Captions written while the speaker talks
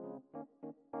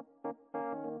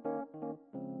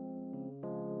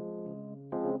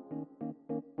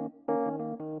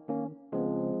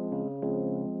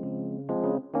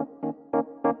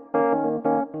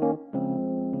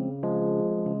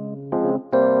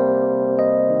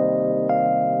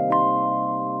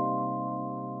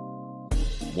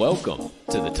Welcome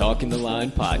to the Talking the Line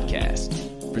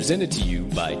podcast, presented to you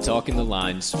by Talking the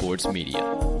Line Sports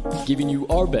Media, giving you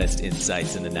our best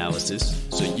insights and analysis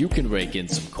so you can rake in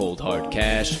some cold hard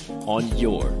cash on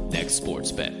your next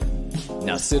sports bet.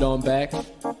 Now sit on back,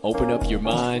 open up your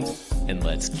mind, and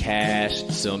let's cash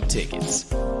some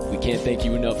tickets. We can't thank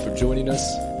you enough for joining us.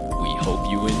 We hope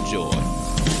you enjoy.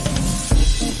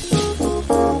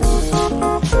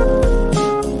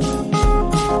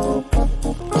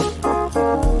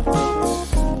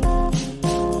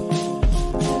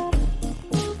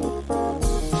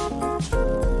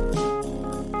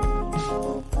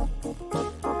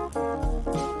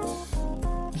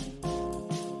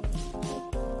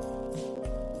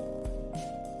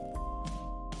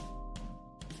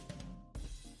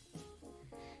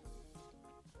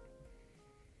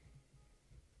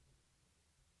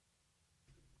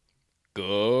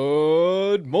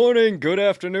 Good morning, good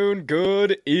afternoon,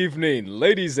 good evening,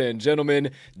 ladies and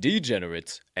gentlemen,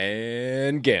 degenerates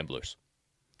and gamblers.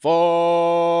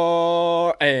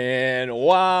 Far and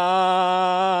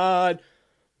wide.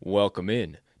 Welcome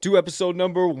in to episode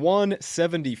number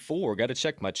 174. Got to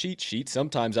check my cheat sheet.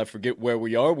 Sometimes I forget where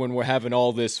we are when we're having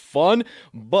all this fun,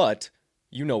 but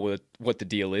you know what the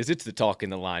deal is. It's the Talking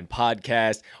the Line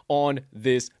podcast on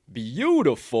this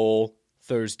beautiful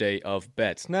Thursday of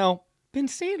bets. Now, been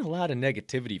seeing a lot of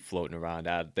negativity floating around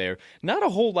out there. Not a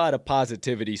whole lot of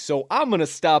positivity, so I'm going to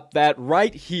stop that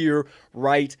right here,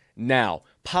 right now.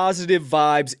 Positive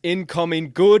vibes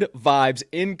incoming, good vibes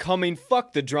incoming.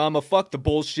 Fuck the drama, fuck the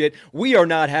bullshit. We are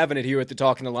not having it here at the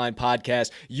Talking the Line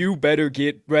podcast. You better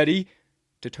get ready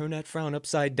to turn that frown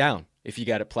upside down if you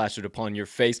got it plastered upon your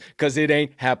face, because it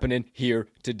ain't happening here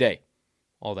today.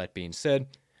 All that being said,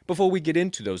 before we get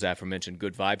into those aforementioned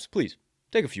good vibes, please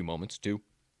take a few moments to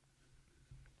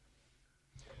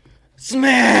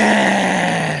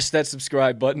smash that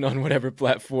subscribe button on whatever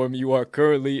platform you are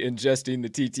currently ingesting the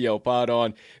TTL pod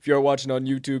on. If you are watching on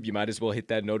YouTube, you might as well hit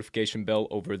that notification bell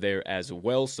over there as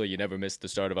well so you never miss the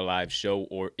start of a live show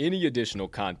or any additional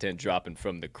content dropping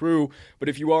from the crew. But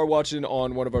if you are watching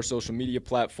on one of our social media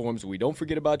platforms, we don't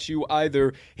forget about you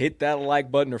either. Hit that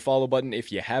like button or follow button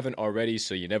if you haven't already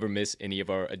so you never miss any of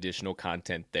our additional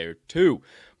content there too.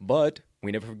 But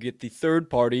we never forget the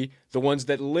third party, the ones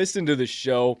that listen to the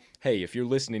show. Hey, if you're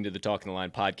listening to the Talking the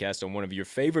Line podcast on one of your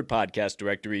favorite podcast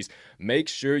directories, make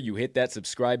sure you hit that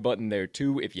subscribe button there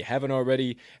too if you haven't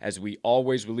already, as we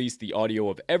always release the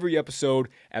audio of every episode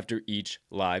after each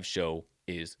live show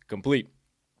is complete.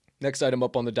 Next item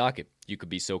up on the docket. You could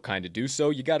be so kind to do so.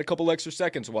 You got a couple extra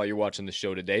seconds while you're watching the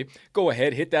show today. Go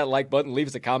ahead, hit that like button, leave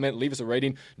us a comment, leave us a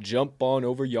rating. Jump on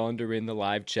over yonder in the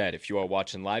live chat. If you are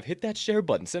watching live, hit that share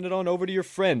button. Send it on over to your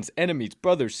friends, enemies,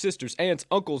 brothers, sisters, aunts,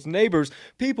 uncles, neighbors,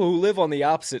 people who live on the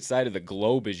opposite side of the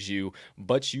globe as you,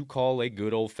 but you call a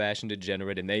good old-fashioned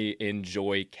degenerate, and they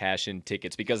enjoy cashing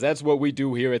tickets, because that's what we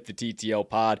do here at the TTL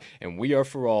pod, and we are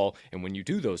for all. And when you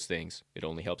do those things, it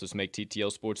only helps us make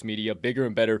TTL Sports Media bigger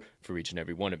and better for each and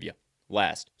every one of you.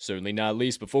 Last, certainly not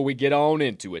least, before we get on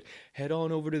into it, head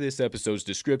on over to this episode's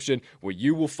description where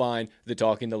you will find the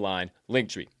Talking the Line link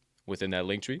tree. Within that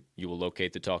link tree, you will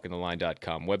locate the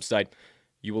TalkingTheLine.com website.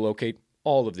 You will locate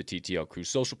all of the TTL Crew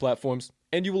social platforms,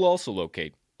 and you will also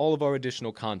locate all of our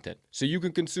additional content, so you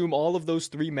can consume all of those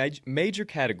three major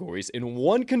categories in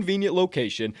one convenient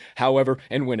location, however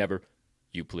and whenever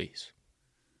you please.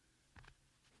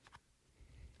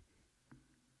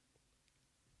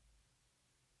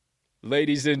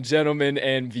 Ladies and gentlemen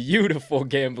and beautiful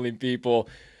gambling people,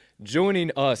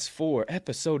 joining us for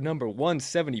episode number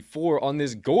 174 on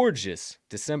this gorgeous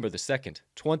December the 2nd,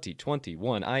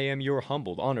 2021. I am your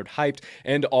humbled, honored, hyped,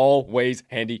 and always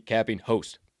handicapping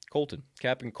host, Colton,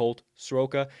 Captain Colt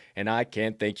Sroka, and I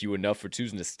can't thank you enough for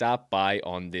choosing to stop by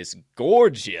on this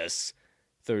gorgeous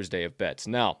Thursday of bets.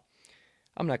 Now,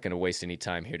 I'm not going to waste any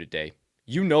time here today.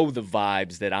 You know the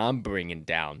vibes that I'm bringing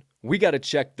down. We got to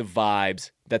check the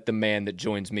vibes that the man that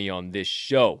joins me on this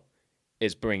show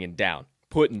is bringing down,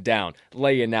 putting down,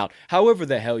 laying out, however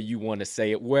the hell you want to say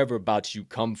it, wherever about you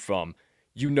come from.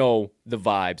 You know the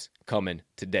vibes coming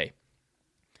today.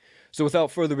 So without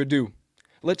further ado,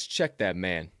 let's check that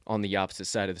man on the opposite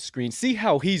side of the screen. See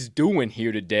how he's doing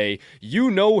here today. You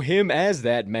know him as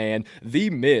that man, the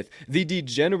myth, the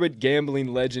degenerate gambling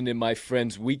legend, and my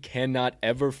friends, we cannot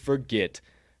ever forget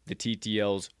the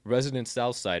TTL's resident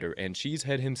Southsider and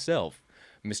cheesehead himself,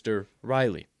 Mr.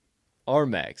 Riley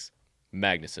R-Mags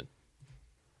Magnuson.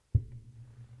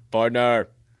 Partner,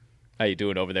 how you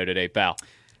doing over there today, pal?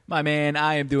 My man,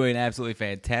 I am doing absolutely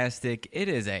fantastic. It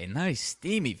is a nice,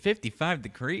 steamy 55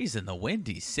 degrees in the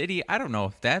Windy City. I don't know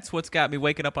if that's what's got me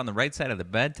waking up on the right side of the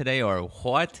bed today or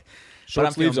what. Short but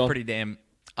I'm sleeves feeling on. pretty damn.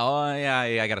 Oh yeah,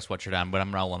 I got a sweatshirt on, but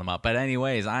I'm rolling them up. But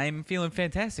anyways, I'm feeling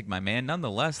fantastic, my man.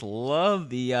 Nonetheless, love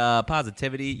the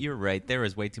positivity. You're right. There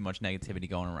is way too much negativity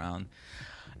going around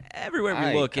everywhere we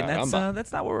Ay, look, and caramba.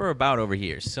 that's not what we're about over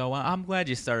here. So I'm glad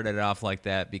you started it off like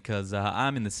that because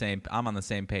I'm on the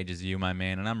same page as you, my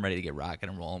man, and I'm ready to get rocking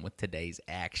and rolling with today's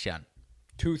action.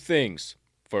 Two things.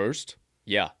 First,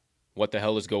 yeah, what the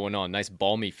hell is going on? Nice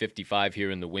balmy 55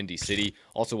 here in the Windy City.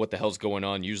 Also, what the hell's going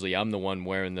on? Usually I'm the one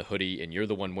wearing the hoodie and you're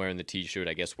the one wearing the t-shirt.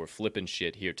 I guess we're flipping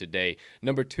shit here today.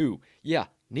 Number two, yeah,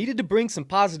 needed to bring some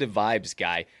positive vibes,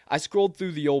 guy. I scrolled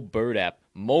through the old Bird app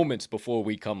moments before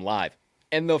we come live,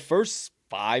 and the first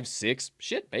 5, 6,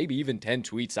 shit, maybe even 10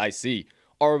 tweets I see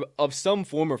are of some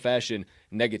form or fashion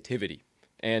negativity.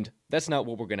 And that's not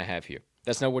what we're going to have here.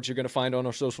 That's not what you're going to find on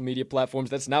our social media platforms.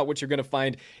 That's not what you're going to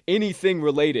find anything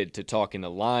related to Talking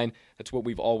the Line. That's what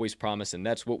we've always promised, and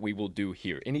that's what we will do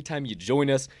here. Anytime you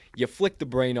join us, you flick the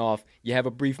brain off, you have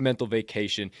a brief mental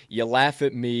vacation, you laugh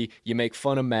at me, you make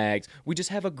fun of Mags. We just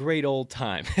have a great old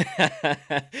time.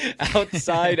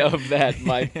 Outside of that,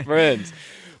 my friends,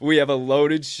 we have a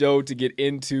loaded show to get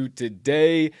into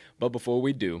today. But before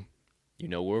we do, you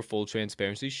know we're a full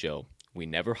transparency show. We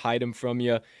never hide them from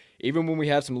you, even when we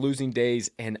have some losing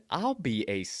days. And I'll be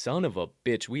a son of a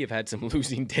bitch. We have had some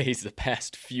losing days the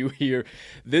past few here.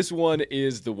 This one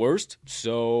is the worst.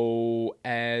 So,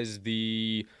 as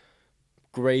the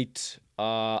great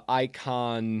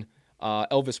icon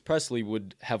Elvis Presley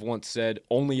would have once said,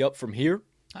 only up from here.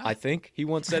 I think he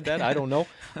once said that. I don't know.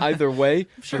 Either way,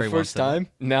 sure for he the once first said that. time,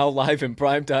 now live in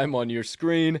prime time on your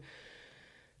screen,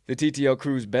 the TTL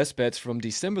Crew's best bets from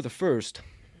December the 1st,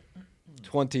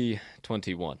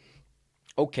 2021.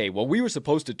 Okay, well, we were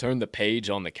supposed to turn the page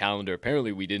on the calendar.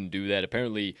 Apparently, we didn't do that.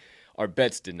 Apparently, our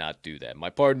bets did not do that. My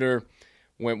partner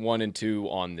went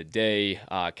 1-2 on the day.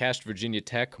 Cashed Virginia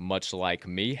Tech, much like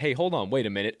me. Hey, hold on, wait a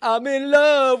minute. I'm in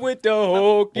love with the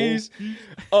Hokies.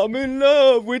 I'm in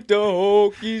love with the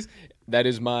Hokies. That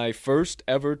is my first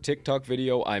ever TikTok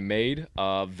video I made.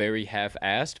 Very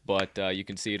half-assed, but you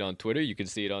can see it on Twitter. You can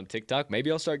see it on TikTok.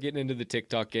 Maybe I'll start getting into the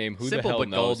TikTok game. Who Simple the hell but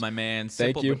knows? gold, my man.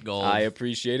 Simple Thank you. but gold. I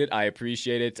appreciate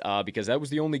it. Because that was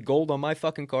the only gold on my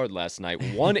fucking card last night.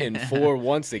 1-4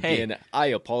 once again. Hey. I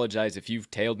apologize if you've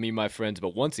tailed me, my friends,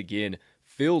 but once again,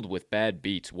 filled with bad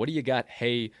beats. What do you got?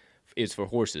 Hey is for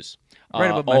horses. Right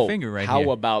above my finger right how here.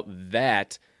 about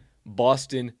that?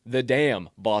 Boston, the damn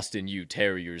Boston U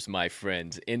Terriers, my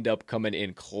friends, end up coming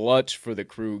in clutch for the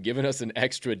Crew, giving us an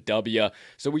extra W.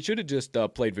 So we should have just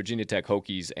played Virginia Tech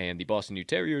Hokies and the Boston U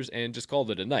Terriers and just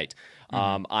called it a night.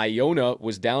 Iona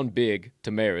was down big to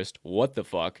Marist, what the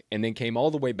fuck, and then came all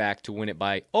the way back to win it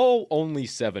by, only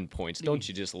 7 points. Don't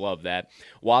you just love that?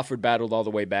 Wofford battled all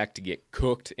the way back to get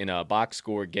cooked in a box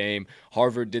score game.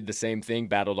 Harvard did the same thing,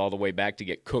 battled all the way back to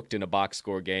get cooked in a box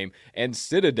score game. And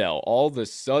Citadel, all of a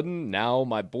sudden, now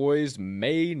my boys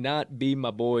may not be my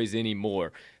boys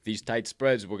anymore. These tight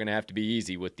spreads, we're going to have to be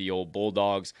easy with the old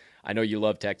Bulldogs. I know you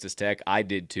love Texas Tech. I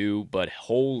did too, but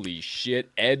holy shit,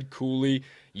 Ed Cooley,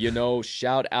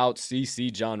 shout out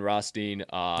CC John Rothstein.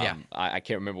 I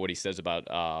can't remember what he says about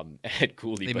Ed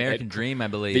Cooley. The but American Dream, I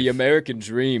believe. The American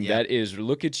Dream, Yep. that is,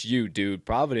 look at you, dude.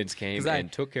 Providence came and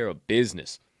took care of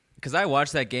business. Because I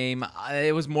watched that game,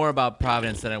 it was more about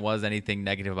Providence than it was anything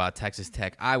negative about Texas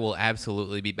Tech. I will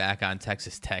absolutely be back on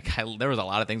Texas Tech. There was a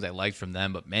lot of things I liked from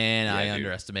them, but man, I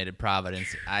underestimated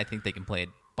Providence. I think they can play a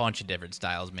bunch of different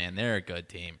styles, man. They're a good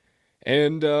team.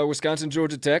 And Wisconsin,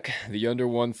 Georgia Tech, the under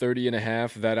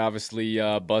 130.5. That obviously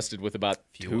busted with about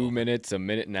 2 minutes, a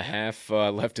minute and a half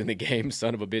left in the game.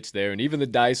 Son of a bitch there. And even the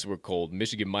dice were cold.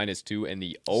 Michigan -2 and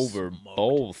the over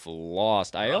both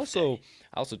lost. I also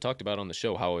talked about on the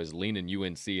show how I was leaning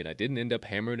UNC, and I didn't end up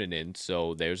hammering it in.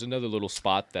 So there's another little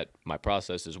spot that my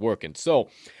process is working. So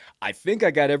I think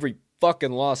I got every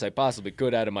fucking loss I possibly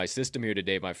could out of my system here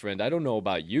today, my friend. I don't know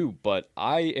about you, but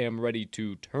I am ready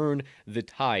to turn the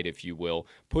tide, if you will,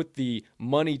 put the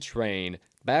money train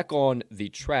back on the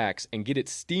tracks and get it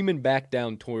steaming back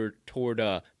down toward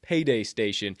payday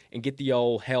station and get the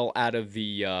old hell out of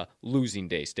the losing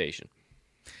day station.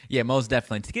 Yeah, most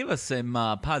definitely. To give us some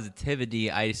positivity,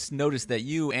 I noticed that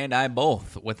you and I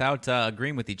both, without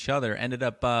agreeing with each other, ended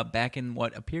up back in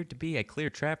what appeared to be a clear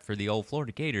trap for the old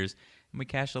Florida Gators. And we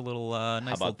cashed a little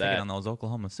nice little ticket on those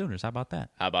Oklahoma Sooners. How about that?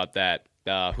 How about that?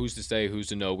 Who's to say, who's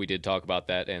to know? We did talk about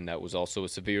that, and that was also a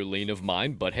severe lean of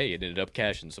mine. But, hey, it ended up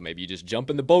cashing, so maybe you just jump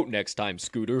in the boat next time,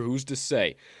 Scooter. Who's to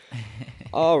say?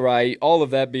 All right, all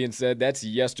of that being said, that's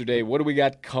yesterday. What do we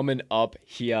got coming up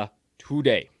here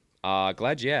today?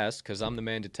 Glad you asked, because I'm the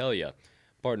man to tell you.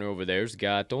 Partner over there's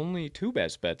got only two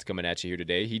best bets coming at you here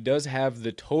today. He does have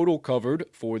the total covered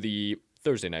for the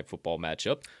Thursday night football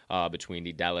matchup between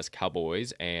the Dallas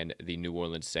Cowboys and the New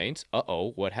Orleans Saints.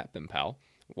 Uh-oh, what happened, pal?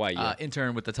 Why?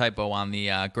 Intern with the typo on the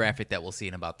graphic that we'll see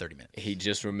in about 30 minutes. He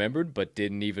just remembered, but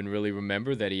didn't even really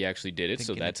remember that he actually did it. So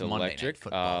Thinking that's it's Monday electric. Night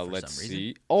Football for Let's some see.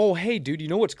 reason. Oh, hey, dude, you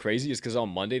know what's crazy is because on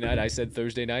Monday night I said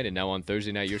Thursday night, and now on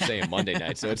Thursday night you're saying Monday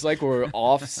night. So it's like we're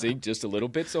off sync just a little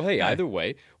bit. So hey, either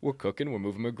way, we're cooking, we're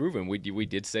moving, we're grooving. We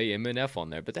did say M and F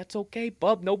on there, but that's okay,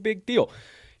 bub. No big deal.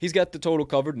 He's got the total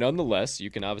covered nonetheless. You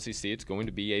can obviously see it's going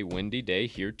to be a windy day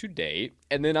here today.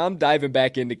 And then I'm diving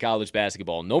back into college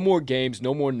basketball. No more games,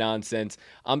 no more nonsense.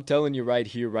 I'm telling you right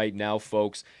here, right now,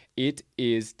 folks, it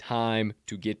is time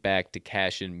to get back to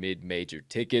cashing mid-major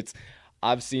tickets.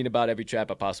 I've seen about every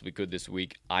trap I possibly could this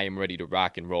week. I am ready to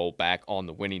rock and roll back on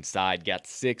the winning side. Got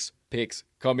 6 picks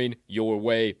coming your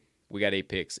way. We got 8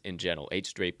 picks in general, 8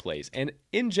 straight plays. And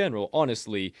in general,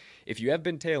 honestly, if you have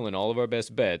been tailing all of our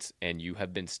best bets and you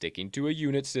have been sticking to a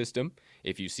unit system,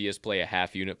 if you see us play a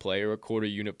half unit play or a quarter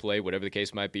unit play, whatever the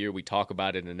case might be, or we talk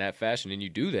about it in that fashion and you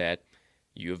do that,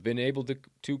 you have been able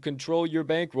to control your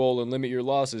bankroll and limit your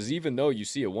losses. Even though you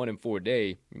see a 1-4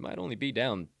 day, you might only be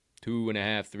down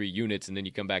 2.5, 3 units, and then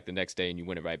you come back the next day and you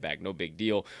win it right back. No big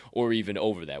deal, or even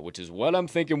over that, which is what I'm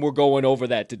thinking we're going over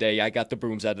that today. I got the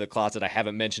brooms out of the closet. I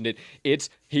haven't mentioned it.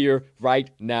 It's here right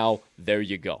now. There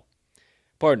you go.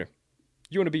 Partner,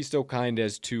 you want to be so kind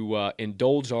as to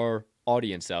indulge our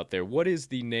audience out there. What is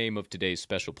the name of today's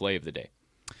special play of the day?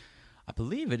 I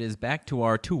believe it is back to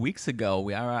our 2 weeks ago.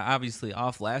 We are obviously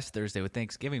off last Thursday with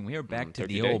Thanksgiving. We are back to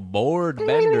the old board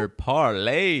bender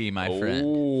parlay, my friend.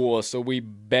 Oh, so we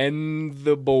bend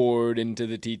the board into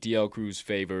the TTL crew's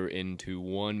favor into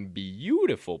one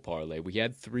beautiful parlay. We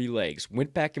had 3 legs,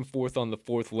 went back and forth on the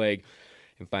 4th leg,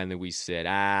 and finally we said,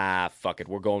 fuck it.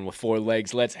 We're going with 4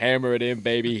 legs. Let's hammer it in,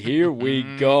 baby. Here we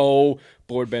go.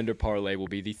 Board Bender Parlay will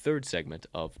be the 3rd segment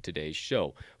of today's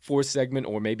show. 4th segment,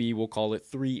 or maybe we'll call it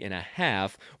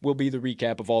 3.5, will be the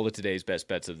recap of all of today's best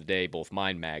bets of the day, both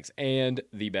mine, Mags, and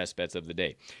the best bets of the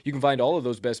day. You can find all of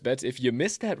those best bets. If you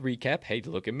missed that recap, hey,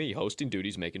 look at me, hosting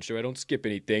duties, making sure I don't skip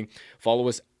anything. Follow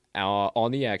us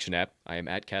on the Action app. I am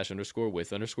at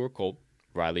cash_with_Colt.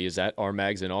 Riley is at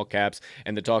RMags in all caps,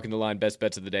 and the Talking the Line best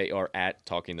bets of the day are at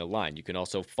Talking the Line. You can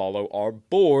also follow our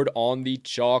board on the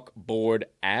Chalkboard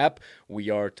app. We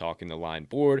are Talking the Line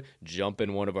board. Jump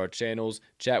in one of our channels,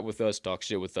 chat with us, talk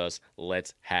shit with us.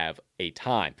 Let's have a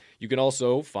time. You can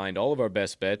also find all of our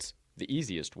best bets the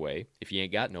easiest way, if you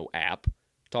ain't got no app,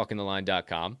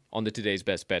 talkingtheline.com on the Today's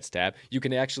Best Bets tab. You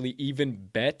can actually even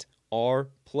bet our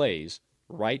plays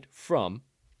right from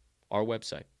our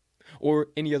website, or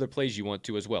any other plays you want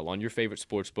to as well on your favorite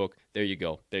sports book. There you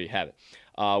go. There you have it.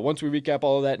 Once we recap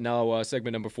all of that, now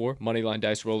segment number 4, Moneyline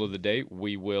Dice Roll of the Day,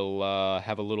 we will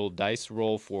have a little dice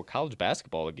roll for college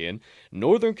basketball again.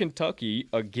 Northern Kentucky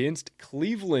against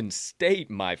Cleveland State,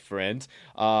 my friend.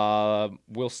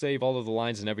 We'll save all of the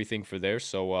lines and everything for there,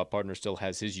 so partner still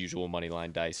has his usual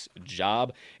Moneyline Dice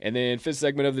job. And then 5th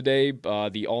segment of the day,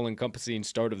 the all-encompassing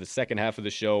start of the second half of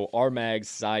the show, RMags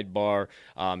Sidebar.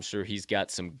 I'm sure he's got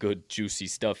some good, juicy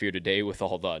stuff here today with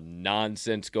all the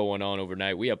nonsense going on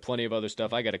overnight. We have plenty of other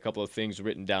stuff. I got a couple of things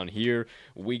written down here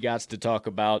we got to talk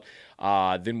about.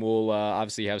 Then we'll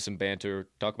obviously have some banter,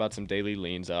 talk about some daily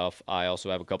leans off. I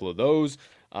also have a couple of those.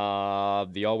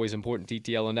 The always important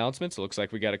TTL announcements. It looks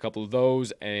like we got a couple of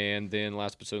those. And then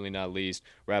last but certainly not least,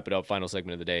 wrap it up, final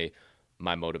segment of the day,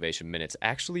 my motivation minutes.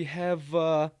 Actually have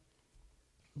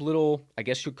little, I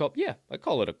guess you'll call, I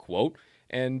call it a quote.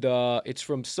 And it's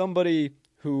from somebody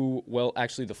who, well,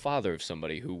 actually the father of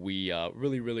somebody who we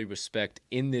really, really respect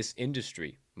in this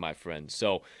industry, my friend.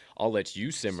 So I'll let you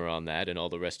simmer on that, and all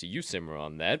the rest of you simmer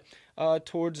on that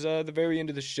towards the very end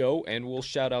of the show, and we'll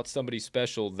shout out somebody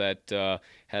special that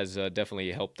has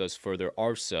definitely helped us further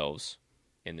ourselves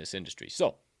in this industry.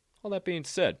 So, all that being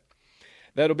said,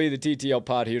 that'll be the TTL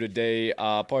pod here today.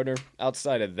 Partner,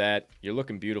 outside of that, you're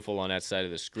looking beautiful on that side of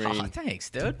the screen. Oh,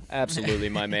 thanks, dude. Absolutely,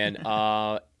 my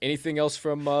man. Anything else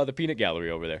from the peanut gallery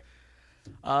over there?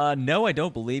 No, I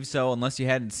don't believe so. Unless you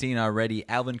hadn't seen already,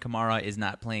 Alvin Kamara is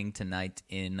not playing tonight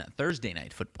in Thursday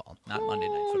night football, not Monday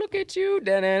night football. Look at you.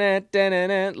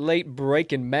 Da-na-na. Late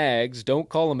breaking Mags. Don't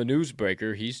call him a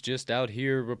newsbreaker. He's just out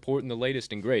here reporting the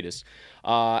latest and greatest.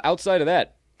 Outside of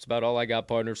that, That's about all I got,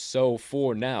 partner. So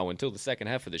for now, until the second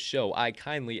half of the show, I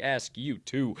kindly ask you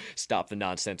to stop the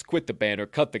nonsense, quit the banter,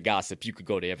 cut the gossip. You could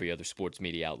go to every other sports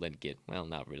media outlet and get, well,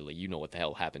 not really. You know what the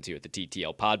hell happens here at the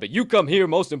TTL Pod, but you come here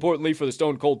most importantly for the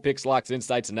Stone Cold Picks, Locks,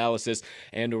 Insights, Analysis,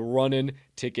 and running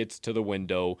tickets to the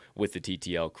window with the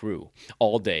TTL crew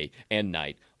all day and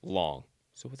night long.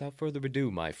 So without further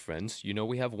ado, my friends, you know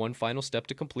we have one final step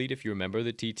to complete if you're a member of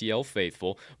the TTL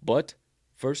faithful, but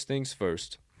first things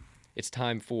first. It's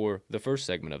time for the first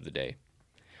segment of the day,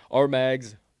 our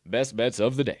mag's best bets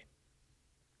of the day.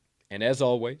 And as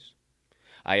always,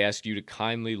 I ask you to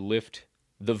kindly lift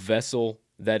the vessel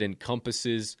that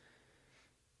encompasses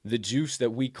the juice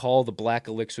that we call the Black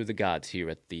Elixir of the Gods here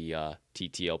at the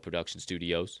TTL Production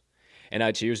Studios. And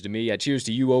I cheers to me, I cheers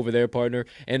to you over there, partner,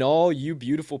 and all you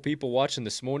beautiful people watching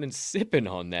this morning sipping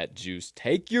on that juice.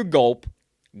 Take your gulp,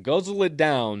 guzzle it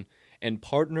down, and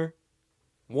partner,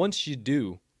 once you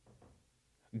do,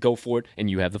 go for it, and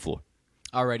you have the floor.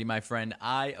 Alrighty, my friend.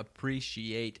 I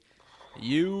appreciate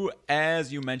you.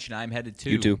 As you mentioned, I'm headed to...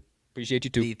 You too. Appreciate you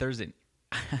too. The Thursday...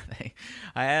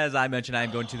 As I mentioned,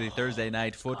 I'm going to the Thursday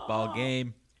night football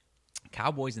game.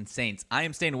 Cowboys and Saints. I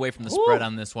am staying away from the spread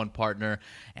on this one, partner,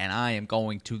 and I am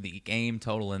going to the game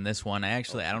total in this one. I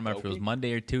don't remember if it was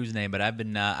Monday or Tuesday, but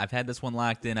I've had this one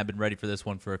locked in. I've been ready for this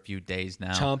one for a few days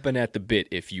now. Chomping at the bit,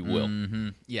 if you will. Mm-hmm.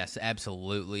 Yes,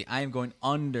 absolutely. I am going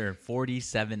under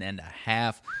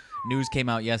 47.5. News came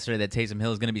out yesterday that Taysom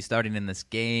Hill is going to be starting in this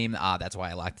game. That's why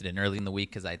I locked it in early in the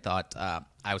week, because I thought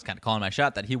I was kind of calling my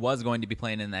shot that he was going to be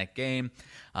playing in that game,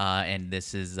 and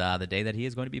this is the day that he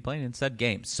is going to be playing in said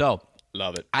game. So,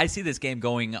 love it. I see this game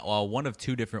going one of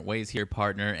two different ways here,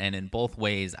 partner, and in both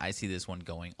ways, I see this one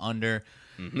going under.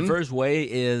 Mm-hmm. The first way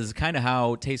is kind of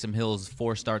how Taysom Hill's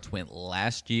 4 starts went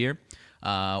last year,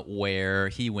 where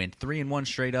he went 3-1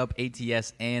 straight up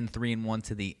ATS and 3-1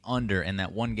 to the under, and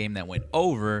that one game that went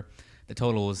over, the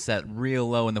total was set real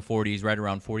low in the 40s, right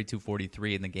around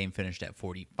 42-43, and the game finished at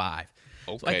 45.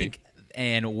 Okay. So I think,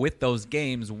 and with those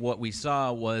games, what we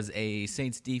saw was a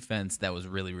Saints defense that was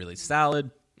really, really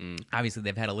solid. Obviously,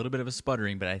 they've had a little bit of a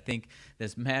sputtering, but I think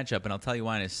this matchup, and I'll tell you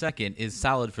why in a second, is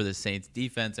solid for the Saints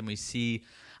defense, and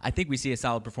I think we see a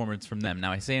solid performance from them.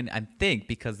 Now, I think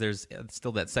because there's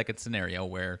still that second scenario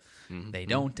where they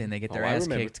don't and they get their ass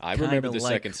kicked. I remember the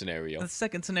second scenario. The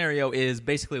second scenario is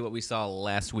basically what we saw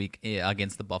last week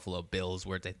against the Buffalo Bills,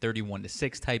 where it's a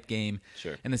 31-6 type game,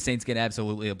 sure, and the Saints get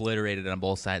absolutely obliterated on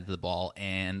both sides of the ball,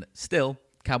 and still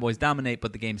Cowboys dominate,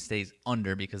 but the game stays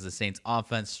under because the Saints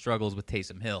offense struggles with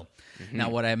Taysom Hill. Mm-hmm. Now,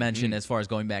 what I mentioned as far as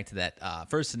going back to that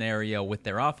first scenario with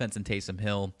their offense and Taysom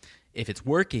Hill, if it's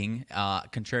working,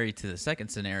 contrary to the second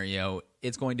scenario,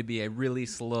 it's going to be a really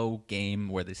slow game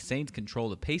where the Saints control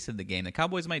the pace of the game. The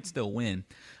Cowboys might still win,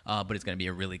 but it's going to be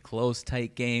a really close,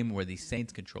 tight game where the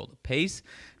Saints control the pace.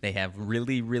 They have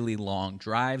really, really long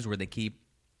drives where they keep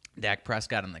Dak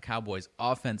Prescott and the Cowboys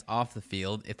offense off the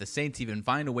field. If the Saints even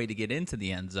find a way to get into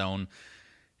the end zone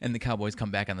and the Cowboys come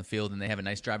back on the field and they have a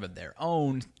nice drive of their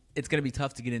own, it's going to be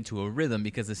tough to get into a rhythm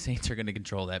because the Saints are going to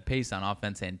control that pace on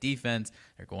offense and defense.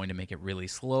 They're going to make it really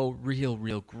slow, real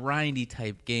grindy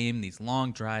type game. These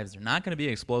long drives, they're not going to be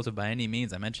explosive by any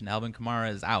means. I mentioned Alvin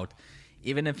Kamara is out.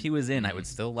 Even if he was in, I would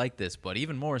still like this, but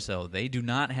even more so, they do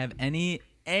not have any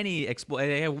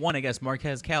they have one, I guess,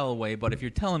 Marquez Callaway, but if you're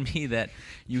telling me that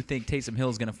you think Taysom Hill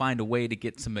is going to find a way to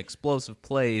get some explosive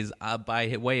plays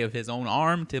by way of his own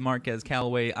arm to Marquez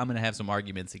Callaway, I'm going to have some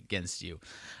arguments against you.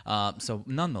 So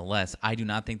nonetheless, I do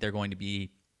not think they're going to be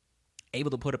able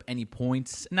to put up any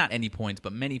points, not any points,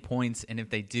 but many points, and if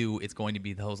they do, it's going to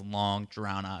be those long,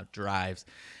 drawn-out drives.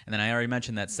 And then I already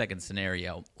mentioned that second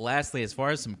scenario. Lastly, as far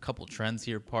as some couple trends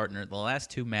here, partner, the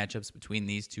last two matchups between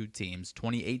these two teams,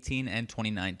 2018 and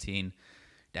 2019,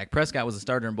 Dak Prescott was a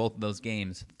starter in both of those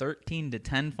games,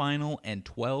 13-10 final and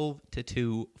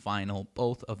 12-2 final,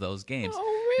 both of those games.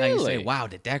 Oh, really? Now you say, wow,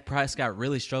 did Dak Prescott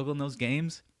really struggle in those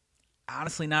games?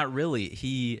 Honestly, not really.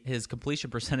 His completion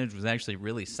percentage was actually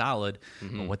really solid.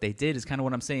 Mm-hmm. But what they did is kind of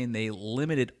what I'm saying. They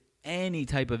limited any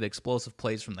type of explosive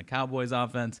plays from the Cowboys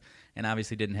offense and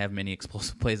obviously didn't have many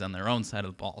explosive plays on their own side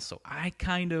of the ball. So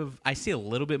I see a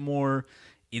little bit more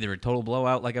either a total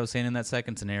blowout like I was saying in that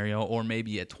second scenario or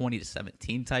maybe a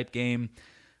 20-17 type game.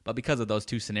 But because of those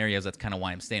two scenarios, that's kind of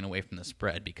why I'm staying away from the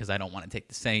spread, because I don't want to take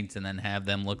the Saints and then have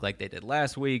them look like they did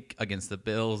last week against the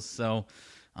Bills. So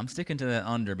I'm sticking to that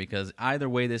under because either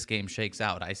way this game shakes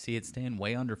out, I see it staying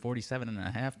way under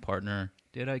 47.5, partner.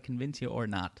 Did I convince you or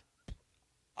not?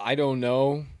 I don't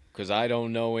know. because I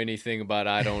don't know anything about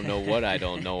I don't know what I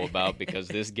don't know about, because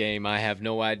this game, I have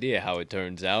no idea how it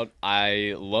turns out.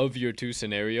 I love your two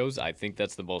scenarios. I think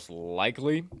that's the most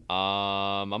likely.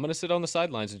 I'm going to sit on the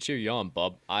sidelines and cheer you on,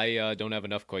 bub. I don't have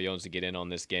enough Coyones to get in on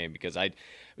this game,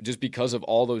 just because of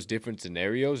all those different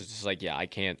scenarios, it's just like, yeah, I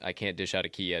can't dish out a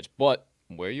key edge. But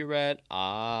where you're at,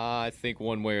 I think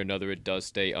one way or another it does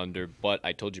stay under. But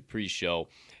I told you pre-show,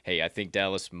 hey, I think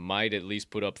Dallas might at least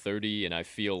put up 30, and I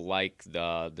feel like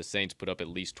the Saints put up at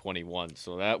least 21.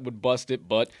 So that would bust it,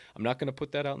 but I'm not going to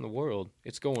put that out in the world.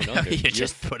 It's going under. You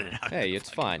just put it out. Hey, it's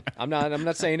fine. I'm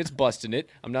not saying it's busting it.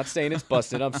 I'm not saying it's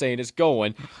busted. I'm saying it's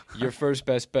going. Your first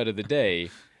best bet of the day,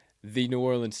 the New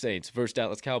Orleans Saints versus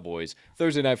Dallas Cowboys.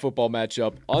 Thursday Night Football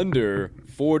matchup under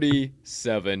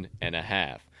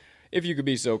 47.5. If you could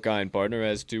be so kind, partner,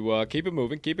 as to keep it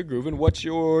moving, keep it grooving, what's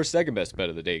your second best bet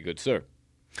of the day, good sir?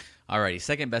 Alrighty,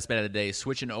 second best bet of the day,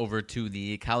 switching over to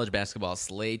the college basketball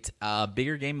slate.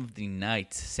 Bigger game of the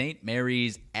night, St.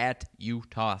 Mary's at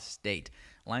Utah State.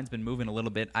 Line's been moving a little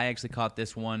bit. I actually caught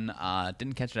this one.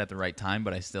 Didn't catch it at the right time,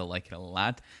 but I still like it a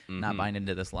lot. Not buying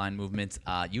into this line movement.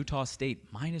 Utah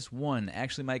State -1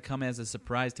 actually might come as a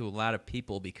surprise to a lot of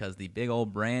people, because the big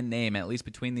old brand name, at least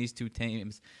between these two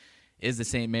teams, is the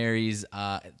St. Mary's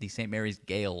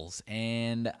Gales.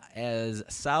 And as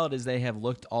solid as they have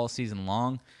looked all season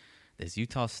long, this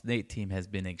Utah State team has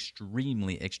been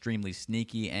extremely, extremely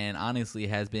sneaky, and honestly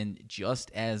has been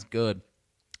just as good.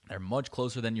 They're much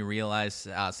closer than you realize.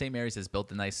 St. Mary's has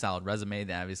built a nice, solid resume.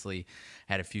 They obviously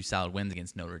had a few solid wins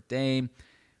against Notre Dame.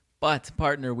 But,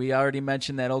 partner, we already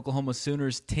mentioned that Oklahoma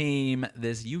Sooners team.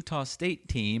 This Utah State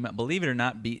team, believe it or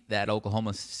not, beat that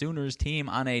Oklahoma Sooners team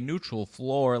on a neutral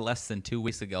floor less than 2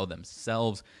 weeks ago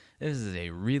themselves. This is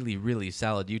a really, really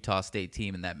solid Utah State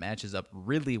team, and that matches up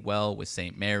really well with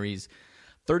St. Mary's.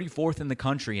 34th in the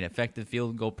country in effective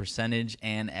field goal percentage,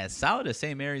 and as solid as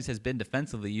St. Mary's has been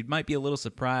defensively, you might be a little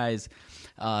surprised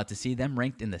to see them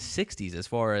ranked in the 60s as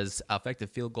far as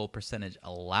effective field goal percentage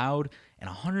allowed, and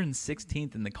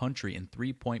 116th in the country in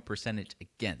three-point percentage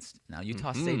against. Now,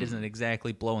 Utah State isn't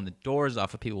exactly blowing the doors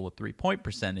off of people with three-point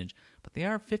percentage, but they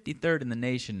are 53rd in the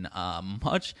nation,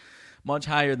 much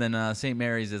higher than St.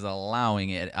 Mary's is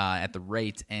allowing it at the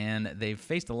rate, and they've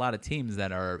faced a lot of teams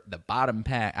that are the bottom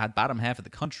half of the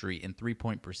country in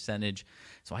three-point percentage.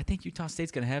 So I think Utah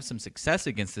State's going to have some success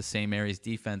against the St. Mary's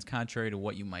defense, contrary to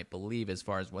what you might believe as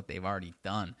far as what they've already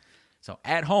done. So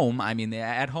at home, the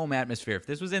at-home atmosphere, if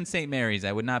this was in St. Mary's,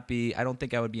 I don't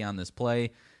think I would be on this play.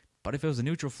 But if it was a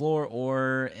neutral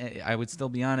floor, I would still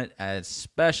be on it,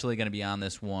 especially going to be on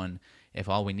this one if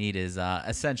all we need is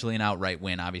essentially an outright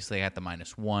win, obviously at the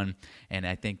 -1. And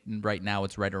I think right now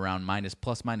it's right around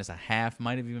 ±1/2.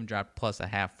 Might have even dropped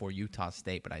 +0.5 for Utah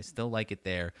State, but I still like it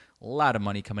there. A lot of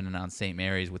money coming in on St.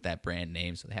 Mary's with that brand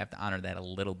name, so they have to honor that a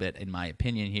little bit, in my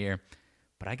opinion here.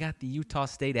 But I got the Utah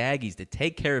State Aggies to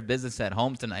take care of business at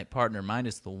home tonight, partner,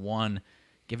 -1.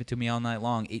 Give it to me all night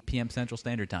long, 8 p.m. Central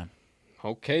Standard Time.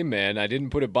 Okay, man. I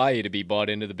didn't put it by you to be bought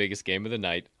into the biggest game of the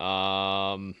night.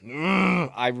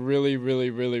 I really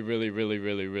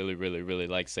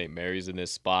like St. Mary's in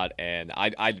this spot, and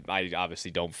I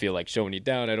obviously don't feel like showing you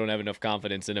down. I don't have enough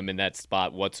confidence in them in that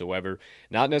spot whatsoever.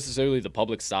 Not necessarily the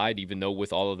public side, even though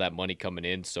with all of that money coming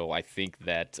in. So I think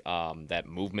that that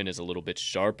movement is a little bit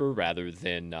sharper rather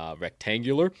than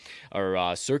rectangular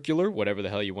or circular, whatever the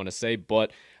hell you want to say.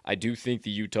 But I do think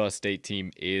the Utah State team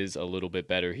is a little bit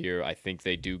better here. I think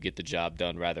they do get the job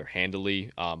done rather handily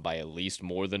by at least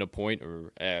more than a point.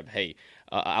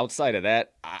 Outside of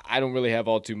that, I don't really have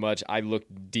all too much. I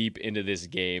looked deep into this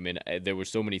game, and there were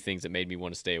so many things that made me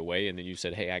want to stay away. And then you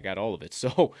said, hey, I got all of it.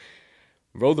 So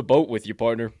row the boat with you,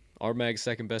 partner. RMAG's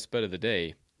second best bet of the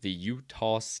day, the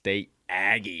Utah State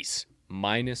Aggies,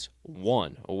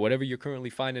 -1, or whatever you're currently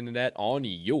finding it at on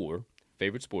your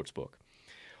favorite sportsbook.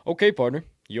 Okay, partner.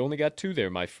 You only got 2 there,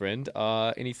 my friend.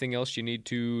 Anything else you need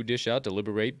to dish out,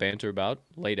 deliberate, banter about,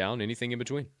 lay down, anything in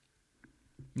between?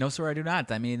 No, sir, I do not.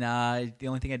 The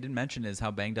only thing I didn't mention is how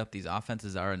banged up these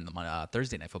offenses are in the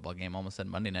Thursday night football game. Almost said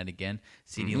Monday night again.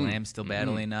 CeeDee Lamb still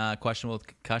battling questionable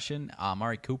concussion.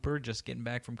 Amari Cooper just getting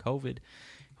back from COVID.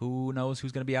 Who knows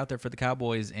who's going to be out there for the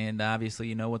Cowboys? And obviously,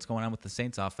 you know what's going on with the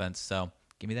Saints offense. So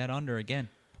give me that under again.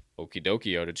 Okie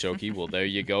dokie, Artichoke. Well, there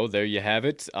you go. There you have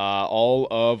it. All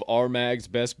of RMAG's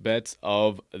best bets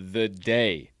of the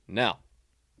day. Now,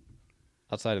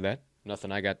 outside of that,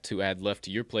 nothing I got to add left to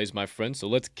your plays, my friend. So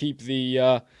let's keep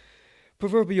the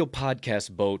proverbial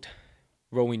podcast boat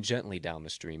rowing gently down the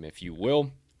stream, if you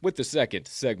will, with the second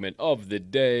segment of the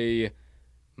day,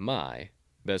 My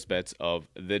best bets of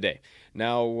the day.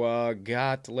 Now,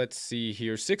 let's see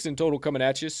here, 6 in total coming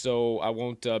at you, so I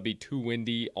won't be too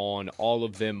windy on all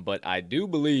of them, but I do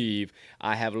believe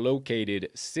I have located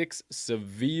 6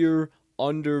 severe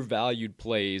undervalued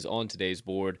plays on today's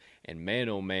board. And man,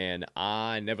 oh man,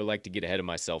 I never like to get ahead of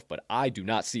myself, but I do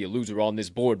not see a loser on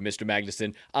this board, Mr.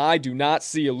 Magnuson. I do not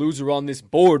see a loser on this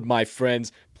board, my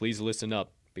friends. Please listen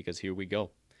up, because here we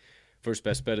go. First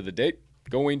best bet of the day,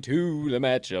 going to the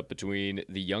matchup between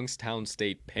the Youngstown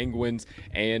State Penguins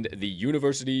and the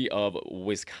University of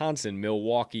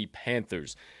Wisconsin-Milwaukee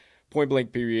Panthers. Point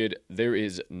blank period, there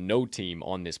is no team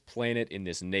on this planet, in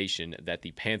this nation, that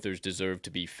the Panthers deserve to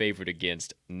be favored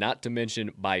against, not to mention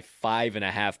by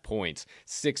 5.5 points,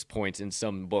 6 points in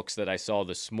some books that I saw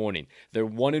this morning. They're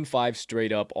 1-5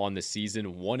 straight up on the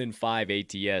season,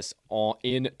 1-5 ATS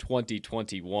in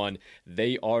 2021.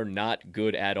 They are not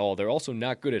good at all. They're also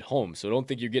not good at home, so don't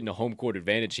think you're getting a home court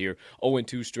advantage here.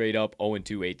 0-2 straight up,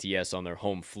 0-2 ATS on their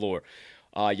home floor.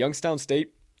 Youngstown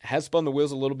State has spun the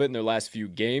wheels a little bit in their last few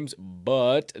games,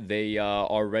 but they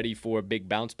are ready for a big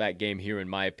bounce back game here, in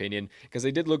my opinion, because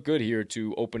they did look good here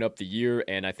to open up the year,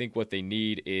 and I think what they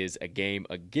need is a game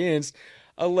against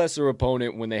a lesser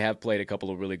opponent when they have played a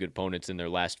couple of really good opponents in their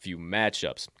last few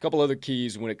matchups. A couple other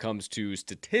keys when it comes to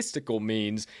statistical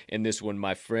means in this one,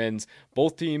 my friends.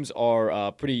 Both teams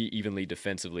are pretty evenly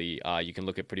defensively. You can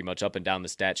look at pretty much up and down the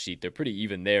stat sheet. They're pretty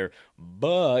even there,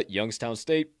 but Youngstown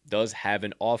State does have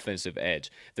an offensive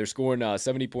edge. They're scoring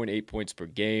 70.8 points per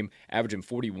game, averaging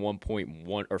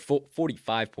 41.1 or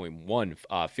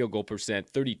 45.1 field goal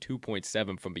percent,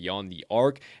 32.7 from beyond the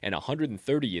arc, and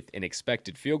 130th in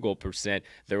expected field goal percent.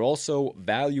 They're also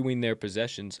valuing their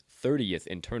possessions 30th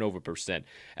in turnover percent.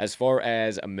 As far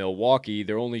as Milwaukee,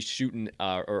 they're only shooting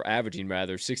or averaging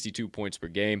rather 62 points per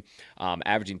game,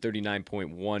 averaging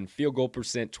 39.1 field goal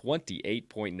percent,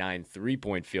 28.9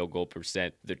 3-point field goal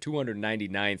percent. They're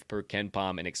 299th per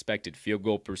KenPom in expected field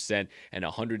goal percent and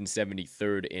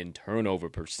 173rd in turnover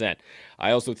percent.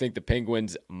 I also think the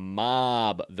Penguins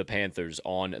mob the Panthers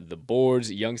on the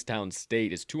boards. Youngstown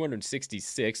State is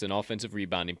 266 in offensive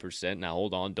rebounding percent. Now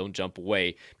hold on, don't jump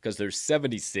away, because they're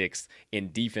 76th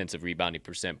in defensive rebounding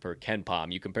percent per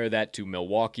KenPom. You compare that to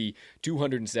Milwaukee,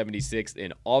 276th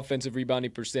in offensive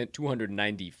rebounding percent,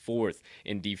 294th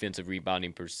in defensive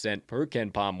rebounding percent per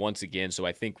KenPom once again. So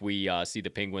I think we see the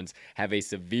Penguins have a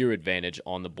severe advantage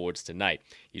on the boards tonight.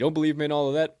 You don't believe me in all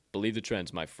of that? Believe the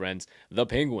trends, my friends. The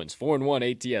Penguins,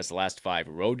 4-1 ATS last 5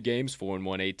 road games,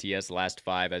 4-1 ATS last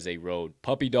 5 as a road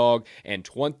puppy dog, and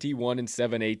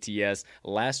 21-7 ATS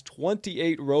last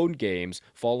 28 road games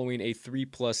following a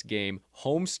 3+ game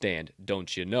homestand,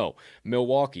 don't you know?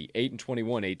 Milwaukee,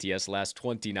 8-21 ATS last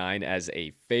 29 as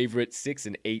a favorite,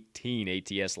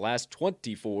 6-18 ATS last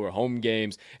 24 home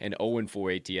games, and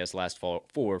 0-4 ATS last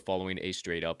 4 following a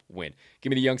straight-up win.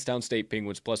 Give me the Youngstown State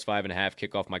Penguins plus 5.5.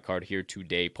 Kick off my card here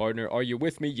today, partner. Are you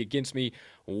with me? You against me?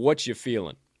 What you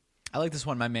feeling? I like this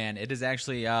one, my man. It is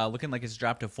actually looking like it's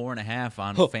dropped to 4.5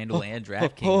 on FanDuel and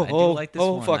DraftKings. I do like this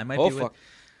one.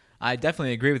 I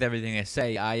definitely agree with everything I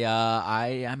say.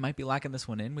 I might be locking this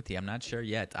one in with you. I'm not sure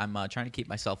yet. I'm trying to keep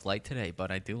myself light today, but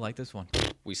I do like this one.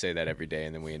 We say that every day,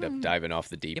 and then we end up diving off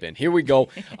the deep end. Here we go.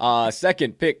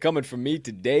 Second pick coming from me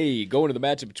today, going to the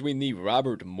matchup between the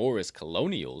Robert Morris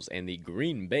Colonials and the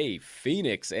Green Bay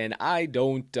Phoenix. And I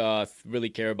don't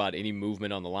really care about any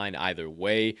movement on the line either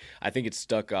way. I think it's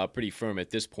stuck pretty firm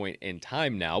at this point in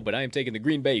time now, but I am taking the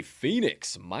Green Bay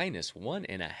Phoenix minus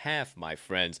 1.5, my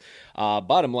friends.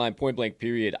 Bottom line, point blank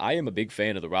period, I am a big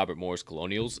fan of the Robert Morris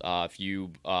Colonials. If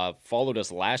you followed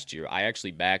us last year, I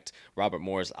actually backed Robert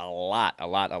Morris a lot,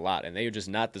 and they are just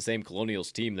not the same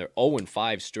Colonials team. They're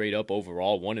 0-5 straight up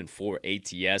overall, 1-4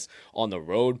 ATS on the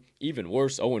road. Even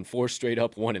worse, 0-4 straight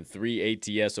up,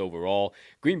 1-3 ATS overall.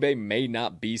 Green Bay may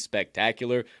not be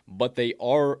spectacular, but they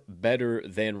are better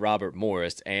than Robert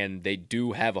Morris, and they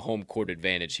do have a home court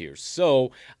advantage here.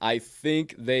 So I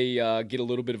think they get a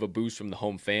little bit of a boost from the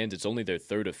home fans. It's only their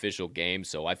third official game,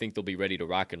 so I think they'll be ready to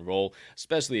rock and roll,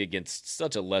 especially against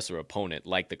such a lesser opponent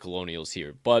like the Colonials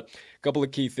here. But a couple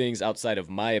of key things outside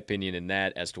of my opinion in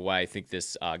that as to why I think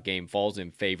this game falls in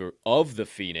favor of the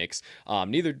Phoenix.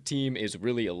 Neither team is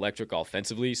really electric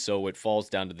offensively, so it falls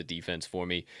down to the defense for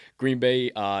me. Green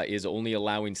Bay is only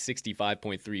allowing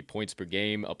 65.3 points per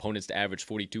game, opponents to average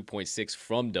 42.6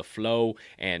 from the flow,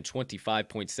 and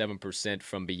 25.7%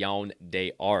 from beyond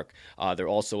the arc. They're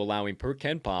also allowing per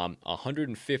KenPom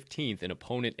 115th in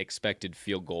opponent expected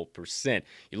field goal percent.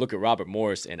 You look at Robert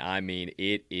Morris, and I mean,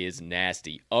 it is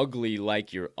nasty. Ugly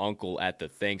like your uncle at the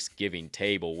Thanksgiving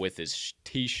table with his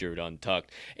t-shirt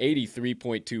untucked.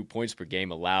 83.2 points per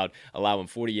game allowed, allowing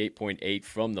 48.8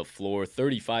 from the floor,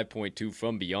 35.2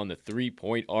 from beyond the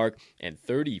three-point arc, and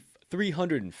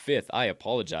 305th, I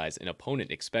apologize, in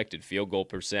opponent expected field goal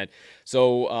percent.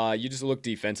 So you just look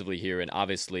defensively here, and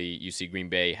obviously you see Green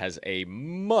Bay has a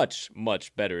much,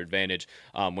 much better advantage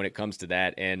when it comes to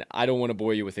that. And I don't want to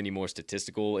bore you with any more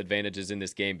statistical advantages in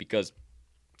this game because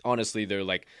honestly, they're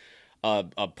like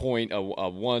a point,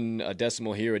 a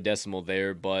decimal here, a decimal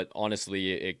there. But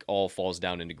honestly, it all falls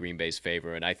down into Green Bay's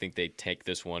favor, and I think they take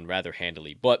this one rather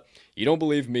handily. But you don't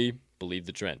believe me, believe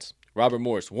the trends. Robert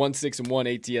Morris,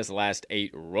 1-6-1 ATS last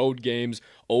 8 road games,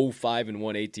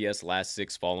 0-5-1 ATS last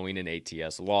 6 following an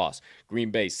ATS loss. Green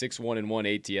Bay,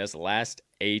 6-1-1 ATS last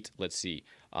 8. Let's see.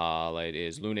 It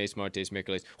is lunes, martes,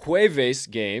 miércoles, jueves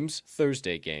games,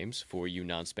 Thursday games for you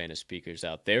non-Spanish speakers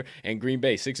out there. And Green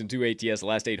Bay, 6-2 ATS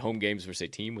last 8 home games versus a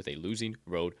team with a losing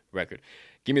road record.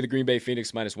 Give me the Green Bay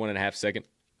Phoenix minus 1.5 second.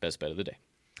 Best bet of the day.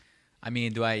 I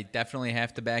mean, do I definitely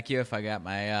have to back you if I got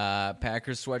my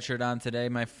Packers sweatshirt on today,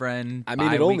 my friend? I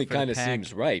mean, it only kind of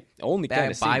seems right. Only kind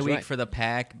of seems right. Bye week for the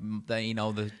Pack.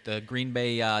 The Green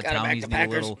Bay Townies need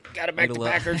Packers. a little. Gotta back the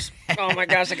Packers. Oh my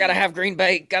gosh, I gotta have Green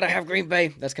Bay. Gotta have Green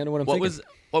Bay. That's kind of what I'm thinking.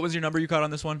 What was your number you caught on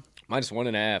this one? Minus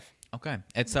 1.5. Okay,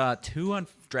 it's 2 on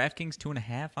DraftKings,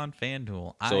 2.5 on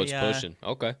FanDuel. So it's pushing.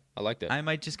 Okay, I like that. I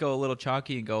might just go a little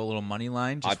chalky and go a little money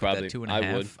line. Just I with that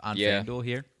 2.5 on FanDuel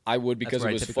here. I would because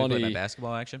it was funny. Play my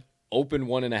basketball action. Open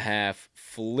 1.5,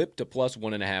 flipped to plus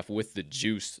 1.5 with the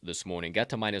juice this morning. Got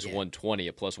to minus 120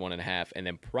 at plus 1.5, and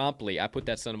then promptly I put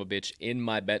that son of a bitch in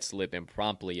my bet slip, and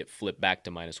promptly it flipped back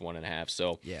to minus 1.5.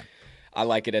 So yeah. I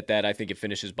like it at that. I think it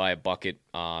finishes by a bucket,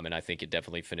 and I think it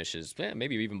definitely finishes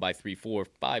maybe even by 3, 4,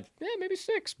 5, maybe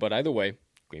 6. But either way,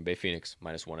 Green Bay Phoenix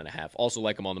minus 1.5. Also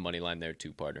like them on the money line there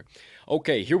too, partner.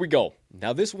 Okay, here we go.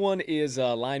 Now this one is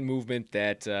a line movement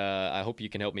that I hope you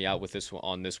can help me out with this one,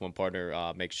 on this one,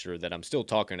 partner. Make sure that I'm still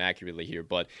talking accurately here,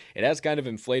 but it has kind of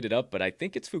inflated up. But I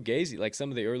think it's fugazi, like some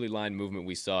of the early line movement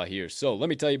we saw here. So let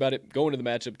me tell you about it. Going to the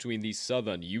matchup between the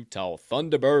Southern Utah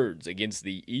Thunderbirds against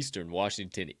the Eastern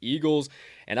Washington Eagles,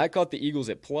 and I caught the Eagles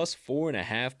at plus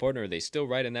 4.5. Partner, are they still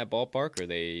right in that ballpark? Or are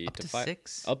they up to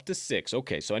 6? Up to 6.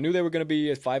 Okay, so I knew they were going to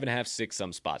be at 5.5, 6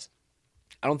 some spots.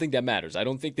 I don't think that matters. I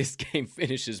don't think this game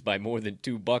finishes by more than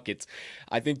 2 buckets.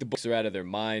 I think the books are out of their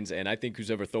minds, and I think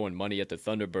who's ever throwing money at the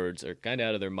Thunderbirds are kind of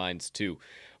out of their minds too.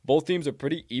 Both teams are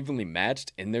pretty evenly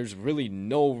matched, and there's really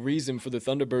no reason for the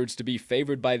Thunderbirds to be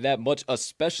favored by that much,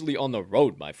 especially on the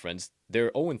road, my friends.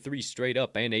 They're 0-3 straight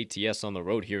up and ATS on the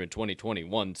road here in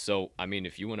 2021. So, I mean,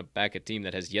 if you want to back a team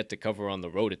that has yet to cover on the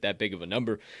road at that big of a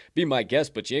number, be my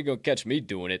guest, but you ain't going to catch me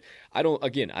doing it. I don't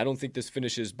think this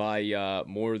finishes by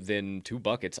more than 2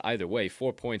 buckets either way.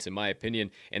 4 points in my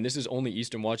opinion, and this is only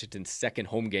Eastern Washington's second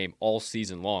home game all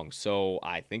season long. So,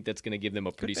 I think that's going to give them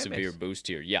a pretty severe boost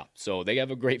here. Yeah, so they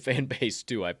have a great fan base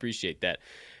too. I appreciate that.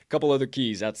 A couple other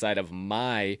keys outside of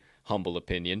my humble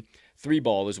opinion.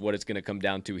 3-ball is what it's going to come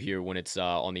down to here when it's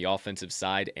on the offensive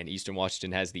side, and Eastern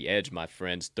Washington has the edge, my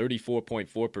friends.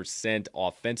 34.4%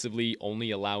 offensively,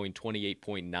 only allowing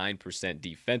 28.9%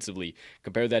 defensively.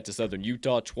 Compare that to Southern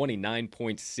Utah,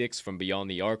 29.6% from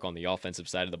beyond the arc on the offensive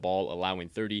side of the ball, allowing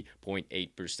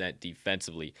 30.8%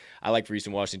 defensively. I like for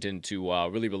Eastern Washington to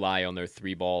really rely on their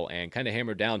 3-ball and kind of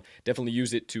hammer down. Definitely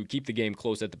use it to keep the game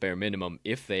close at the bare minimum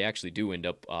if they actually do end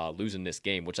up losing this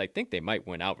game, which I think they might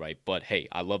win outright. But hey,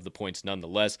 I love the points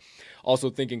nonetheless. Also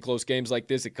thinking close games like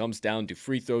this, it comes down to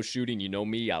free throw shooting. You know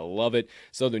me, I love it.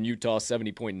 Southern Utah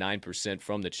 70.9%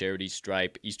 from the charity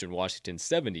stripe. Eastern Washington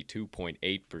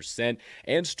 72.8%.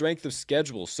 And strength of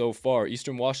schedule so far,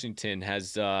 Eastern Washington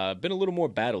has been a little more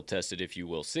battle tested, if you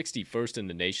will. 61st in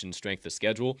the nation strength of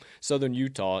schedule. Southern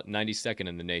Utah 92nd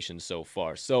in the nation so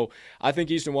far. So I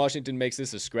think Eastern Washington makes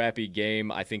this a scrappy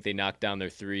game. I think they knock down their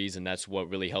threes, and that's what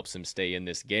really helps them stay in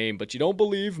this game. But you don't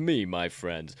believe me, my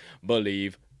friends.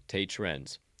 Believe Tay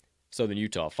Trends. Southern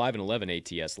Utah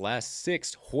 5-11 ATS last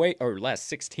 16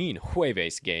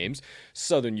 jueves games.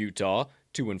 Southern Utah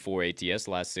 2-4 ATS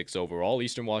last 6 overall.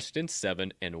 Eastern Washington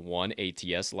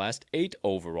 7-1 ATS last 8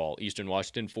 overall. Eastern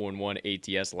Washington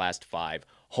 4-1 ATS last 5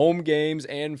 home games,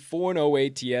 and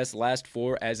 4-0 ATS last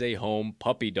 4 as a home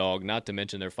puppy dog. Not to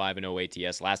mention their 5-0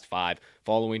 ATS last 5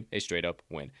 following a straight up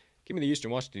win. Give me the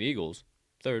Eastern Washington Eagles.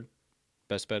 Third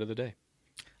best bet of the day.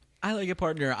 I like it,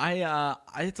 partner.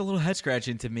 It's a little head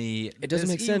scratching to me. It doesn't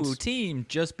make This sense. EWU team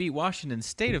just beat Washington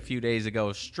State a few days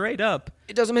ago, straight up.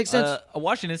 It doesn't make sense. A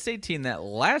Washington State team that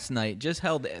last night just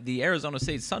held the Arizona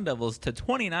State Sun Devils to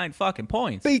 29 fucking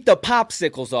points. Beat the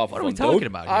popsicles off of them. What are we talking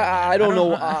about here, I don't know.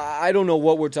 know. I don't know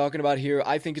what we're talking about here.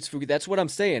 I think it's Fuki. That's what I'm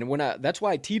saying. That's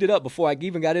why I teed it up before I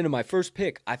even got into my first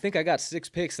pick. I think I got 6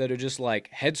 picks that are just like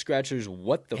head scratchers.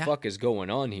 What the fuck is going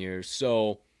on here?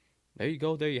 So there you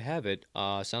go. There you have it.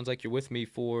 Sounds like you're with me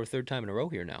for 3rd time in a row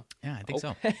here now. Yeah, I think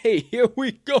so. Hey, here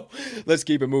we go. Let's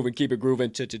keep it moving, keep it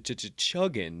grooving,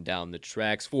 chugging down the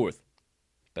tracks. 4th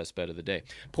best bet of the day.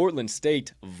 Portland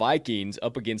State Vikings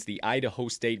up against the Idaho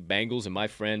State Bengals. And my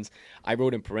friends, I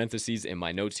wrote in parentheses in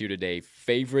my notes here today,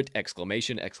 favorite,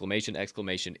 exclamation, exclamation,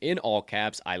 exclamation in all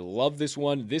caps. I love this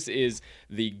one. This is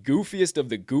the goofiest of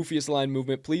the goofiest line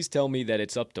movement. Please tell me that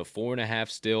it's up to 4.5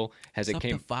 still. It's up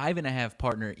to 5.5,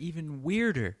 partner. Even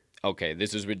weirder. Okay,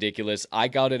 this is ridiculous. I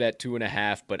got it at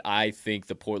 2.5, but I think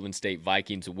the Portland State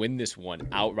Vikings win this one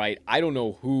outright. I don't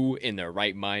know who in their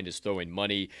right mind is throwing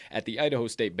money at the Idaho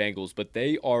State Bengals, but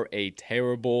they are a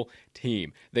terrible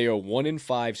team. They are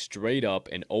 1-5 straight up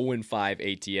and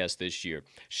 0-5 ATS this year.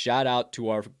 Shout out to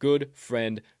our good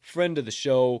friend of the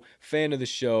show, fan of the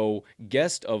show,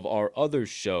 guest of our other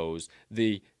shows,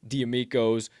 the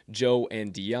D'Amicos, Joe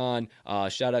and Dion.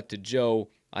 Shout out to Joe.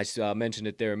 I mentioned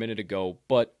it there a minute ago,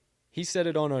 but he said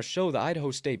it on our show. The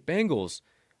Idaho State Bengals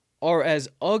are as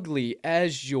ugly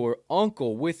as your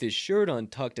uncle with his shirt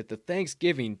untucked at the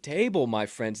Thanksgiving table, my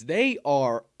friends. They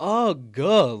are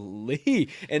ugly.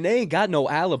 And they ain't got no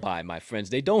alibi, my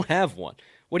friends. They don't have one.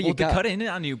 What do you got? To cut in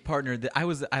on you, partner,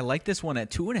 I like this one at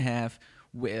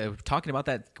 2.5. Talking about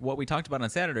that, what we talked about on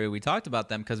Saturday, we talked about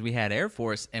them because we had Air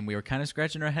Force, and we were kind of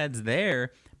scratching our heads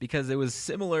there because it was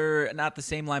similar, not the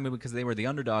same line, but because they were the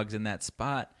underdogs in that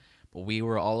spot. But we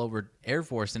were all over Air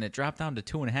Force, and it dropped down to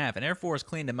 2.5. And Air Force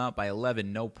cleaned them out by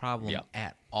 11, no problem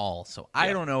at all. So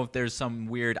I don't know if there's some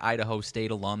weird Idaho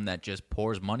State alum that just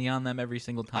pours money on them every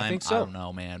single time. I think so. I don't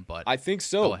know, man. But I think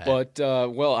so. But,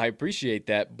 well, I appreciate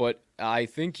that. But I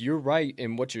think you're right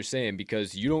in what you're saying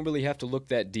because you don't really have to look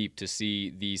that deep to see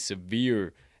the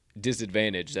severe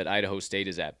disadvantage that Idaho State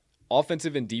is at.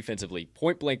 Offensive and defensively,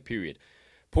 point blank period.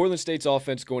 Portland State's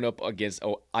offense going up against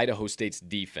Idaho State's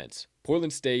defense.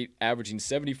 Portland State averaging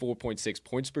 74.6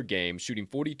 points per game, shooting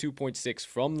 42.6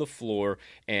 from the floor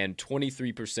and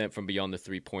 23% from beyond the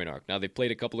three-point arc. Now, they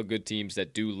played a couple of good teams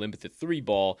that do limit the three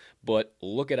ball, but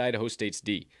look at Idaho State's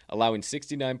D, allowing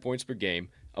 69 points per game,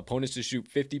 opponents to shoot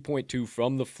 50.2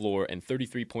 from the floor and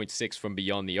 33.6 from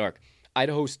beyond the arc.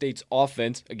 Idaho State's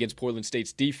offense against Portland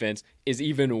State's defense is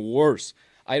even worse.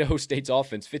 Idaho State's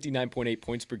offense, 59.8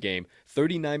 points per game,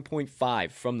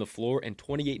 39.5 from the floor, and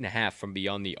 28.5 from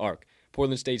beyond the arc.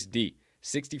 Portland State's D,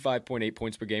 65.8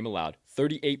 points per game allowed,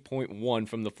 38.1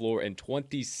 from the floor, and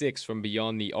 26 from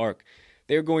beyond the arc.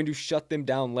 They're going to shut them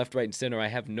down left, right, and center. I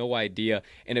have no idea.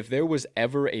 And if there was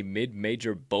ever a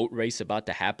mid-major boat race about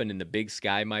to happen in the Big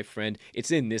Sky, my friend,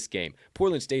 it's in this game.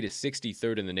 Portland State is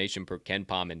 63rd in the nation per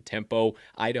KenPom in tempo.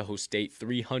 Idaho State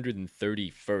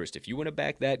 331st. If you want to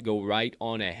back that, go right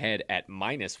on ahead at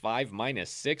 -5,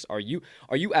 -6. Are you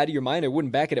out of your mind? I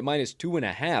wouldn't back it at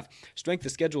 -2.5. Strength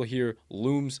of schedule here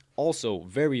looms also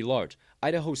very large.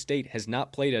 Idaho State has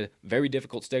not played a very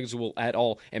difficult schedule at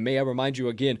all. And may I remind you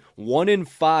again,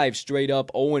 1-5 straight up,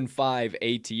 0-5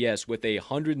 ATS with a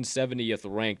 170th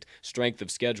ranked strength of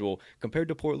schedule compared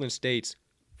to Portland State's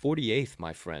 48th,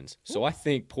 my friends. So I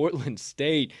think Portland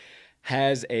State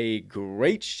has a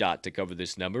great shot to cover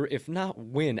this number, if not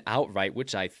win outright,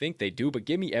 which I think they do. But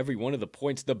give me every one of the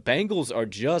points. The Bengals are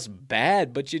just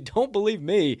bad, but you don't believe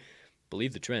me.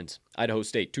 Believe the trends. Idaho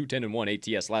State, 2-10-1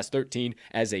 ATS last 13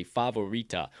 as a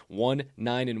favorita.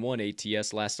 1-9-1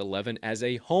 ATS last 11 as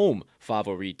a home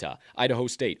favorita. Idaho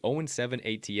State, 0-7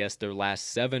 ATS their last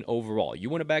 7 overall. You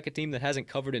want to back a team that hasn't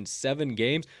covered in 7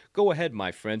 games? Go ahead,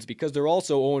 my friends, because they're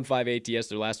also 0-5 ATS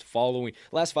their last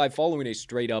 5 following a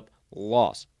straight-up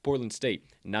loss. Portland State,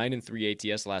 9-3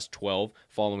 ATS last 12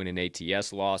 following an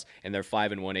ATS loss, and they're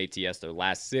 5-1 ATS their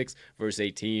last 6 versus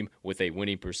a team with a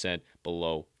winning percent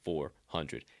below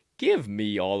 400. Give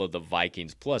me all of the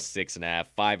Vikings plus 6.5,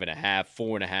 5.5,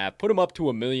 4.5. Put them up to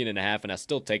 1.5 million, and I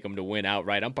still take them to win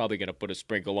outright. I'm probably going to put a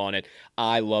sprinkle on it.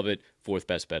 I love it. 4th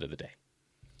best bet of the day.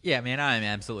 Yeah, man, I'm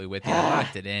absolutely with you. I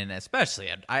locked it in,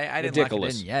 especially. I didn't lock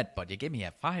it in yet, but you gave me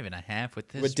a 5.5 with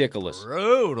this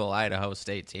brutal Idaho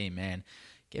State team, man.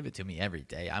 Give it to me every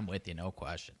day. I'm with you, no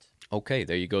questions. Okay,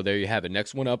 there you go. There you have it.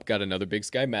 Next one up, got another Big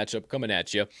Sky matchup coming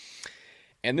at you.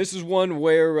 And this is one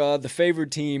where the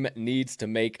favored team needs to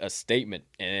make a statement,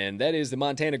 and that is the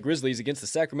Montana Grizzlies against the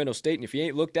Sacramento State. And if you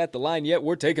ain't looked at the line yet,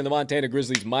 we're taking the Montana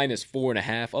Grizzlies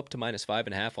 -4.5, up to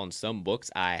 -5.5 on some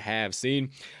books I have seen.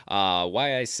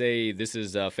 Why I say this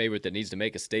is a favorite that needs to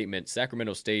make a statement,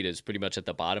 Sacramento State is pretty much at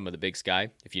the bottom of the Big Sky.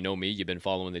 If you know me, you've been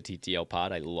following the TTL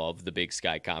pod. I love the Big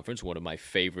Sky Conference, one of my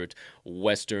favorite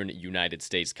Western United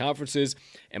States conferences.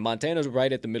 And Montana's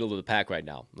right at the middle of the pack right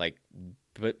now.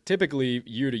 But typically,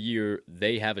 year to year,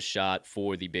 they have a shot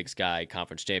for the Big Sky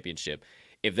Conference Championship.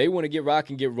 If they want to get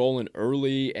rocking, get rolling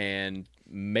early and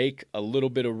make a little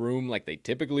bit of room like they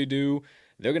typically do,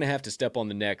 they're going to have to step on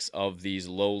the necks of these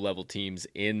low-level teams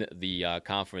in the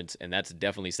conference, and that's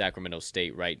definitely Sacramento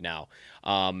State right now.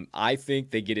 I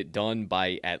think they get it done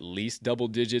by at least double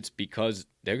digits because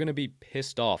they're going to be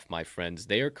pissed off, my friends.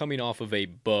 They are coming off of a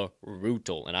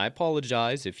brutal, and I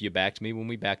apologize if you backed me when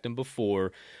we backed them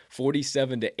before,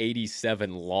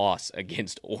 47-87 loss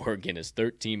against Oregon as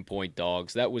 13-point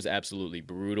dogs. That was absolutely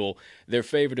brutal. They're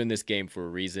favored in this game for a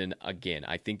reason. Again,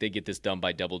 I think they get this done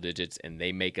by double digits, and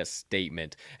they make a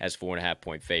statement as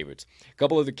 4.5-point favorites. A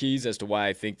couple of the keys as to why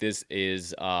I think this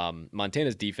is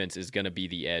Montana's defense is going to be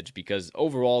the edge, because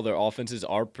overall their offenses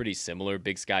are pretty similar,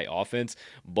 Big Sky offense,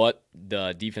 but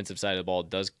the defensive side of the ball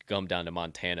does come down to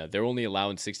Montana. They're only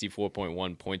allowing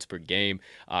 64.1 points per game.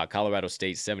 Colorado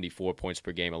State, 74 points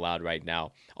per game allowed right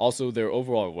now. Also, their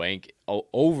overall rank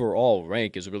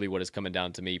is really what is coming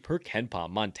down to me. Per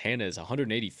KenPom, Montana is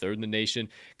 183rd in the nation.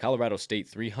 Colorado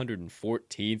State,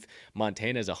 314th.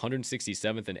 Montana is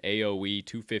 167th in AOE,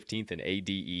 215th in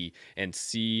ADE, and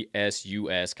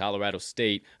CSUS,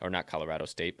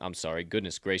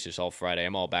 goodness gracious, all Friday.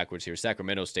 I'm all backwards here.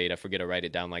 Sacramento State, I forget to write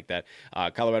it down like that.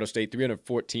 Colorado State,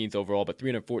 314th overall, but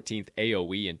 314th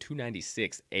AOE and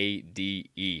 296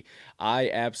 ADE. I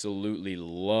absolutely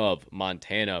love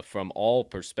Montana from all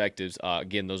perspectives.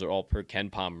 Again, those are all per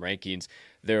KenPom rankings.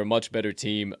 They're a much better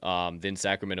team than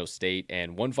Sacramento State.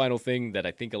 And one final thing that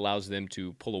I think allows them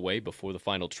to pull away before the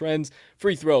final trends,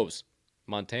 free throws.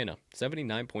 Montana,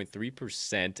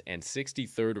 79.3% and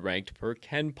 63rd ranked per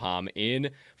KenPom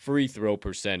in free throw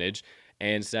percentage.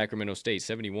 And Sacramento State,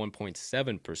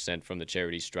 71.7% from the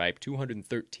charity stripe,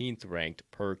 213th ranked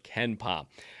per KenPom.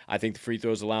 I think the free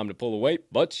throws allow them to pull away,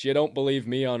 but you don't believe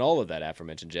me on all of that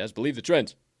aforementioned jazz. Believe the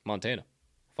trends. Montana,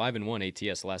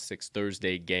 5-1 ATS last 6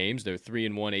 Thursday games. They're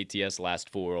 3-1 ATS last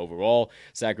 4 overall.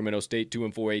 Sacramento State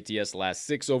 2-4 ATS last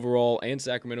 6 overall, and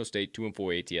Sacramento State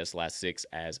 2-4 ATS last 6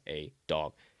 as a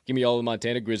dog. Give me all the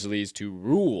Montana Grizzlies to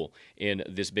rule in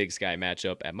this Big Sky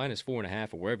matchup at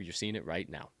 -4.5 or wherever you're seeing it right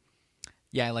now.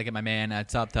 Yeah, I like it, my man.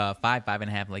 It's up to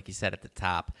 5.5, like you said at the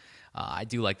top. I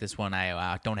do like this one.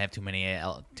 I don't have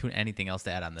anything else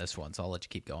to add on this one, so I'll let you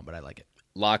keep going, but I like it.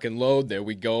 Lock and load. There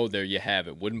we go. There you have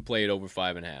it. Wouldn't play it over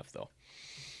 5.5, though.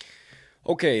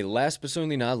 Okay, last but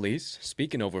certainly not least,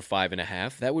 speaking over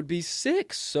 5.5, that would be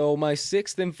 6. So my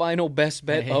 6th and final best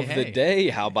bet of the day.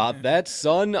 How about that,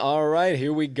 son? All right,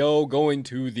 here we go. Going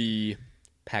to the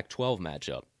Pac-12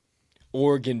 matchup.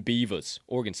 Oregon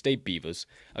State Beavers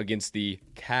against the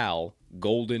Cal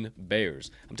Golden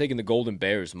Bears. I'm taking the Golden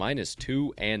Bears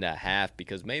 -2.5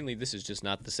 because mainly this is just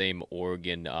not the same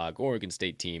Oregon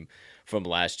State team from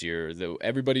last year. Though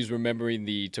everybody's remembering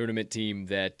the tournament team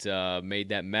that made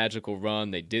that magical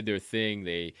run. They did their thing.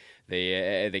 They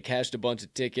cashed a bunch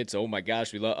of tickets. Oh my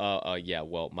gosh,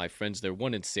 my friends, they're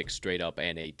 1-6 straight up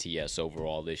and ATS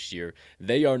overall this year.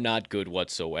 They are not good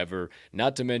whatsoever.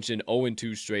 Not to mention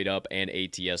 0-2 straight up and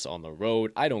ATS on the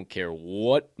road. I don't care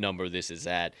what number this is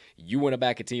at. You want to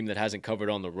back a team that hasn't covered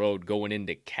on the road going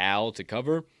into Cal to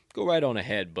cover? Go right on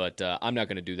ahead, but I'm not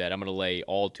going to do that. I'm going to lay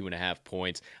all 2.5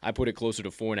 points. I put it closer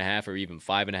to 4.5 or even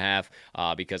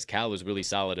 5.5 because Cal is really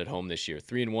solid at home this year.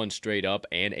 3-1 straight up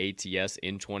and ATS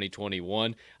in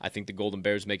 2021. I think the Golden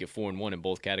Bears make it 4-1 in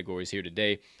both categories here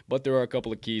today, but there are a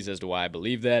couple of keys as to why I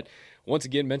believe that. Once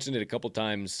again, mentioned it a couple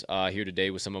times here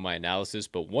today with some of my analysis,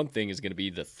 but one thing is going to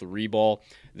be the 3-ball.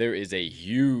 There is a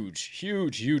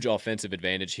huge offensive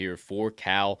advantage here for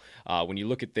Cal. When you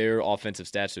look at their offensive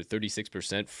stats, they're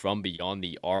 36% from beyond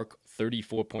the arc,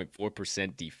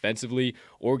 34.4% defensively.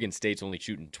 Oregon State's only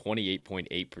shooting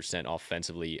 28.8%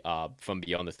 offensively from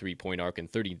beyond the three-point arc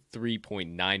and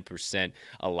 33.9%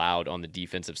 allowed on the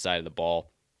defensive side of the ball.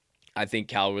 I think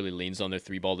Cal really leans on their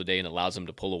three ball today and allows them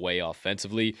to pull away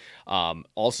offensively.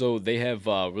 Also, they have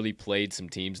really played some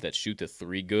teams that shoot the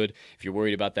three good. If you're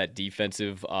worried about that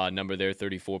defensive number there,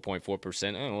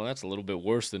 34.4%, well, that's a little bit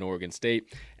worse than Oregon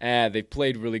State. They've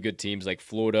played really good teams like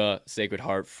Florida, Sacred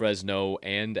Heart, Fresno,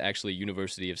 and actually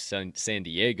University of San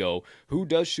Diego, who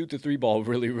does shoot the three ball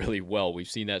really, really well. We've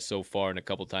seen that so far, and a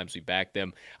couple times we backed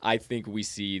them. I think we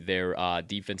see their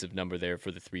defensive number there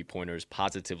for the three-pointers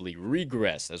positively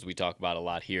regress, as we talk about a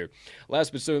lot here.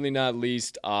 Last but certainly not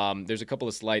least, there's a couple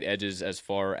of slight edges as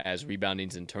far as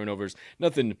reboundings and turnovers.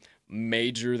 Nothing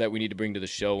major that we need to bring to the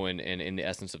show and in the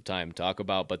essence of time talk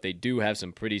about, but they do have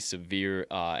some pretty severe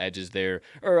edges there,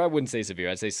 or I wouldn't say severe,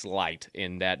 I'd say slight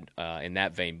in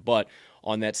that vein. But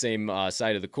on that same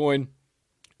side of the coin,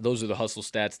 those are the hustle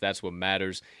stats. That's what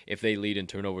matters. If they lead in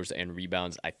turnovers and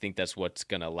rebounds, I think that's what's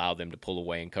going to allow them to pull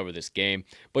away and cover this game.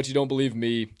 But you don't believe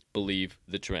me, believe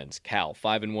the trends. Cal,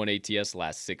 5-1 ATS,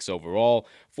 last 6 overall.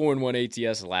 4-1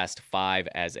 ATS, last 5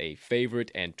 as a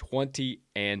favorite. And 20-8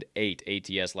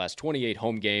 ATS, last 28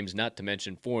 home games, not to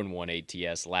mention 4-1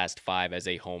 ATS, last 5 as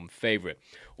a home favorite.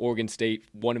 Oregon State,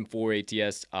 1-4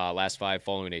 ATS, last 5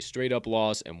 following a straight-up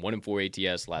loss, and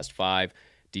 1-4 ATS, last 5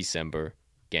 December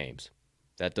games.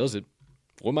 That does it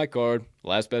for my card.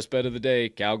 Last best bet of the day,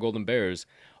 Cal Golden Bears,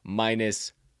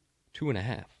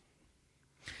 -2.5.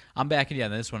 I'm backing you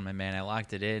on this one, my man. I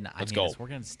locked it in. Let's go. This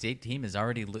Oregon State team is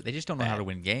already they just don't know how to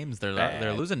win games.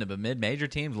 They're losing to mid-major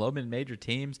teams, low mid-major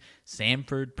teams,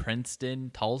 Samford, Princeton,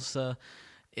 Tulsa.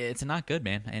 It's not good,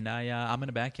 man. And I'm going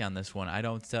to back you on this one. I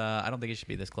don't think it should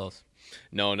be this close.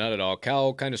 No, not at all.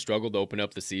 Cal kind of struggled to open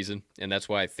up the season, and that's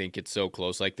why I think it's so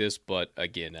close like this. But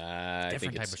again, I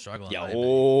think type of struggle.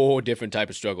 Yeah, different type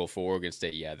of struggle for Oregon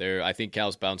State. Yeah, I think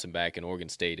Cal's bouncing back, and Oregon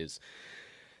State is.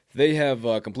 They have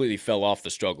completely fell off the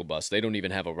struggle bus. They don't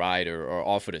even have a ride or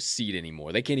offered a seat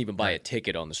anymore. They can't even buy a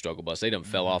ticket on the struggle bus. They done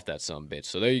fell off that sumbitch.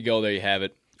 So there you go. There you have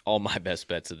it. All my best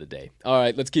bets of the day. All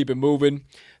right, let's keep it moving.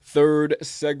 Third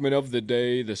segment of the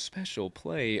day, the special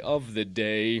play of the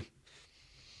day.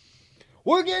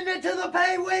 We're getting into the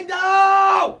pay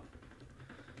window!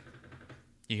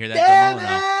 You hear that drum roll?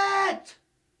 Damn it!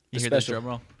 You hear that drum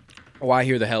roll? Oh, I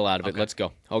hear the hell out of it. Let's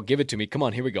go. Oh, give it to me. Come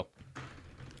on, here we go.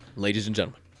 Ladies and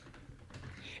gentlemen,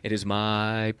 it is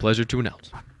my pleasure to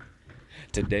announce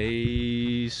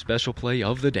today's special play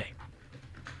of the day.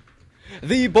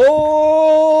 The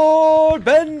Board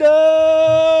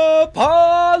Bender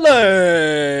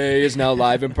Parlay is now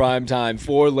live in prime time.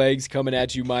 4 legs coming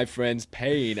at you, my friends,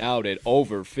 paying out at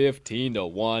over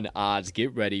 15-1 odds.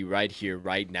 Get ready right here,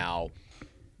 right now.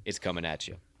 It's coming at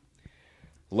you.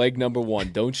 Leg number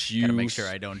 1, don't you... Gotta make sure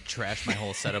I don't trash my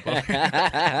whole setup up.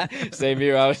 Same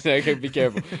here. I was like, be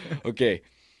careful. Okay.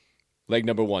 Leg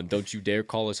number 1, don't you dare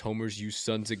call us homers, you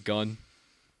sons of gun.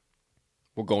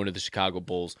 We're going to the Chicago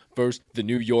Bulls versus the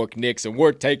New York Knicks, and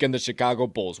we're taking the Chicago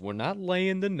Bulls. We're not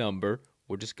laying the number.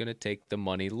 We're just going to take the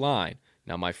money line.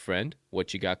 Now, my friend,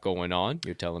 what you got going on?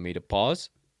 You're telling me to pause?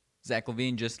 Zach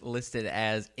LaVine just listed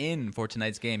as in for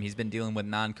tonight's game. He's been dealing with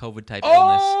non-COVID type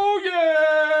illness. Oh,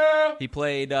 yeah! He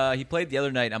played the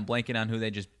other night. I'm blanking on who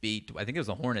they just beat. I think it was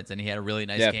the Hornets, and he had a really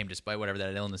nice game despite whatever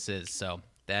that illness is. So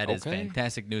that is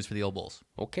fantastic news for the old Bulls.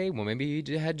 Okay, well, maybe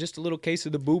he had just a little case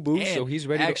of the boo-boo, so he's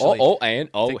ready actually,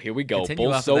 to... here we go.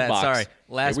 Bull soapbox. Sorry,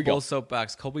 last Bull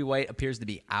soapbox. Kobe White appears to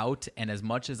be out, and as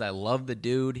much as I love the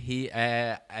dude,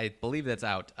 I believe that's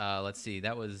out. Let's see.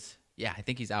 I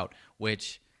think he's out,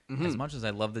 which, as much as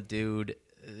I love the dude,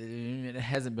 it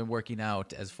hasn't been working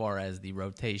out as far as the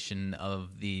rotation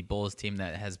of the Bulls team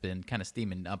that has been kind of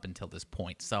steaming up until this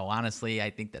point. So, honestly,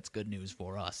 I think that's good news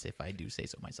for us, if I do say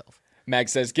so myself. Mag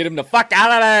says, get him the fuck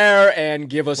out of there and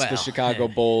give us the Chicago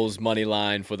Bulls money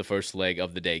line for the first leg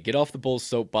of the day. Get off the Bulls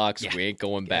soapbox. We ain't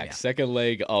going back. Yeah. Second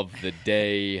leg of the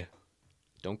day.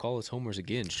 Don't call us homers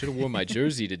again. Should have worn my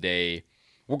jersey today.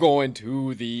 We're going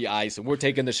to the ice, and we're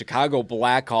taking the Chicago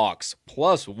Blackhawks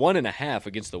plus 1.5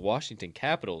 against the Washington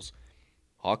Capitals.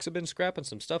 Hawks have been scrapping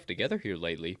some stuff together here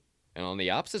lately. And on the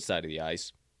opposite side of the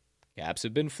ice, Caps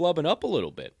have been flubbing up a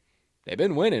little bit. They've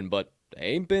been winning, but they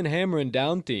ain't been hammering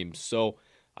down teams. So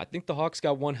I think the Hawks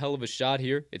got one hell of a shot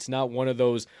here. It's not one of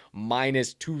those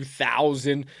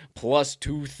 -2,000,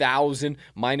 +2,000,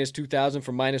 -2,000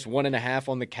 for -1.5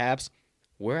 on the Caps.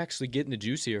 We're actually getting the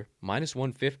juice here.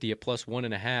 -150 at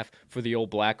 +1.5 for the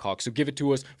old Blackhawks. So give it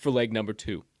to us for leg number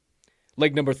 2.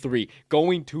 Leg number 3,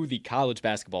 going to the college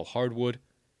basketball hardwood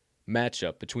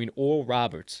matchup between Oral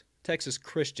Roberts, Texas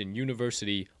Christian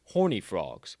University Horny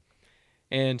Frogs,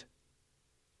 and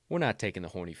We're not taking the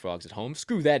Horny Frogs at home.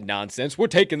 Screw that nonsense. We're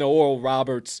taking the Oral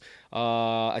Roberts.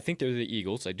 I think they're the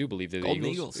Eagles. I do believe they're the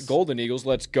Eagles. Golden Eagles.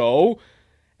 Let's go.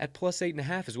 At plus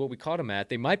 8.5 is what we caught them at.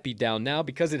 They might be down now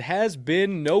because it has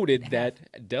been noted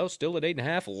that Dell's still at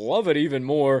 8.5. Love it even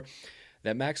more.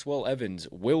 That Maxwell Evans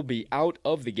will be out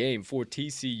of the game for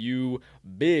TCU.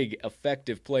 Big,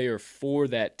 effective player for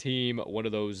that team. One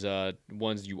of those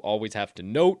ones you always have to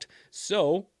note.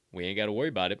 So we ain't got to worry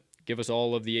about it. Give us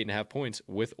all of the 8.5 points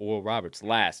with Oral Roberts.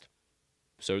 Last,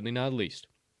 certainly not least,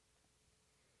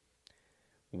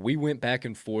 we went back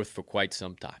and forth for quite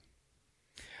some time.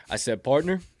 I said,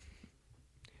 partner,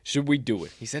 should we do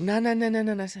it? He said, no.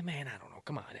 I said, man, I don't know.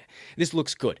 Come on. This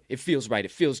looks good. It feels right.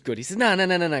 It feels good. He said,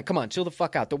 no. Come on, chill the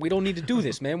fuck out. We don't need to do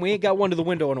this, man. We ain't got one to the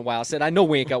window in a while. I said, I know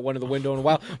we ain't got one to the window in a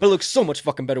while, but it looks so much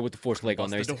fucking better with the fourth leg on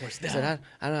there. He said,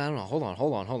 I don't know. Hold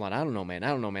on. I don't know,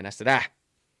 man. I said,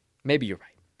 maybe you're right.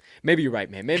 Maybe you're right,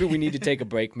 man. Maybe we need to take a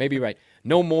break. Maybe you're right.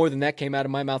 No more than that came out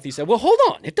of my mouth. He said, well, hold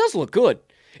on. It does look good.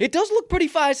 It does look pretty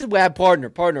fine. I said, well, partner,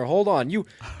 hold on.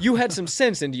 You had some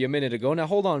sense into you a minute ago. Now,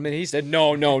 hold on a minute. He said,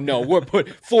 no. We're put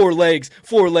 4 legs.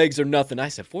 4 legs are nothing. I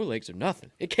said, 4 legs are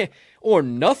nothing. It can't, or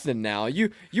nothing now.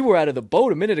 You were out of the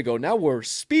boat a minute ago. Now we're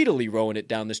speedily rowing it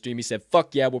down the stream. He said,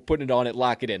 fuck yeah, we're putting it on it.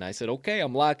 Lock it in. I said, okay,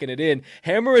 I'm locking it in.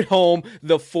 Hammer it home.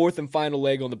 The 4th and final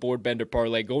leg on the board bender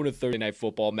parlay. Going to Thursday night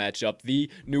football matchup. The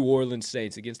New Orleans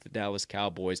Saints against the Dallas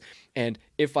Cowboys. And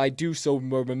if I do so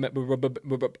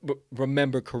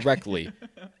remember correctly,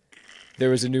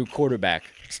 there is a new quarterback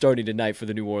starting tonight for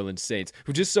the New Orleans Saints,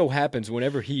 who just so happens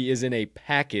whenever he is in a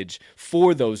package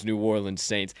for those New Orleans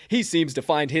Saints, he seems to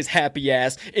find his happy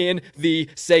ass in the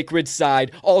sacred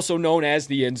side, also known as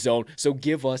the end zone. So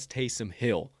give us Taysom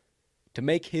Hill to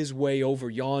make his way over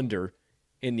yonder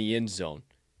in the end zone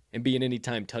and be an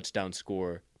anytime touchdown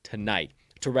scorer tonight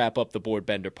to wrap up the board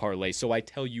bender parlay. So I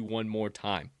tell you one more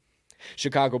time.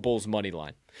 Chicago Bulls money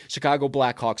line. Chicago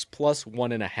Blackhawks plus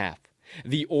 1.5.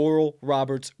 The Oral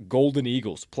Roberts Golden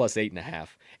Eagles plus 8.5.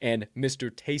 And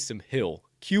Mr. Taysom Hill,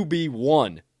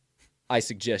 QB1. I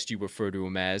suggest you refer to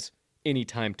him as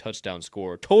anytime touchdown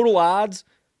scorer. Total odds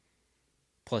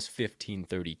plus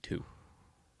 1532.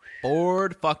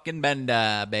 Board fucking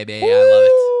bender, baby. I love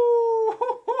it.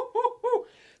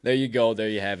 There you go. There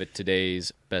you have it.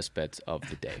 Today's best bets of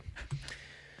the day.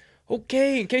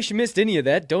 Okay, in case you missed any of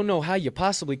that, don't know how you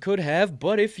possibly could have,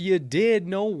 but if you did,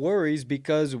 no worries,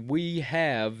 because we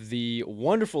have the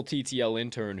wonderful TTL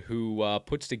intern who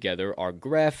puts together our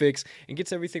graphics and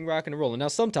gets everything rocking and rolling. Now,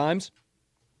 sometimes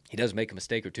he does make a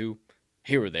mistake or two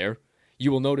here or there.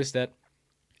 You will notice that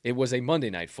it was a Monday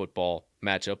Night Football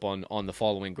matchup on the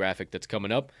following graphic that's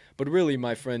coming up. But really,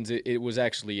 my friends, it was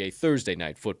actually a Thursday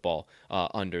Night Football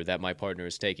under that my partner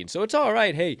is taking. So it's all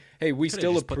right. Hey, we Could've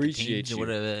still just put the appreciate teams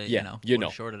you. You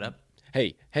know. Shorted up.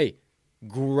 Hey,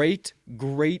 great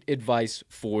advice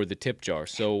for the tip jar.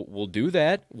 So we'll do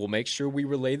that. We'll make sure we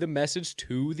relay the message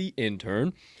to the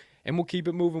intern, and we'll keep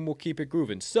it moving. We'll keep it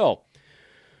grooving. So,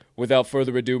 without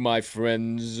further ado, my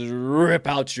friends, rip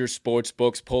out your sports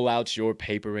books, pull out your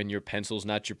paper and your pencils,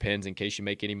 not your pens, in case you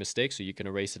make any mistakes, so you can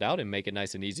erase it out and make it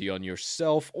nice and easy on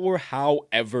yourself, or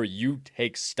however you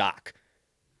take stock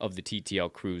of the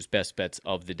TTL crew's best bets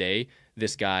of the day.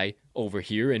 This guy over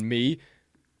here and me,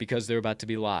 because they're about to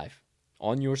be live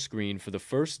on your screen for the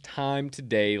first time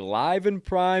today, live in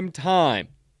prime time.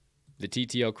 The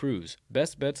TTL Crew's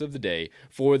best bets of the day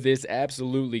for this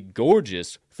absolutely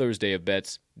gorgeous Thursday of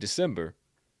bets, December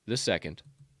the 2nd,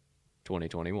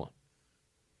 2021.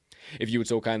 If you would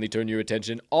so kindly turn your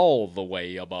attention all the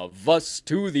way above us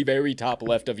to the very top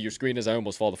left of your screen as I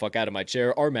almost fall the fuck out of my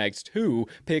chair, Armag's 2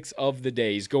 picks of the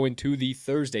days going to the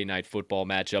Thursday night football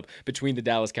matchup between the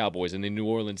Dallas Cowboys and the New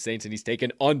Orleans Saints, and he's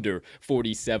taken under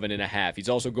 47.5. He's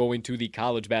also going to the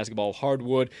college basketball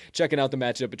hardwood, checking out the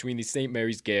matchup between the St.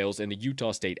 Mary's Gales and the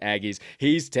Utah State Aggies.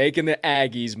 He's taking the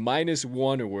Aggies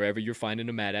 -1 or wherever you're finding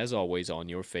them at, as always, on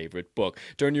your favorite book.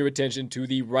 Turn your attention to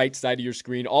the right side of your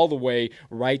screen, all the way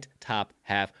right top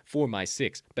half for my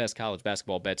 6 best college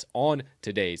basketball bets on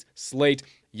today's slate.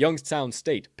 Youngstown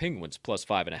State Penguins plus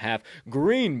 5.5,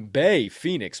 Green Bay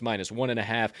Phoenix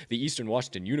 -1.5, the Eastern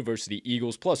Washington University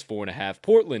Eagles plus 4.5,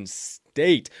 Portland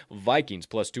State Vikings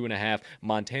plus 2.5,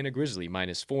 Montana Grizzly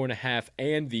 -4.5,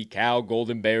 and the Cal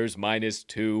Golden Bears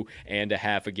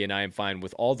 -2.5. Again, I am fine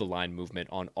with all the line movement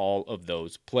on all of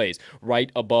those plays.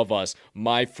 Right above us,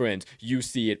 my friends, you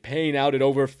see it paying out at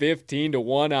over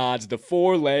 15-1 odds. The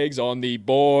 4 legs on the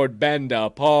board bender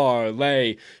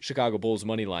parlay. Chicago Bulls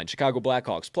money line, Chicago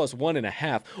Blackhawks plus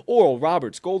 1.5, Oral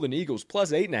Roberts Golden Eagles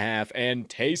plus 8.5, and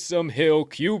Taysom Hill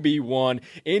QB1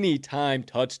 anytime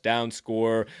touchdown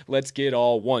scorer. Let's get it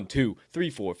all. 1, 2, 3,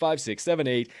 4, 5, 6, 7,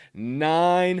 8,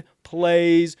 9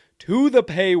 plays to the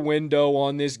pay window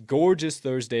on this gorgeous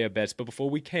Thursday of bets. But before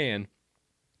we can,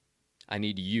 I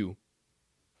need you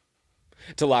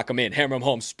to lock them in, hammer them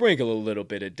home, sprinkle a little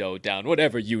bit of dough down,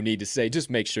 whatever you need to say. Just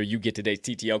make sure you get today's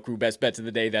TTL Crew best bets of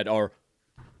the day that are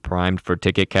primed for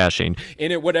ticket cashing.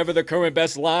 In it, whatever the current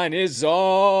best line is on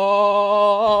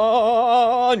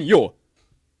your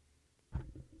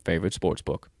favorite sports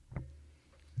book.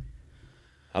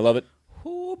 I love it.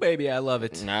 Ooh, baby, I love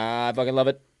it. I fucking love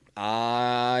it.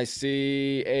 I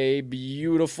see a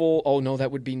beautiful... Oh, no,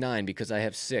 that would be 9 because I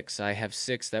have 6. I have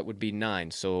 6. That would be 9.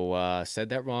 So, said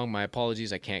that wrong. My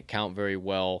apologies. I can't count very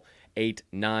well. 8,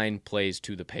 9 plays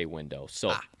to the pay window.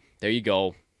 So, there you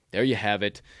go. There you have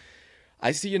it.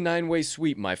 I see a 9-way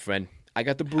sweep, my friend. I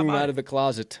got the broom out of the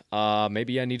closet.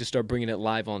 Maybe I need to start bringing it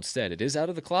live on set. It is out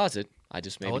of the closet. I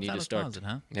just maybe need to start. Closet,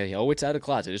 huh? Yeah, oh, it's out of the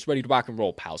closet. It's ready to rock and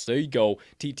roll, pals. There you go.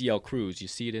 TTL Cruise. You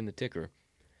see it in the ticker.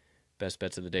 Best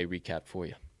bets of the day recap for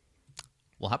you.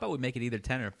 Well, how about we make it either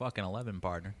 10 or fucking 11,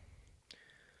 partner?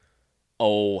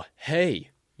 Oh, hey.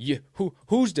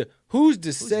 Who's to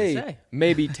say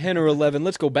maybe 10 or 11?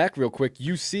 Let's go back real quick.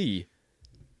 You see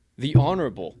the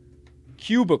honorable,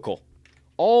 cubicle,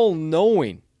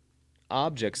 all-knowing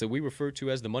objects that we refer to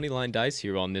as the Moneyline Dice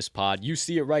here on this pod. You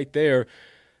see it right there.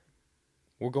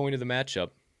 We're going to the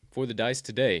matchup for the dice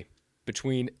today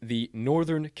between the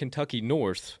Northern Kentucky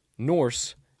Norse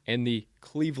and the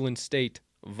Cleveland State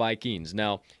Vikings.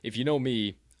 Now, if you know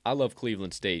me, I love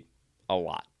Cleveland State a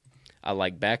lot. I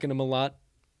like backing them a lot,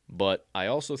 but I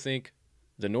also think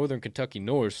the Northern Kentucky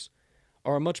Norse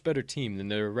are a much better team than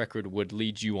their record would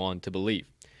lead you on to believe.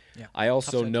 Yeah, I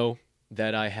also know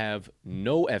that I have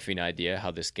no effing idea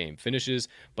how this game finishes,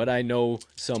 but I know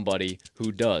somebody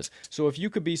who does. So if you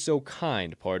could be so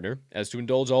kind, partner, as to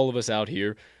indulge all of us out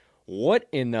here, what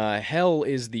in the hell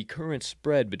is the current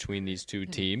spread between these two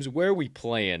teams? Where are we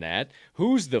playing at?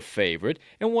 Who's the favorite?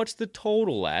 And what's the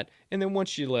total at? And then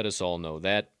once you let us all know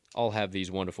that, I'll have these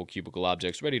wonderful cubicle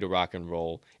objects ready to rock and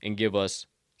roll and give us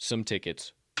some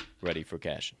tickets ready for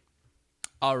cashing.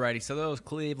 Alrighty, so those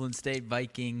Cleveland State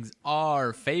Vikings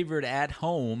are favored at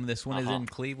home. This one is in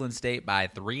Cleveland State by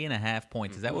 3.5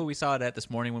 points. Is that what we saw it at this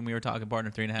morning when we were talking, partner?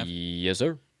 3.5? Yes,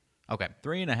 sir. Okay,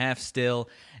 3.5 still,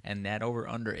 and that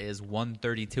over-under is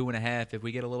 132.5. If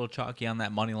we get a little chalky on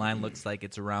that money line, looks like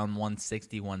it's around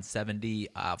 160, 170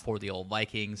 for the old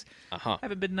Vikings.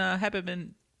 Haven't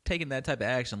been taking that type of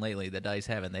action lately. The dice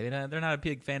haven't. They're not a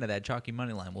big fan of that chalky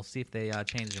money line. We'll see if they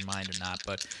change their mind or not.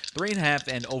 But 3.5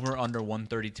 and over/under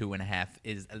 132.5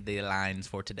 is the lines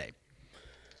for today.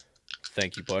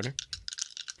 Thank you, partner.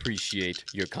 Appreciate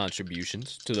your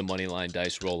contributions to the Moneyline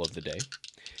Dice Roll of the day.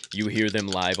 You hear them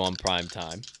live on prime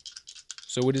time.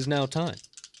 So it is now time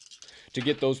to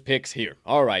get those picks here.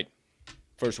 All right.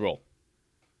 First roll.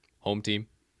 Home team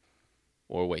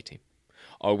or away team?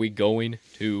 Are we going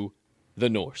to the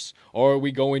Norse? Or are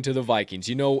we going to the Vikings?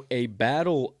 You know, a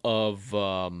battle of...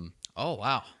 Oh,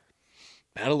 wow.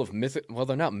 Battle of mythic. Well,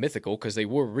 they're not mythical because they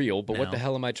were real. But what the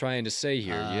hell am I trying to say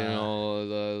here? You know,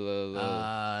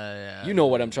 you know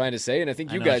what I'm trying to say, and I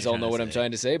think you guys all know what I'm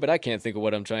trying to say. But I can't think of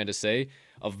what I'm trying to say.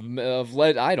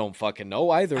 I don't fucking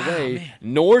know. Either way, man.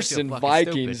 Norse and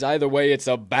Vikings. Stupid. Either way, it's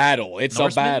a battle. It's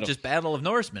Norsemen, a battle. Just battle of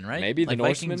Norsemen, right? Maybe the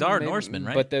Vikings Norsemen are Norsemen,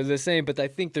 right? But they're the same. But I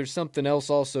think there's something else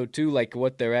also too, like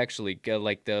what they're actually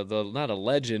like the not a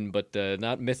legend, but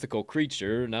not mythical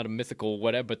creature, not a mythical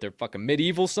whatever. But they're fucking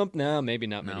medieval something. No, maybe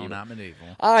not medieval. No, not medieval.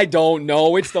 I don't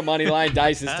know. It's the Moneyline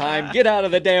Dice's time. Get out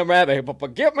of the damn rabbit.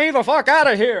 But get me the fuck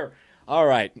out of here. All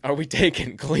right, are we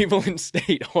taking Cleveland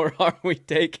State or are we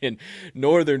taking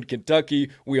Northern Kentucky?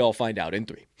 We all find out in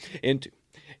 3, in 2,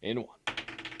 in 1.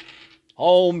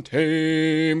 Home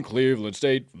team, Cleveland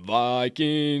State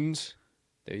Vikings.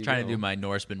 There you Trying go. to do my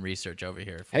Norseman research over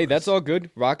here. Hey, that's all good.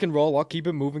 Rock and roll. I'll keep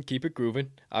it moving, keep it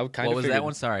grooving. What was that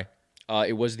one? Sorry.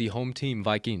 It was the home team,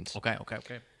 Vikings. Okay.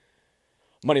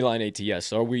 Moneyline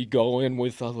ATS. Are we going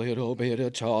with a little bit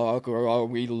of chalk or are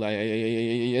we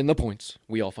laying the points?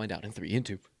 We all find out in 3, in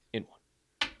 2, in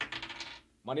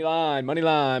 1.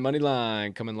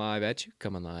 Moneyline. Coming live at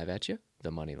you. The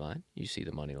Moneyline. You see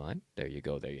the Moneyline. There you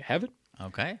go. There you have it.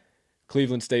 Okay.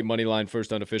 Cleveland State Moneyline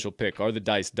first unofficial pick. Are the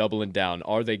dice doubling down?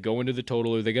 Are they going to the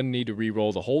total? Are they going to need to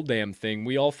re-roll the whole damn thing?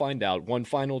 We all find out one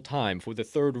final time for the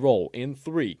third roll in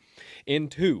 3, in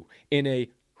 2, in a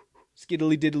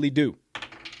skiddly diddly do.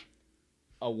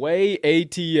 Away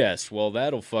ATS. Well,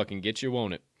 that'll fucking get you,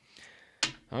 won't it?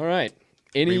 All right.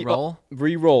 Re-roll?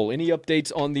 Re-roll. Any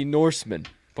updates on the Norsemen?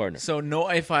 partner. So no,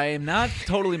 if I am not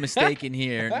totally mistaken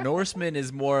here, Norseman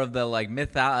is more of the like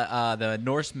the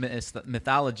Norse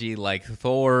mythology, like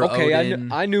Thor. Okay,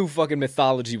 Odin. I knew fucking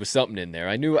mythology was something in there.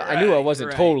 I knew I wasn't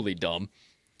right. totally dumb.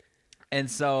 And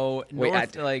so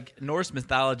Norse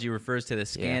mythology refers to the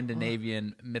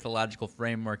Scandinavian mythological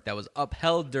framework that was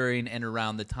upheld during and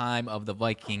around the time of the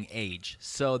Viking Age.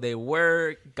 So they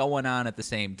were going on at the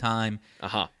same time.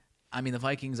 Uh-huh. I mean, the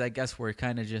Vikings, I guess, were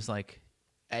kind of just like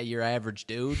your average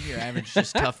dude, your average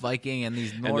just tough Viking, and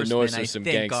these Norsemen, I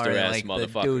think, are like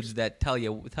the dudes that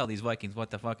tell these Vikings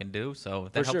what to fucking do. So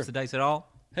if that helps the dice at all,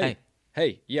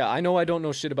 Hey, yeah, I know I don't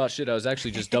know shit about shit. I was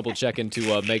actually just double checking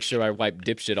to make sure I wiped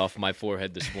dipshit off my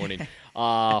forehead this morning.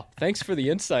 Thanks for the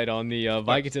insight on the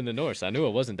Vikings and the Norse. I knew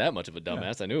it wasn't that much of a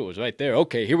dumbass. I knew it was right there.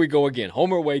 Okay, here we go again.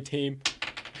 Home or away team.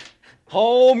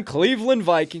 Home, Cleveland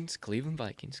Vikings. Cleveland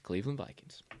Vikings. Cleveland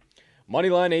Vikings.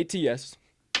 Moneyline ATS.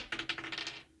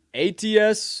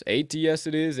 ATS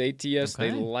it is. ATS, okay.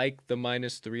 They like the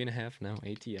 -3.5 now.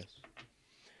 ATS.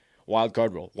 Wild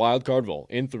card roll.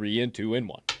 In 3, in 2, in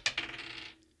 1.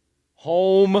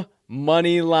 Home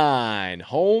money line.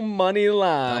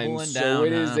 Doubling so down,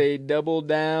 it is a double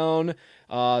down.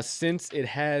 Since it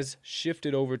has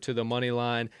shifted over to the money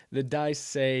line, the dice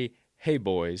say, hey,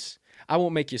 boys, I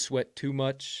won't make you sweat too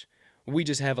much. We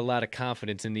just have a lot of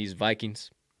confidence in these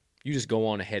Vikings. You just go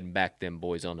on ahead and back them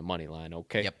boys on the money line,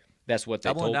 okay? Yep. That's what they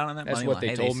Doubling told. Down on that that's money what line. they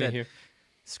hey, told they me said, here.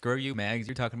 Screw you, Mags.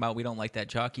 You're talking about we don't like that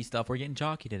jockey stuff. We're getting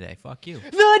jockey today. Fuck you.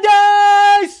 The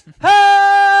dice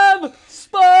have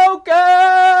spoken!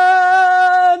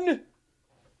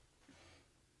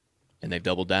 And they've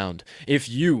doubled down. If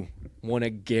you want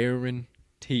a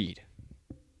guaranteed,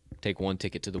 take one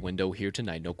ticket to the window here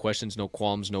tonight. No questions, no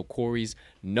qualms, no queries,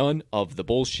 none of the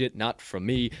bullshit. Not from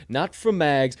me, not from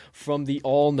Mags, from the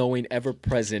all-knowing,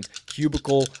 ever-present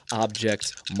Cubicle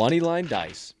Objects Moneyline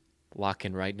Dice. Lock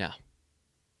in right now.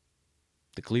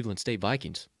 The Cleveland State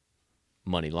Vikings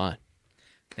money line.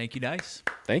 Thank you, Dice.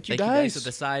 Thank you, Dice. At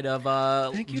the side of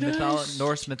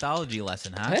Norse mythology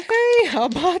lesson, huh? Hey, how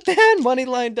about that money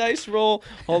line dice roll?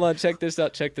 Hold on, check this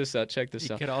out. You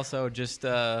could also just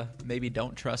maybe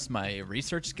don't trust my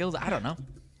research skills. I don't know.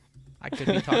 I could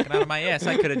be talking out of my ass.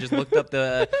 I could have just looked up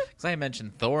because I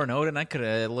mentioned Thor and Odin. I could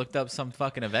have looked up some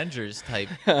fucking Avengers type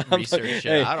research.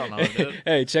 Hey, I don't know, dude.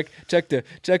 Hey, check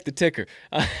the ticker.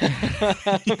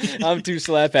 I'm too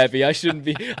slap happy. I shouldn't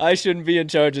be in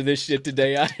charge of this shit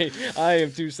today. I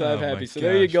am too slap happy. So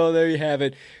there you go. There you have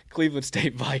it. Cleveland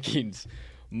State Vikings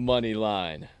money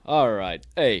line. All right.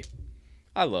 Hey.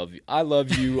 I love you. I love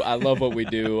what we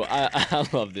do. I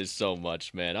love this so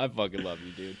much, man. I fucking love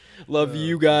you, dude. Love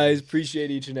you guys.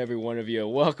 Appreciate each and every one of you.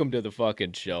 Welcome to the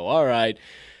fucking show. All right.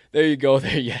 There you go.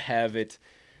 There you have it.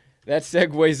 That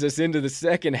segues us into the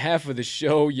second half of the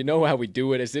show. You know how we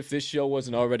do it. As if this show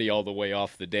wasn't already all the way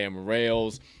off the damn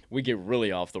rails. We get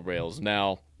really off the rails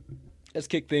now. Let's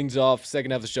kick things off.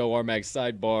 Second half of the show, RMAG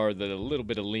sidebar, a little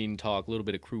bit of lean talk, a little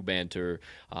bit of crew banter,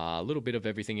 a little bit of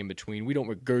everything in between. We don't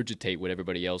regurgitate what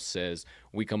everybody else says.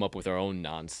 We come up with our own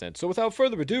nonsense. So without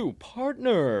further ado,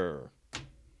 partner.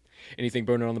 Anything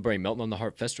burning on the brain, melting on the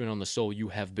heart, festering on the soul, you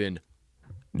have been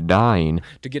dying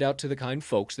to get out to the kind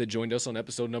folks that joined us on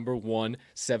episode number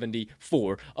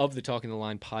 174 of the Talking the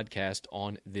Line podcast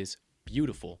on this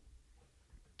beautiful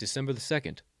December the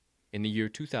 2nd in the year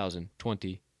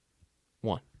 2021.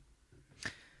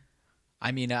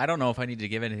 I mean, I don't know if I need to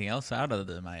give anything else out other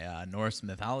than my Norse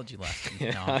mythology lesson.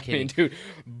 No, I'm kidding. I mean, dude,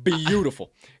 beautiful.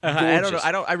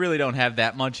 I really don't have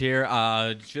that much here.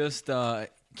 Just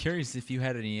curious if you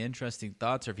had any interesting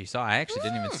thoughts or if you saw. I actually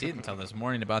didn't even see it until this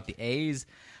morning about the A's.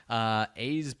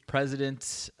 A's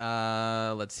president,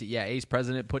 A's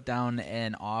president put down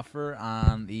an offer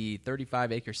on the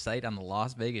 35-acre site on the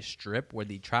Las Vegas Strip where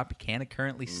the Tropicana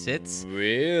currently sits.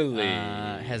 Really?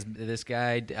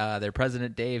 Their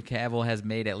president, Dave Kaval, has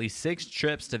made at least 6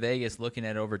 trips to Vegas looking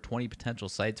at over 20 potential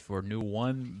sites for a new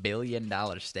 $1 billion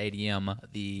stadium.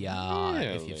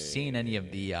 If you've seen any of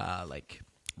the,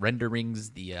 renderings,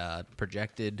 the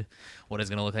projected what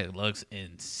it's going to look like, it looks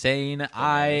insane.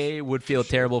 I would feel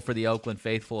terrible for the Oakland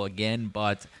faithful again,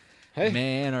 but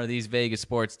man, are these Vegas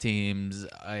sports teams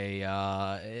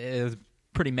a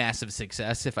pretty massive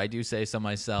success, if I do say so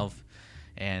myself.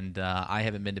 And I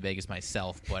haven't been to Vegas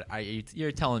myself, but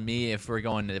you're telling me if we're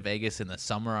going to Vegas in the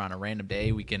summer on a random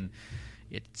day, we can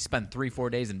spend 3-4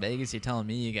 days in Vegas. You're telling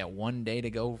me you got one day to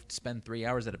go spend 3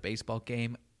 hours at a baseball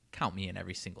game? Count me in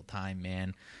every single time,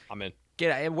 man. I'm in.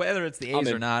 whether it's the I'm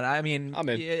A's or in. not. I mean, I'm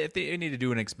in. if they need to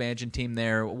do an expansion team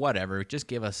there, whatever. Just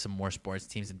give us some more sports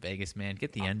teams in Vegas, man.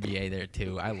 Get the NBA there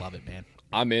too. I love it, man.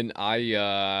 I'm in.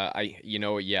 Yeah,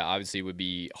 obviously it would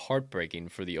be heartbreaking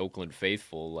for the Oakland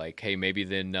faithful. Like, hey, maybe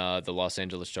then the Los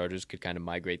Angeles Chargers could kind of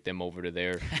migrate them over to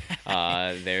there,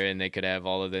 and they could have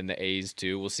all of them the A's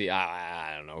too. We'll see.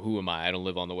 I don't know. Who am I? I don't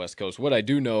live on the West Coast. What I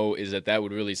do know is that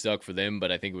would really suck for them,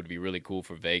 but I think it would be really cool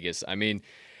for Vegas. I mean,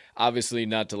 obviously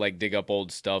not to like dig up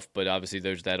old stuff, but obviously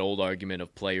there's that old argument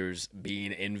of players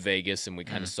being in Vegas, and we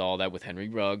kind of saw that with Henry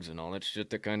Ruggs and all that shit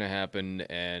that kind of happened.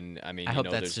 And I mean, I hope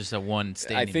that's just a one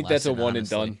standing I think that's a lesson, one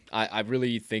honestly. and done. I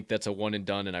really think that's a one and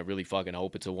done, and I really fucking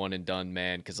hope it's a one and done,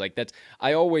 man. Because like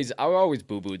I always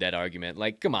boo boo that argument.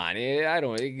 Like, come on,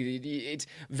 it's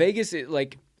Vegas.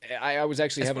 I was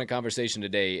actually having a conversation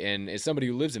today, and it's somebody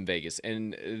who lives in Vegas,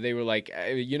 and they were like,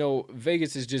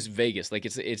 Vegas is just Vegas. Like,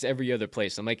 it's every other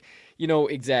place. I'm like,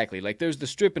 exactly. Like, there's the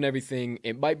Strip and everything.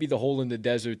 It might be the hole in the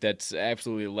desert that's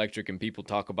absolutely electric, and people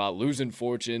talk about losing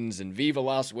fortunes and Viva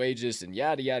Las Vegas and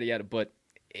yada, yada, yada. But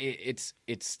it's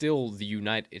still the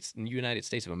United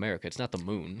States of America. It's not the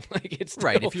moon. Like, it's still,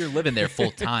 Right. If you're living there full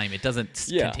time, it doesn't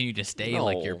Yeah. continue to stay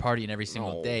like you're No. partying every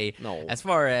single day. No. As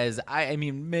far as I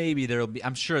mean, maybe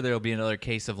I'm sure there'll be another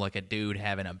case of like a dude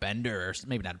having a bender, or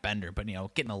maybe not a bender, but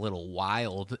getting a little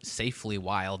wild, safely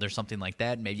wild, or something like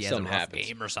that. Maybe he has a Something rough happens.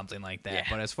 game or something like that. Yeah.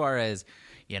 But as far as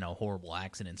horrible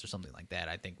accidents or something like that,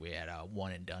 I think we had a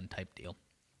one and done type deal.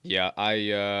 Yeah,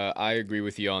 I agree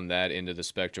with you on that end of the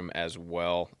spectrum as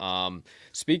well.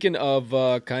 Speaking of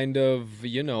kind of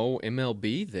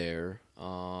MLB there,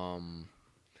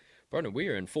 partner, we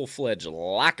are in full-fledged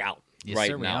lockout Yes, right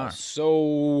sir, we now. are.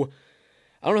 So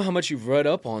I don't know how much you've read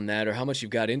up on that or how much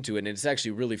you've got into it, and it's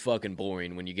actually really fucking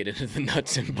boring when you get into the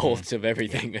nuts and bolts of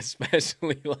everything,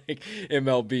 especially like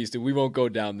MLB. So we won't go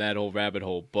down that whole rabbit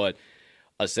hole, but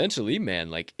essentially,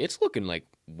 man, like it's looking like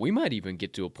we might even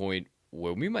get to a point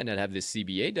where we might not have this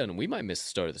CBA done, and we might miss the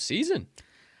start of the season.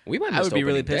 We might miss I would be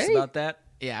really opening pissed day. about that.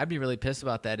 Yeah, I'd be really pissed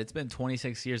about that. It's been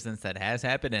 26 years since that has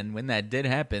happened, and when that did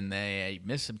happen, they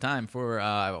missed some time for.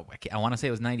 I want to say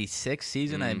it was 96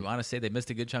 season. I want to say they missed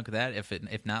a good chunk of that,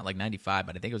 if not like 95,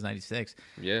 but I think it was 96.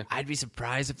 Yeah. I'd be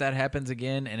surprised if that happens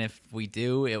again, and if we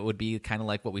do, it would be kind of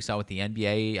like what we saw with the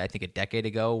NBA. I think a decade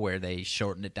ago, where they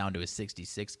shortened it down to a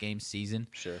 66 game season.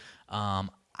 Sure.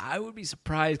 I would be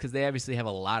surprised because they obviously have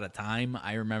a lot of time.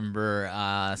 I remember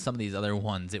some of these other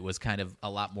ones, it was kind of a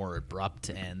lot more abrupt,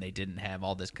 and they didn't have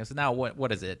all this. Because now,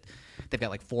 what is it? They've got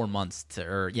like 4 months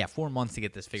 4 months to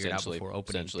get this figured out Essentially, before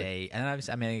opening essentially. day. And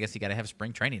obviously, I guess you got to have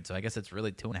spring training, so I guess it's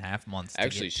really 2.5 months to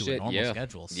Actually, get to shit, a normal yeah.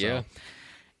 schedule. So. Yeah.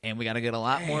 And we got to get a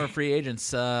lot more free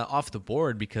agents off the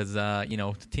board because,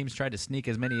 teams tried to sneak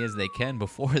as many as they can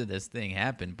before this thing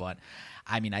happened. But,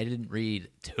 I mean, I didn't read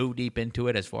too deep into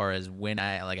it as far as when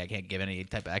I can't give any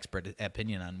type of expert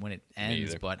opinion on when it ends.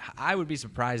 either. But I would be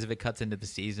surprised if it cuts into the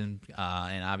season.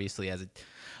 And obviously, as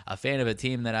a fan of a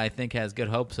team that I think has good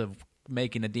hopes of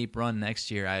making a deep run next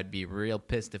year, I'd be real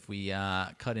pissed if we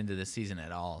cut into the season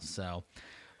at all. So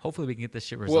hopefully we can get this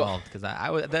shit resolved because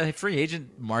the free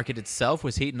agent market itself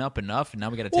was heating up enough, and now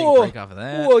we got to take a break off of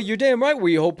that. Well, you're damn right.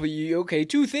 Okay,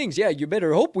 two things. Yeah, you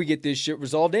better hope we get this shit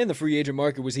resolved and the free agent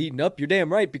market was heating up. You're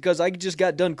damn right because I just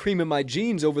got done creaming my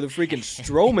jeans over the freaking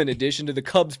Stroman addition to the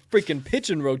Cubs freaking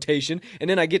pitching rotation, and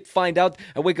then I find out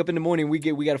I wake up in the morning we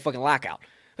got a fucking lockout.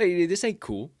 Hey, this ain't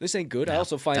cool. This ain't good. I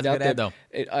also find that's a out good ad, that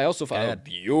though. I also find Good a ad.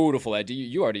 beautiful ad.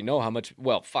 You already know how much.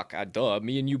 Well, fuck, duh.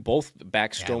 Me and you both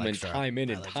back Yeah, I like Stroman Stroman. time in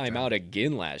I and like time Stroman. out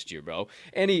again last year, bro.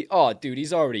 And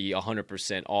he's already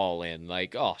 100% all in.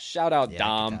 Like, shout out Yeah, I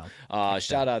Dom. can tell.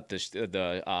 Shout out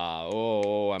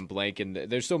I'm blanking.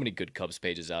 There's so many good Cubs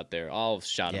pages out there. I'll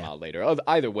shout them Yeah. out later.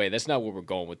 Either way, that's not where we're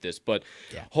going with this. But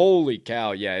Yeah. holy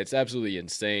cow, yeah, it's absolutely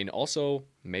insane. Also,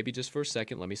 maybe just for a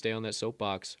second, let me stay on that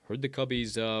soapbox. Heard the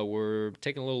Cubbies were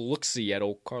taking a little look-see at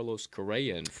old Carlos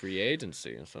Correa in free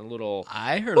agency. So a little.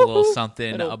 I heard a little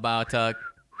something Little- about.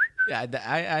 Yeah,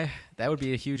 that would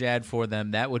be a huge ad for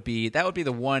them. That would be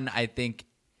the one I think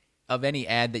of any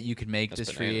ad that you could make That's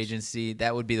this free bananas. agency.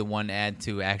 That would be the one ad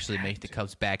to actually make the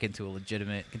Cubs back into a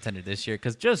legitimate contender this year.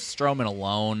 Because just Stroman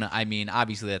alone, I mean,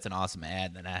 obviously that's an awesome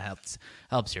ad, and that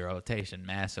helps your rotation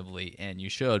massively, and you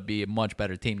should be a much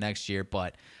better team next year.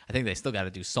 But I think they still got to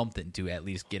do something to at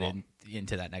least get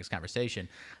into that next conversation.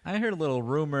 I heard a little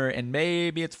rumor, and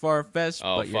maybe it's far-fetched,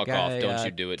 Oh, but your fuck off. guy, Don't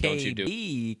you do it. Don't you do it.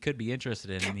 KD could be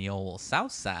interested in the old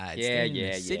South Side, Yeah, staying in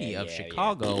yeah, the city yeah, of yeah,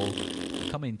 Chicago,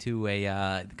 coming to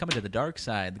the dark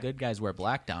side. The good guys wear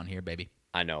black down here, baby.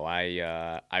 I know.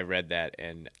 I read that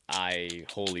and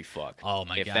holy fuck. Oh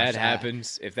my If gosh, that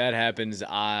happens,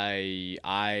 I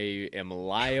am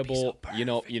liable.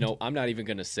 I'm not even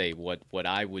gonna say what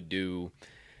I would do.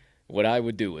 What I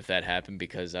would do if that happened,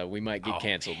 because we might get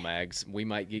canceled, Mags. We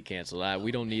might get canceled.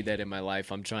 We don't need that in my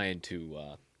life. I'm trying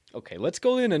to. Okay, let's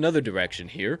go in another direction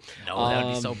here. No, that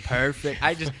would be so perfect.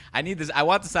 I need this. I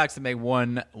want the Sox to make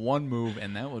one move,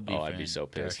 and that would be. Oh, I'd be so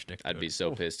pissed. fantastic, I'd be dude.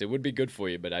 so pissed. It would be good for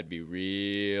you, but I'd be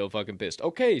real fucking pissed.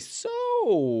 Okay,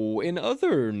 so in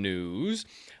other news,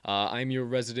 I'm your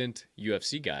resident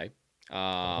UFC guy.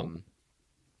 A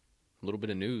little bit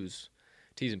of news.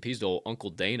 T's and P's to old Uncle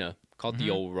Dana caught the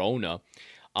old Rona.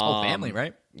 Whole family,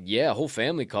 right? Yeah, whole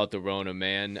family caught the Rona,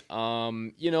 man.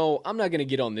 I'm not going to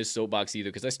get on this soapbox either,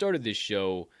 because I started this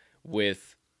show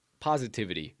with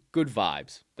positivity, good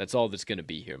vibes. That's all that's going to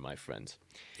be here, my friends.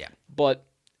 Yeah. But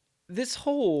this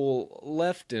whole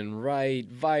left and right,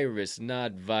 virus,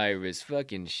 not virus,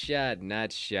 fucking shot,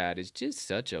 not shot, is just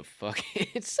such a fucking,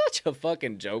 it's such a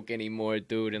fucking joke anymore,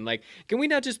 dude. And like, can we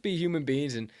not just be human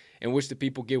beings and wish that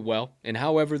people get well? And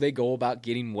however they go about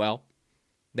getting well,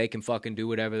 they can fucking do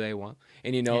whatever they want.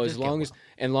 And as long as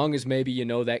maybe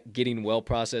that getting well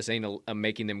process ain't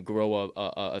making them grow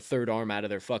a third arm out of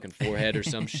their fucking forehead or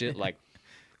some shit, like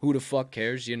who the fuck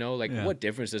cares? What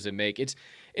difference does it make? It's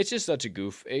just such a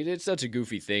goof. It's such a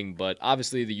goofy thing, but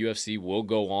obviously the UFC will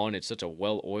go on. It's such a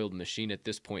well-oiled machine at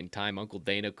this point in time. Uncle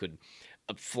Dana could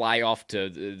fly off to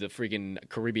the freaking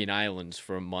Caribbean islands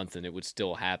for a month and it would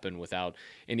still happen without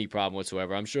any problem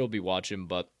whatsoever. I'm sure he'll be watching,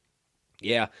 but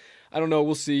yeah, I don't know.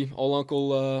 We'll see. Old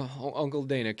Uncle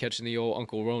Dana catching the old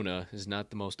Uncle Rona is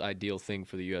not the most ideal thing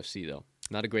for the UFC, though.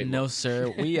 Not a great look. No,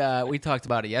 sir. We talked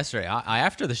about it yesterday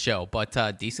after the show, but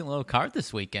decent little card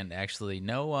this weekend, actually.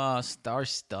 No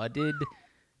star-studded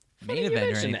main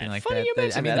event or anything like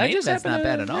that. I mean, the main event's not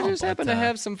bad at all. I just happen to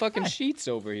have some fucking sheets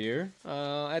over here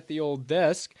at the old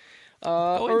desk.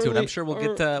 Go into it. I'm sure we'll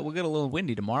get a little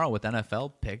windy tomorrow with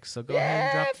NFL picks, so go ahead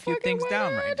and drop a few things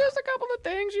down right now. Just a couple of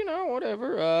things,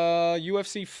 whatever.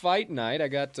 UFC Fight Night. I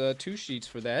got 2 sheets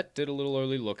for that. Did a little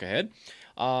early look ahead.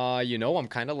 I'm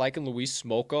kind of liking Luis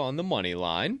Smolka on the money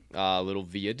line. A little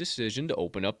via decision to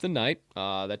open up the night.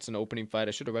 That's an opening fight.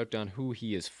 I should have wrote down who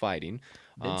he is fighting.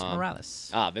 Vince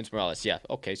Morales. Vince Morales. Yeah.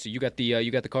 Okay. So you got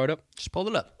the card up? Just pulled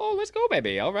it up. Oh, let's go,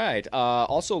 baby. All right.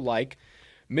 Also like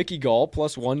Mickey Gall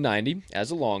plus 190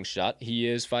 as a long shot. He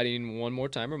is fighting one more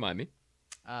time. Remind me.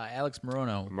 Alex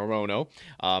Morono.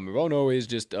 Morono is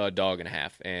just a dog and a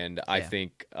half, and I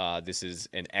think this is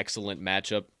an excellent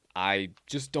matchup. I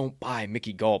just don't buy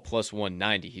Mickey Gall plus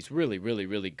 190. He's really, really,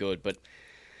 really good, but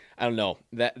I don't know.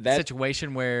 That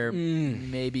situation where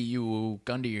maybe you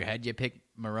gun to your head, you pick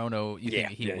Morono, you think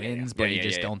he wins, but you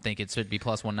just don't think it should be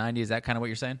plus 190. Is that kind of what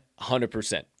you're saying?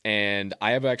 100%. And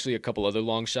I have actually a couple other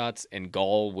long shots, and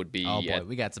Gall would be. Oh boy,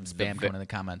 we got some spam coming in the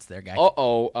comments there, guys.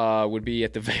 Would be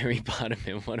at the very bottom.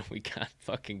 And what do we got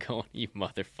fucking going, you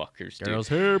motherfuckers? Dude. Girls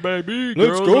here, baby.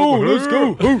 Let's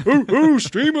go.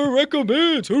 Streamer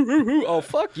recommends. Oh,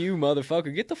 fuck you,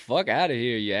 motherfucker. Get the fuck out of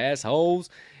here, you assholes.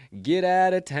 Get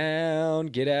out of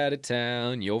town.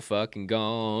 You're fucking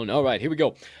gone. All right, here we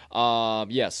go.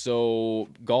 So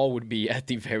Gall would be at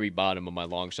the very bottom of my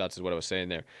long shots is what I was saying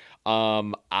there.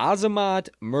 Azamat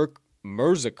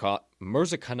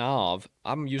Mirzakhanov.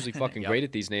 I'm usually fucking great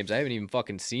at these names. I haven't even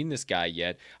fucking seen this guy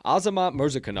yet. Azamat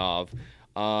Mirzakhanov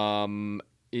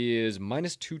is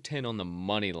minus 210 on the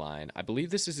money line. I believe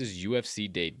this is his UFC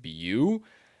debut.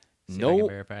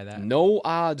 No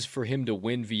odds for him to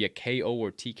win via KO or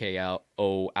TKO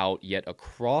out yet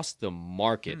across the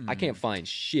market. I can't find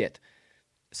shit.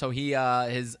 So he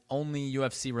his only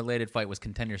UFC related fight was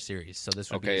Contender Series. So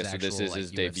this would be his actual, this is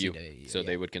his UFC debut. So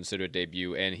they would consider it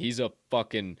debut, and he's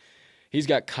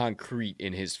got concrete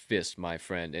in his fist, my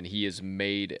friend, and he is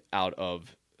made out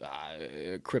of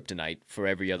kryptonite for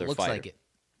every other fighter.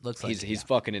 Looks like he's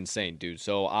fucking insane, dude.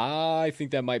 So I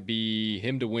think that might be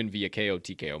him to win via KO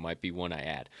TKO. Might be one I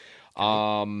add.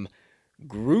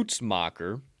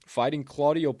 Grutzmacher fighting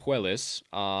Claudio Puelles.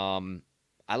 I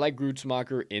like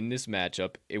Grutzmacher in this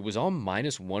matchup. It was on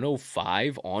minus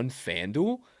 105 on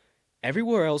FanDuel.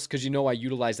 Everywhere else, because I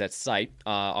utilize that site.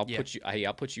 I'll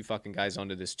put you fucking guys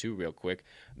onto this too real quick.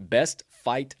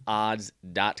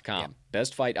 Bestfightodds.com.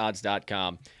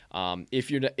 Bestfightodds.com.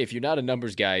 If you're not a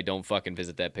numbers guy, don't fucking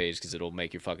visit that page because it'll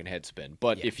make your fucking head spin.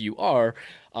 But if you are,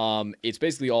 it's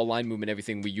basically all line movement,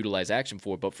 everything we utilize action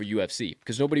for, but for UFC,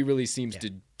 because nobody really seems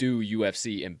to do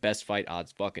UFC, and Best Fight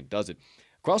Odds fucking does it.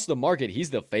 Across the market,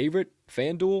 he's the favorite.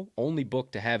 FanDuel only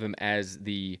booked to have him as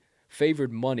the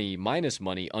favored minus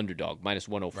money underdog, minus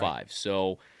 105. Right.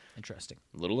 So Interesting.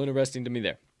 A little interesting to me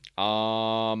there.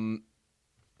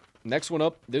 Next one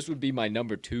up, this would be my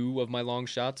number 2 of my long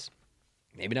shots.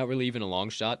 Maybe not really even a long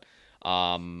shot.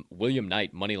 William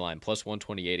Knight, money line, plus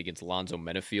 128 against Alonzo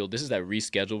Menafield. This is that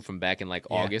rescheduled from back in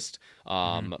August,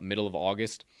 middle of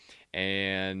August.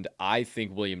 And I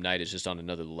think William Knight is just on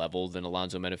another level than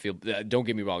Alonzo Menafield. Don't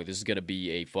get me wrong. This is going to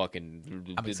be a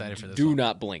fucking... I'm excited for this Do one.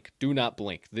 not blink. Do not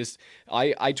blink.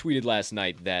 I tweeted last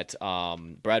night that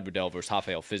Brad Riddell versus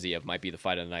Rafael Fiziev might be the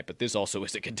fight of the night, but this also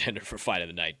is a contender for fight of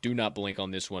the night. Do not blink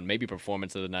on this one. Maybe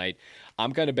performance of the night.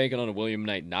 I'm kind of banking on a William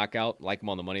Knight knockout. Like him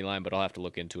on the money line, but I'll have to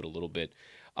look into it a little bit.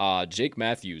 Jake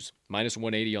Matthews, minus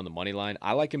 180 on the money line.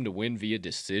 I like him to win via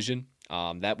decision.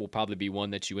 That will probably be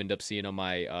one that you end up seeing on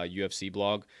my UFC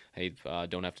blog. Hey,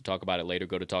 don't have to talk about it later.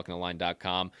 Go to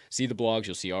talkingtheline.com. See the blogs.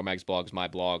 You'll see RMAG's blogs, my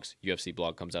blogs. UFC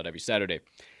blog comes out every Saturday.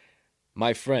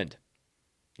 My friend,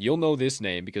 you'll know this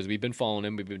name because we've been following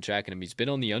him. We've been tracking him. He's been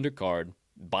on the undercard,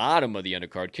 bottom of the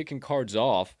undercard, kicking cards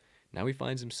off. Now he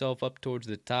finds himself up towards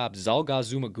the top. Zalga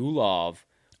Zumagulov.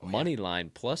 Money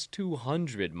line plus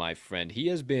 200, my friend. He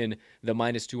has been the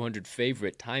minus 200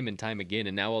 favorite time and time again,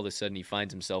 and now all of a sudden he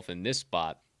finds himself in this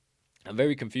spot. I'm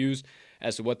very confused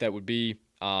as to what that would be,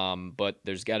 but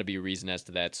there's got to be a reason as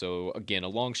to that. So, again, a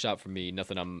long shot for me,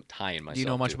 nothing I'm tying myself to. Do you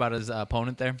know much about his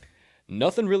opponent there?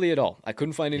 Nothing really at all. I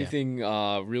couldn't find anything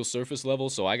real surface level,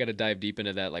 so I got to dive deep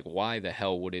into that. Like, why the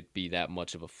hell would it be that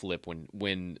much of a flip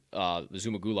when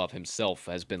Zumagulov himself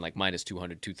has been like minus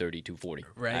 200, 230, 240?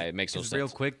 Right. It makes no sense. Real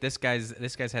quick, this guy's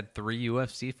had 3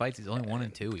 UFC fights. He's only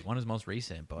 1-2. He won his most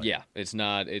recent, but yeah, it's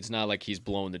not like he's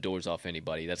blowing the doors off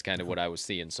anybody. That's kind of what I was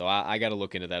seeing. So I got to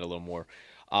look into that a little more.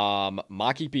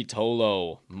 Maki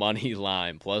Pitolo, money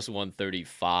line, plus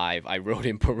 135. I wrote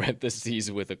in parentheses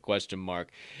with a question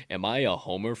mark. Am I a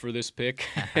homer for this pick?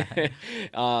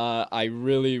 I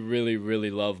really, really,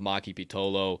 really love Maki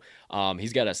Pitolo.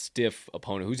 He's got a stiff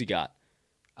opponent. Who's he got?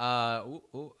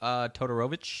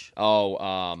 Todorovic.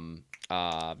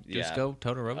 Dusko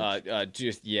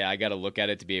Todorovic. I got to look at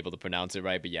it to be able to pronounce it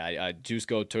right. But yeah,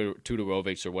 Dusko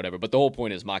Todorovic or whatever. But the whole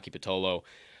point is Maki Pitolo.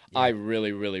 Yeah. I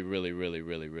really, really, really, really,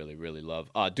 really, really, really love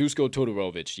Dusko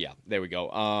Todorovic. Yeah, there we go.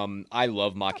 I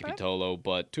love Maki Pitolo,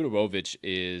 but Todorovic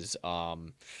is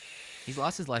he's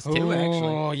lost his last 2 actually.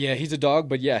 Oh yeah, he's a dog,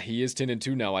 but yeah, he is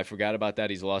 10-2 now. I forgot about that.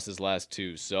 He's lost his last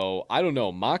 2. So I don't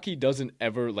know. Maki doesn't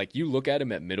ever you look at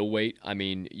him at middleweight. I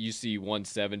mean, you see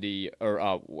 170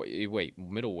 or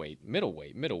middleweight.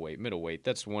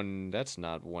 That's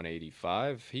not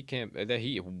 185. He can't.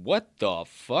 What the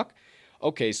fuck?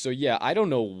 Okay, so yeah, I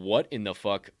don't know what in the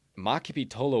fuck. Maki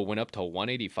Pitolo went up to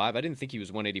 185. I didn't think he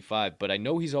was 185, but I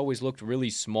know he's always looked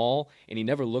really small, and he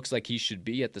never looks like he should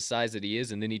be at the size that he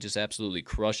is, and then he just absolutely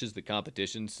crushes the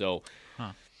competition. So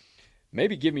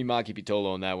maybe give me Maki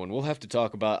Pitolo on that one. We'll have to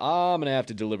talk about. I'm going to have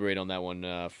to deliberate on that one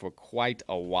for quite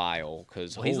a while.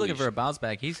 He's looking for a bounce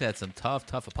back. He's had some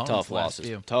tough opponents. Tough losses,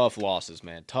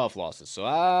 man. Tough losses. So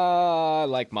I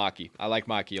like Maki. I like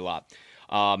Maki a lot.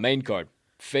 Main card.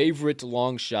 Favorite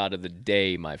long shot of the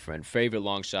day, my friend. Favorite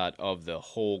long shot of the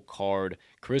whole card.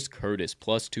 Chris Curtis,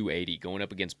 plus 280, going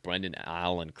up against Brendan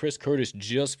Allen. Chris Curtis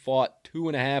just fought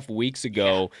 2.5 weeks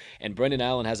ago, and Brendan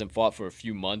Allen hasn't fought for a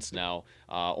few months now.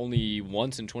 Only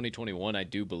once in 2021, I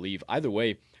do believe. Either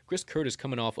way, Chris Curtis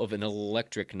coming off of an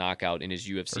electric knockout in his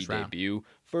UFC debut.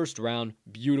 First round,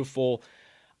 beautiful.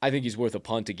 I think he's worth a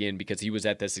punt again because he was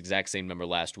at this exact same number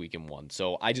last week and won.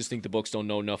 So I just think the books don't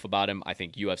know enough about him. I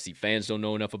think UFC fans don't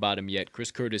know enough about him yet. Chris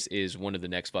Curtis is one of the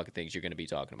next fucking things you're going to be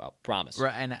talking about. Promise.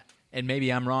 Right, and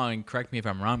maybe I'm wrong. Correct me if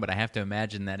I'm wrong, but I have to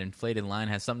imagine that inflated line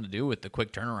has something to do with the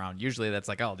quick turnaround. Usually that's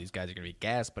like, oh, these guys are going to be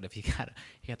gassed. But if he got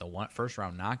the first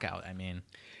round knockout, I mean,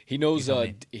 he knows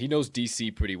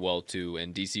DC pretty well too.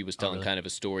 And DC was telling kind of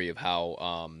a story of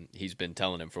how he's been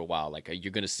telling him for a while, like,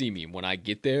 you're going to see me when I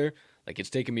get there. Like,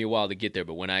 it's taken me a while to get there,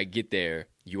 but when I get there,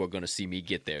 you are going to see me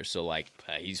get there. So,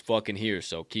 he's fucking here,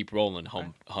 so keep rolling,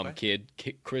 kid.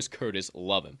 Chris Curtis,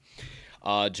 love him.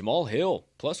 Jamal Hill,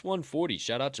 plus 140.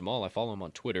 Shout out Jamal. I follow him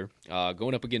on Twitter.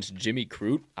 Going up against Jimmy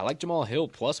Crute. I like Jamal Hill,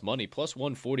 plus money, plus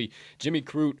 140. Jimmy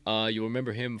Crute, you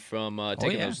remember him from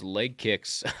taking those leg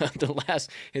kicks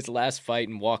his last fight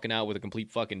and walking out with a complete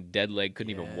fucking dead leg.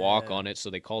 Couldn't even walk on it, so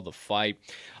they called the fight.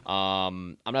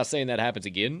 I'm not saying that happens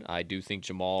again. I do think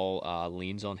Jamal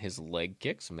leans on his leg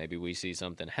kicks. Maybe we see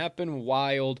something happen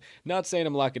wild. Not saying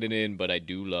I'm locking it in, but I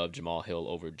do love Jamal Hill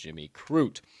over Jimmy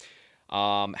Crute.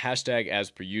 Hashtag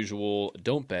as per usual,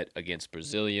 don't bet against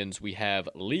Brazilians. We have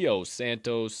Leo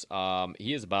Santos.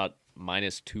 He is about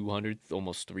minus 200,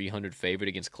 almost 300 favorite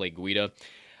against Clay Guida.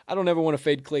 I don't ever want to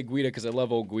fade Clay Guida because I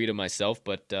love old Guida myself,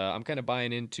 but I'm kind of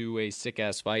buying into a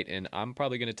sick-ass fight, and I'm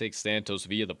probably going to take Santos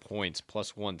via the points,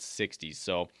 plus 160.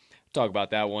 So talk about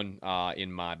that one in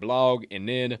my blog. And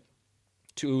then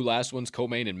two last ones,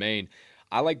 co-main and main.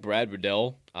 I like Brad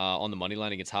Riddell on the money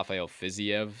line against Rafael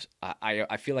Fiziev.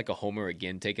 I feel like a homer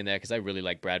again taking that because I really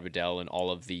like Brad Riddell and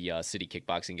all of the city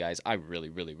kickboxing guys. I really,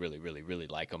 really, really, really, really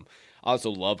like them. I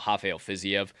also love Rafael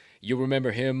Fiziev. You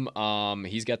remember him.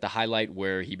 He's got the highlight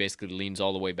where he basically leans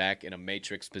all the way back in a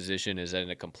matrix position, is in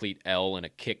a complete L, and a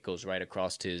kick goes right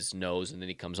across his nose, and then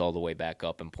he comes all the way back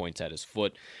up and points at his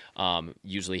foot.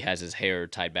 Usually has his hair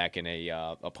tied back in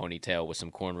a ponytail with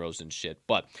some cornrows and shit.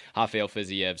 But Rafael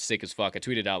Fiziev, sick as fuck. I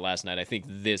tweeted out last night, I think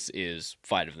this is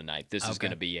fight of the night. This is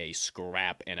going to be a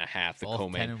scrap and a half. The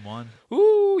co-main. 10-1.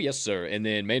 Ooh, yes, sir. And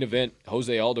then main event,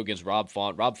 Jose Aldo against Rob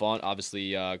Font. Rob Font,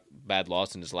 obviously, bad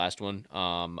loss in his last one.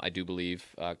 I do believe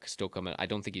still coming. I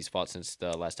don't think he's fought since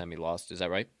the last time he lost. Is that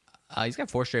right? He's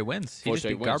got 4 straight wins. He just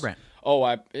beat Garbrandt. Oh,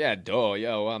 I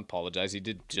apologize. He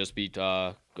did just beat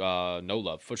No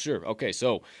Love for sure. Okay,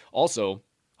 so also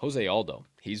Jose Aldo.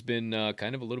 He's been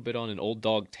kind of a little bit on an old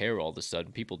dog tear all of a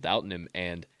sudden. People doubting him,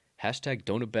 and hashtag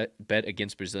don't bet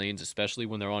against Brazilians, especially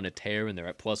when they're on a tear and they're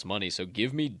at plus money. So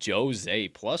give me Jose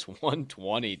plus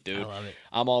 120, dude. I love it.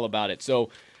 I'm all about it. So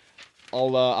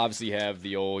I'll obviously have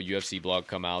the old UFC blog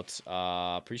come out.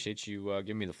 Appreciate you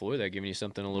giving me the floor there, giving you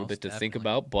something a little bit to think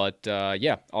about. But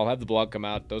yeah, I'll have the blog come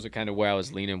out. Those are kind of where I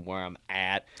was leaning, where I'm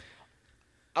at.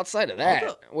 Outside of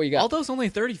that, what you got? Aldo's only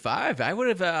 35. I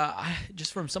would have,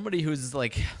 just from somebody who's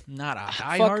like not a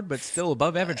diehard but still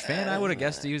above average fan, I would have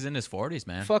guessed he was in his 40s,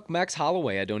 man. Fuck Max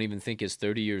Holloway. I don't even think is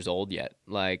 30 years old yet.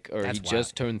 That's he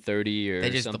just turned 30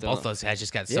 or something. Both those guys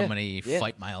just got so many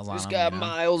fight miles on them. Just got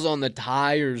miles on the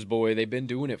tires, boy. They've been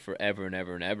doing it forever and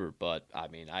ever and ever. But I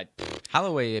mean,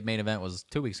 Holloway main event was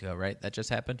 2 weeks ago, right? That just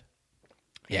happened.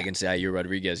 Yeah, I can say Yair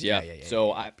Rodriguez. Yeah.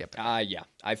 So I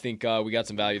think we got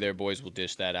some value there, boys. We'll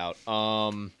dish that out.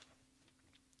 Won't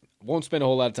spend a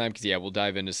whole lot of time because we'll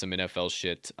dive into some NFL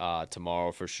shit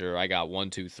tomorrow for sure. I got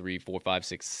 1, 2, 3, 4, 5,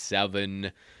 6,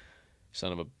 7.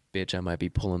 Son of a bitch, I might be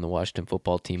pulling the Washington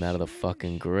football team out of the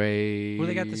fucking grave. Who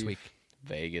they got this week?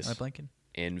 Vegas. Am I blanking?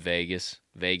 In Vegas.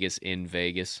 Vegas in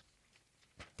Vegas.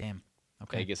 Damn.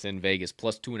 Okay. Vegas in Vegas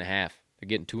plus 2.5. They're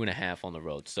getting 2.5 on the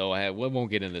road. So we won't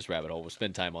get in this rabbit hole. We'll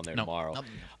spend time on there tomorrow.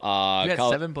 You had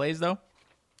 7 plays, though?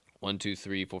 1, 2,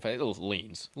 3, 4, 5. Little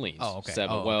leans. Oh, okay.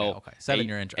 7. Okay. 7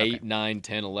 you're in. 8, 9,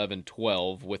 10, 11,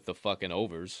 12 with the fucking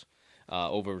overs.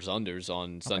 Overs, unders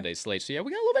on Sunday slate. So,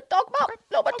 we got a little bit to talk about. A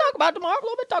little bit to talk about tomorrow. A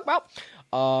little bit to talk about.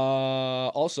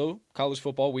 Also, college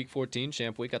football, week 14,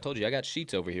 champ week. I told you, I got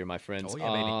sheets over here, my friends. Oh,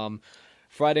 yeah, baby.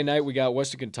 Friday night, we got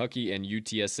Western Kentucky and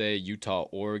UTSA, Utah,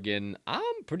 Oregon. I'm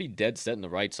pretty dead set in the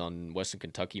rights on Western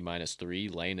Kentucky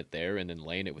 -3, laying it there, and then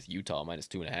laying it with Utah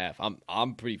 -2.5.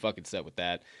 I'm pretty fucking set with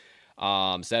that.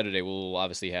 Saturday, we'll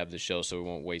obviously have the show, so we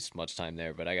won't waste much time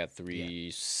there. But I got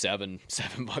 7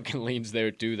 fucking leans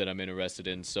there, too, that I'm interested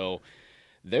in. So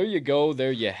there you go.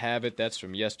 There you have it. That's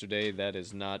from yesterday. That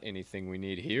is not anything we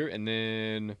need here. And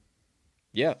then,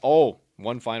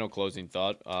 one final closing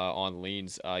thought on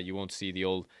leans.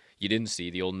 You didn't see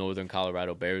the old Northern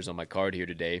Colorado Bears on my card here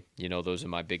today. Those are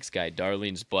my Big Sky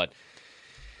darlings. But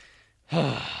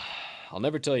I'll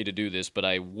never tell you to do this, but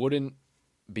I wouldn't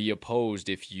be opposed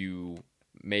if you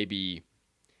maybe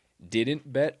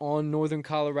didn't bet on Northern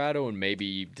Colorado and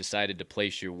maybe decided to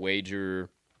place your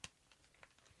wager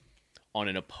on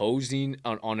an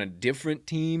on a different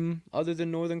team other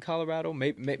than Northern Colorado.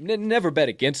 Maybe never bet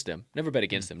against them. Never bet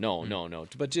against them. No.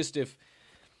 But just if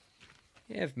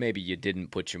maybe you didn't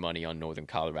put your money on Northern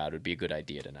Colorado, it'd be a good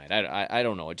idea tonight. I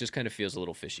don't know. It just kind of feels a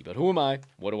little fishy. But who am I?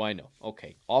 What do I know?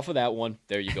 Okay, off of that one.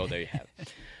 There you go. There you have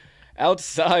it.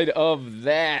 Outside of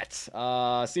that,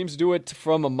 seems to do it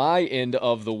from my end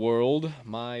of the world.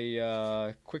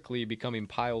 My quickly becoming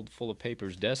piled full of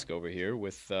papers desk over here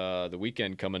with the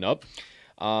weekend coming up.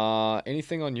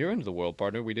 Anything on your end of the world,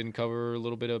 partner? We didn't cover a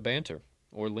little bit of banter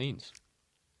or leans.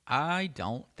 I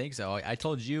don't think so. I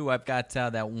told you I've got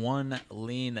that one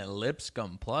lean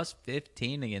Lipscomb plus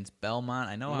 15 against Belmont.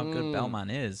 I know how good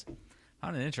Belmont is.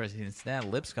 Found an interesting stat.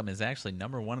 Lipscomb is actually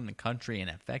number 1 in the country in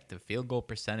effective field goal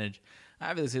percentage.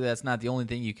 Obviously, that's not the only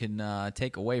thing you can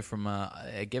take away from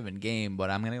a given game,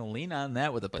 but I'm going to lean on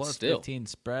that with a plus 15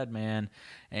 spread, man.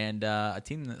 And a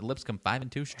team that Lipscomb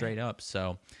 5-2 straight up.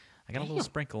 So I got a little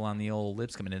sprinkle on the old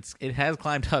Lipscomb, and it has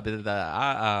climbed up.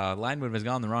 The line move has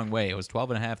gone the wrong way. It was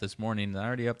 12.5 this morning,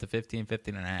 already up to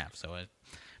 15.5. So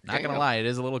not going to lie, it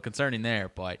is a little concerning there,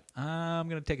 but I'm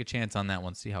going to take a chance on that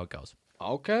one, see how it goes.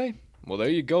 Okay. Well, there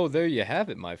you go. There you have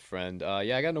it, my friend.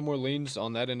 Yeah, I got no more leans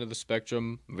on that end of the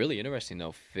spectrum. Really interesting,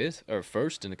 though.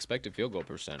 First in expected field goal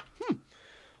percent.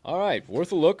 All right,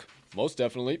 worth a look, most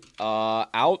definitely.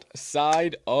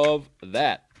 Outside of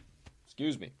that,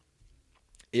 excuse me.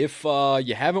 If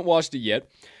you haven't watched it yet,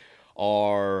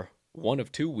 our one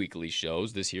of two weekly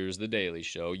shows. This here is the daily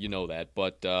show, you know that.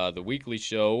 But the weekly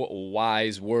show,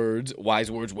 Wise Words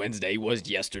Wednesday was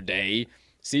yesterday.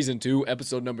 Season 2,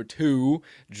 episode number 2,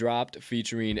 dropped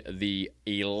featuring the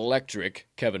electric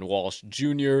Kevin Walsh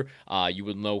Jr. You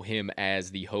will know him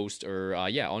as the host,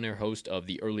 on-air host of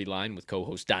The Early Line with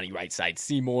co-host Donnie Rightside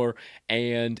Seymour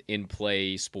and In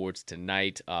Play Sports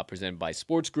Tonight, presented by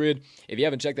Sports Grid. If you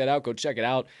haven't checked that out, go check it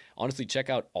out. Honestly, check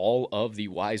out all of the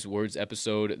Wise Words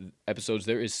episodes.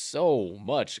 There is so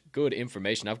much good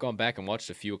information. I've gone back and watched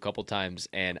a couple times,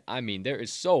 and I mean, there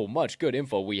is so much good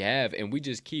info we have, and we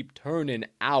just keep turning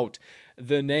out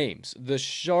the names. The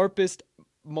sharpest,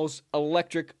 most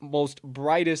electric, most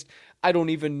brightest, I don't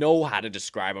even know how to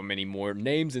describe them anymore,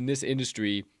 names in this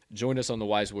industry. Join us on the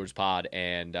Wise Words pod,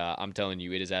 and I'm telling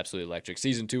you, it is absolutely electric.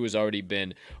 Season 2 has already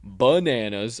been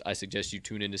bananas. I suggest you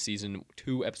tune into Season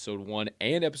 2, Episode 1,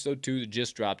 and Episode 2 that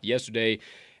just dropped yesterday.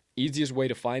 Easiest way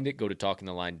to find it, go to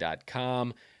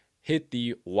talkingtheline.com, hit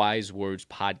the Wise Words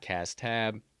podcast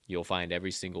tab. You'll find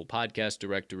every single podcast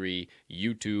directory,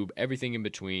 YouTube, everything in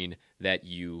between that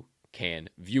you can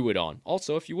view it on.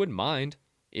 Also, if you wouldn't mind,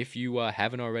 if you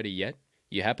haven't already yet,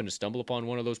 you happen to stumble upon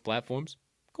one of those platforms,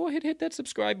 go ahead, hit that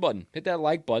subscribe button, hit that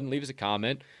like button, leave us a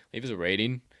comment, leave us a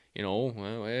rating,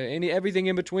 everything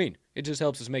in between. It just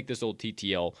helps us make this old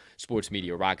TTL sports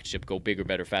media rocket ship go bigger,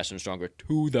 better, faster, and stronger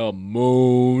to the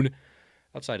moon.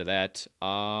 Outside of that,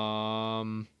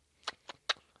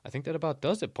 I think that about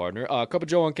does it, partner. Cup of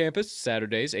Joe on campus,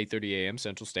 Saturdays, 8:30 a.m.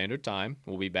 Central Standard Time.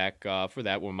 We'll be back for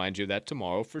that. We'll remind you of that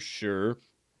tomorrow for sure.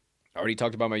 I already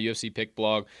talked about my UFC pick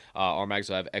blog. Our mags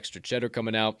will have extra cheddar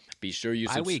coming out. Be sure you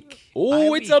week.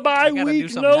 Oh, it's a bye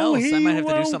week. No, I might have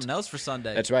to do something else for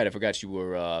Sunday. That's right. I forgot you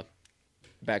were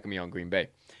backing me on Green Bay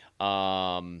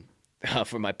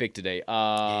for my pick today.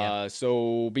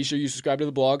 So be sure you subscribe to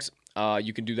the blogs.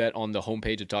 You can do that on the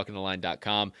homepage of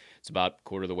talkingtheline.com. It's about a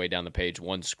quarter of the way down the page,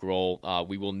 one scroll.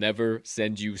 We will never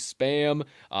send you spam.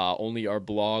 Only our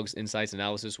blogs, insights,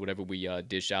 analysis, whatever we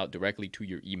dish out directly to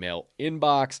your email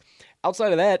inbox.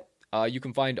 Outside of that, you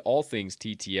can find all things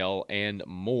TTL and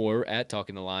more at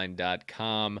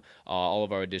talkingtheline.com. All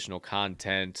of our additional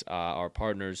content, our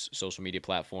partners, social media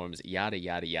platforms, yada,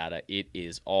 yada, yada. It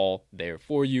is all there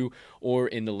for you or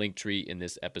in the link tree in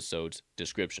this episode's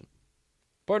description.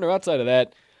 Partner, outside of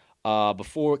that,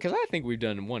 because I think we've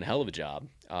done one hell of a job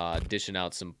dishing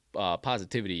out some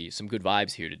positivity, some good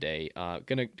vibes here today.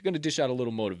 Gonna dish out a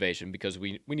little motivation because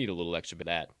we need a little extra of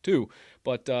that too.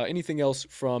 But anything else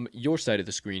from your side of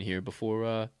the screen here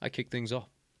before I kick things off?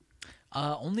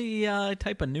 Only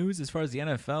type of news as far as the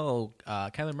NFL.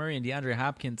 Kyler Murray and DeAndre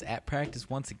Hopkins at practice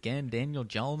once again. Daniel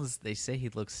Jones, they say he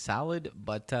looks solid,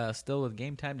 but still with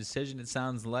game time decision, it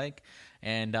sounds like.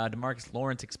 And DeMarcus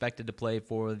Lawrence expected to play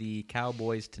for the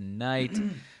Cowboys tonight.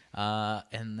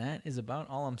 And that is about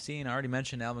all I'm seeing. I already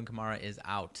mentioned Alvin Kamara is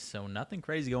out, so nothing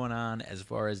crazy going on as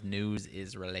far as news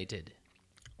is related.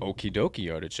 Okie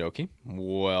dokie, Artichoke.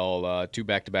 Well, 2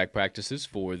 back-to-back practices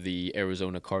for the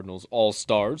Arizona Cardinals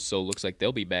All-Stars, so looks like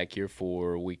they'll be back here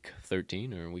for week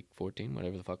 13 or week 14,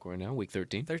 whatever the fuck we're in now, week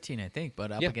 13. 13, I think,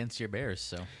 but up against your Bears,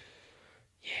 so.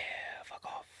 Yeah, fuck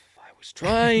off. I was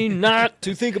trying not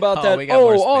to think about that.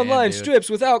 Online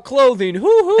strips without clothing.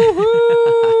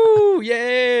 Hoo-hoo-hoo.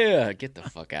 Yeah. Get the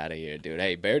fuck out of here, dude.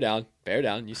 Hey, bear down. Bear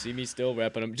down. You see me still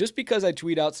repping them. Just because I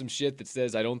tweet out some shit that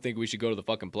says I don't think we should go to the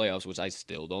fucking playoffs, which I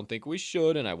still don't think we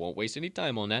should, and I won't waste any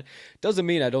time on that, doesn't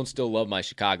mean I don't still love my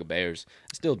Chicago Bears.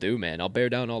 I still do, man. I'll bear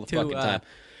down all the fucking time.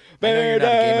 I know you're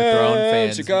not a Game of Thrones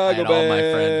fan Chicago at all, my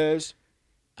friend. Bears.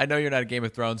 I know you're not a Game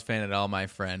of Thrones fan at all, my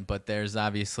friend, but there's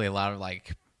obviously a lot of,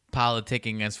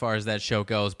 politicking as far as that show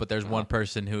goes, but there's one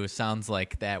person who sounds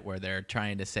like that where they're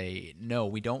trying to say, no,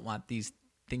 we don't want these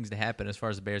things to happen as far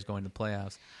as the Bears going to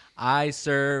playoffs.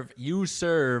 You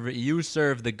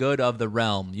serve the good of the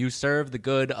realm. You serve the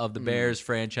good of the Bears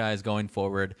franchise going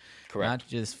forward. Correct. Not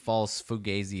just false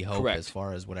fugazi hope as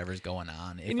far as whatever's going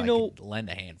on. If I could lend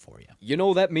a hand for you. You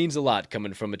know, that means a lot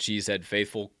coming from a cheesehead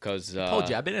faithful because... I told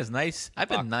you, I've been nice. I've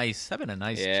been a nice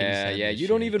cheesehead. Yeah, you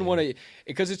don't even want to...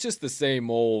 Because it's just the same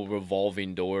old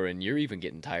revolving door, and you're even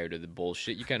getting tired of the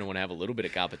bullshit. You kind of want to have a little bit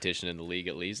of competition in the league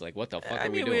at least. Like, what the fuck are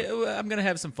we doing? I'm going to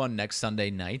have some fun next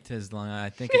Sunday night. I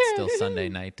think it's still Sunday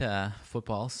night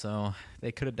football, so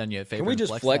They could have done you a favor. Can we and just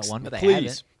flexed flex? that one, but they Please,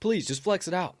 haven't. please, just flex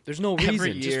it out. There's no reason.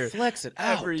 Every year, just flex it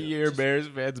out. Every dude. year, Just- Bears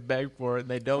fans beg for it, and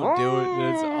they don't do it.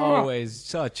 And it's always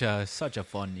such a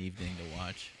fun evening to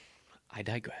watch. I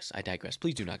digress.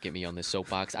 Please do not get me on this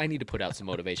soapbox. I need to put out some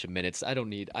motivation minutes. I don't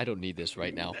need this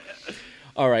right now.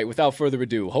 All right, without further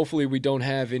ado, hopefully we don't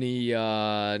have any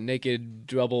naked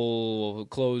double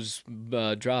close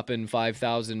dropping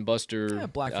 5,000 buster Yeah,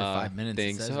 blocked for 5 minutes, it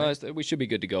things. says, right? We should be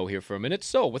good to go here for a minute.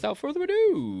 So, without further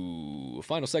ado,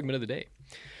 final segment of the day.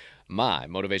 My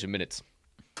motivation minutes.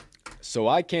 So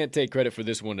I can't take credit for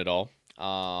this one at all.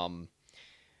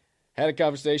 Had a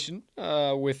conversation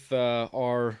with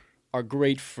our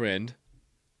great friend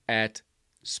at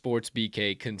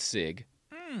SportsBK Consig,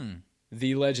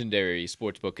 the legendary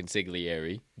sportsbook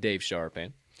consigliere, Dave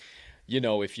Sharpan. You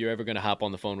know, if you're ever going to hop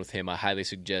on the phone with him, I highly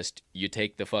suggest you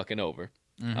take the fucking over.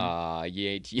 You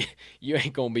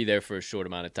ain't going to be there for a short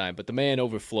amount of time. But the man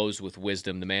overflows with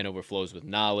wisdom. The man overflows with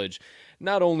knowledge,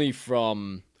 not only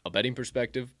from a betting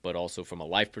perspective, but also from a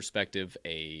life perspective,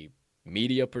 a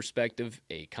media perspective,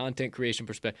 a content creation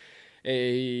perspective.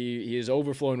 He is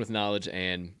overflowing with knowledge,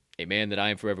 and a man that I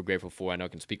am forever grateful for. I know I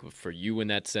can speak for you in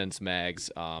that sense,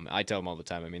 Mags. I tell him all the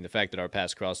time. I mean, the fact that our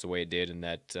paths crossed the way it did, and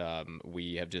that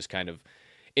we have just kind of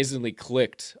instantly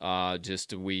clicked.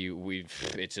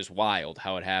 It's just wild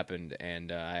how it happened,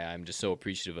 and I'm just so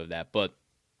appreciative of that. But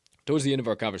towards the end of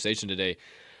our conversation today,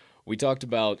 we talked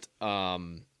about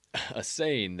a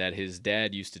saying that his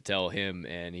dad used to tell him,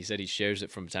 and he said he shares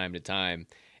it from time to time.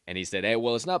 And he said, hey,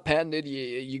 well, it's not patented.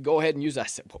 You go ahead and use it. I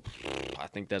said, well, I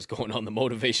think that's going on the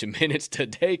motivation minutes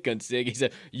today, Consig. He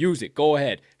said, use it. Go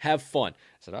ahead. Have fun.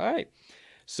 I said, all right.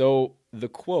 So the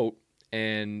quote,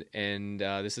 and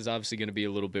this is obviously going to be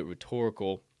a little bit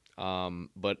rhetorical,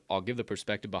 but I'll give the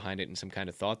perspective behind it and some kind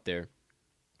of thought there.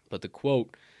 But the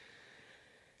quote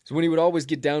is when he would always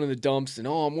get down in the dumps and,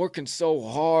 I'm working so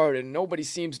hard and nobody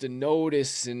seems to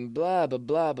notice and blah, blah,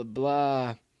 blah, blah,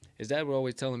 blah. His dad would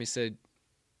always tell him, he said,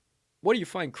 what do you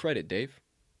find credit, Dave?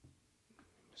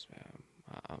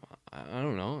 I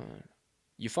don't know.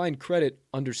 You find credit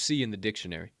under C in the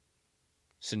dictionary.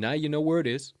 So now you know where it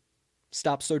is.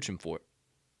 Stop searching for it.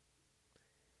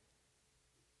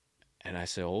 And I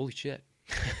said, holy shit.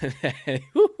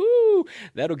 Woo-hoo!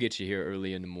 That'll get you here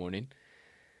early in the morning.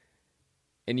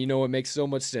 And you know, it makes so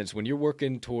much sense. When you're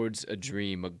working towards a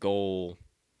dream, a goal,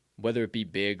 whether it be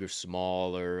big or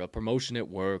small, or a promotion at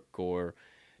work, or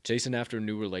chasing after a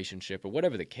new relationship, or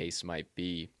whatever the case might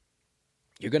be,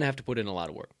 you're going to have to put in a lot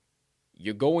of work.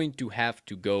 You're going to have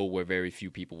to go where very few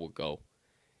people will go.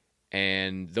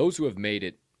 And those who have made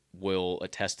it will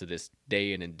attest to this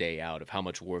day in and day out of how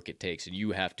much work it takes. And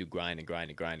you have to grind and grind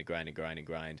and grind and grind and grind and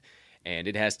grind. And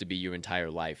it has to be your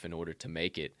entire life in order to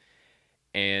make it.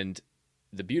 And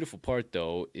the beautiful part,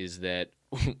 though, is that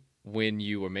when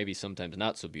you, or maybe sometimes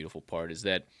not so beautiful part, is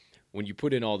that when you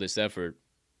put in all this effort,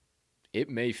 it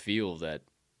may feel that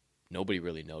nobody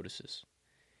really notices.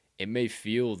 It may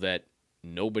feel that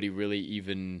nobody really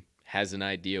even has an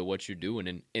idea what you're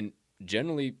doing. And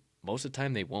generally, most of the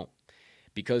time, they won't.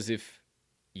 Because if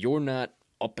you're not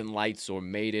up in lights or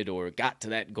made it or got to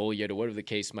that goal yet or whatever the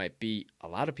case might be, a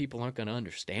lot of people aren't going to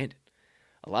understand it.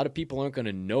 A lot of people aren't going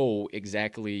to know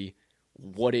exactly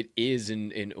what it is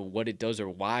and what it does or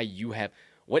why you have...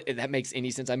 What, if that makes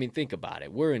any sense? I mean, think about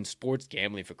it. We're in sports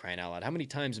gambling, for crying out loud. How many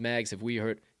times, Mags, have we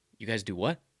heard, you guys do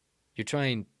what? You're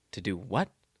trying to do what?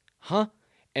 Huh?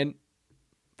 And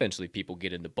eventually people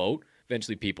get in the boat.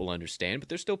 Eventually people understand, but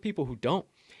there's still people who don't.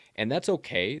 And that's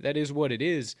okay. That is what it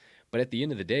is. But at the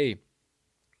end of the day,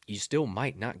 you still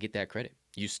might not get that credit.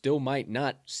 You still might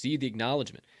not see the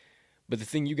acknowledgement. But the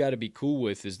thing you got to be cool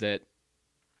with is that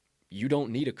you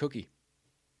don't need a cookie.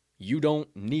 You don't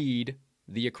need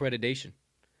the accreditation.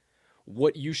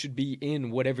 What you should be in,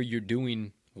 whatever you're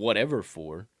doing, whatever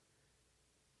for,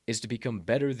 is to become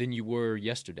better than you were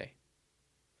yesterday.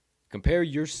 Compare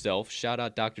yourself, shout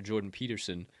out Dr. Jordan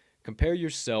Peterson, compare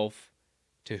yourself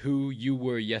to who you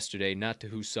were yesterday, not to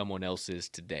who someone else is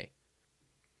today.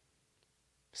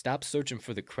 Stop searching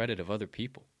for the credit of other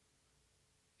people.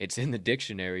 It's in the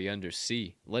dictionary under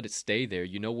C. Let it stay there.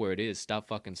 You know where it is. Stop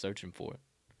fucking searching for it.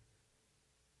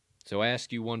 So I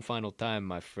ask you one final time,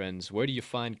 my friends, where do you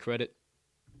find credit?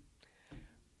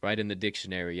 Right in the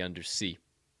dictionary under C.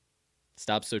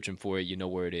 Stop searching for it. You know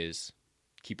where it is.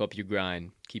 Keep up your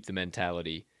grind. Keep the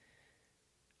mentality.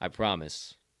 I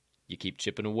promise, you keep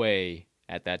chipping away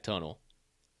at that tunnel,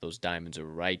 those diamonds are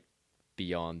right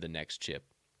beyond the next chip.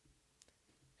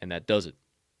 And that does it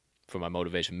for my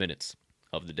motivation minutes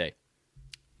of the day.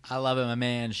 I love it, my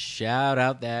man. Shout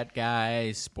out that guy,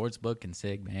 Sportsbook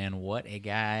Consig, man. What a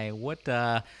guy. What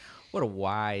What a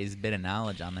wise bit of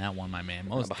knowledge on that one, my man.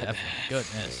 Most definitely.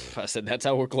 Goodness. I said, that's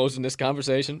how we're closing this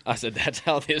conversation. I said, that's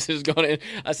how this is going to.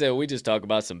 I said, we just talk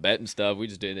about some betting stuff. We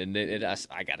just did, and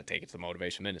I got to take it to the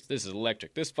Motivation Minutes. This is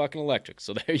electric. This is fucking electric.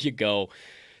 So there you go.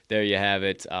 There you have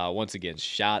it. Once again,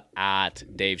 shout at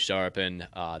Dave Sharpen,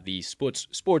 the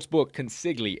sportsbook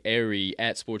consigliere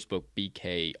at Sportsbook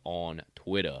BK on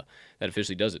Twitter. That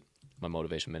officially does it. My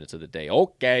Motivation Minutes of the day.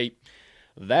 Okay.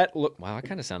 Wow, I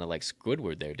kind of sounded like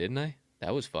Squidward there, didn't I?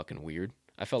 That was fucking weird.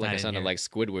 I felt like I sounded like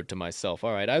Squidward to myself.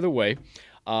 All right, either way.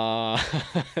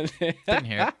 Didn't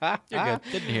hear it. You're good.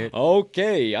 Didn't hear it.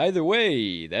 Okay, either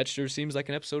way. That sure seems like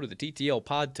an episode of the TTL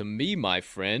pod to me, my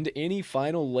friend. Any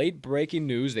final late-breaking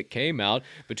news that came out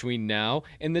between now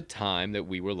and the time that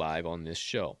we were live on this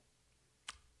show?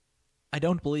 I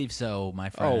don't believe so,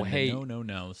 my friend. Oh, hey.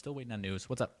 No. Still waiting on news.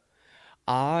 What's up?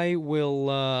 I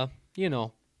will, I'll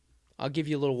give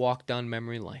you a little walk down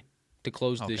memory lane to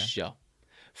close this show.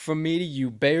 From me to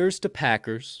you, Bears to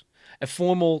Packers, a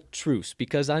formal truce,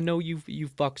 because I know you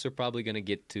fucks are probably going to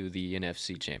get to the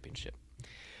NFC Championship.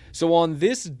 So on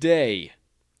this day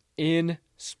in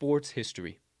sports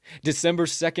history, December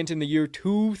 2nd in the year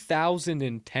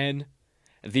 2010,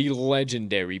 the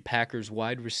legendary Packers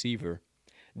wide receiver,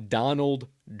 Donald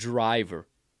Driver,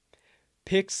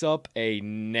 picks up a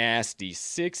nasty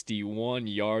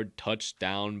 61-yard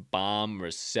touchdown bomb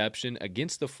reception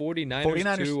against the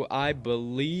 49ers. To, I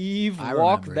believe,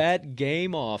 walk that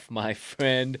game off, my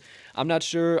friend. I'm not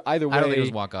sure. Either way. I don't think it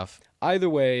was walk-off. Either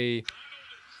way,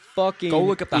 fucking go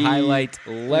look up the highlight.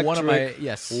 Electric. One of my,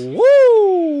 yes.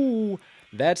 Woo!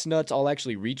 That's nuts. I'll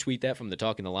actually retweet that from the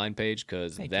Talking the Line page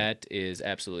because that is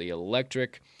absolutely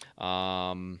electric.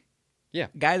 Yeah.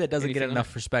 Guy that doesn't get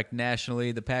enough respect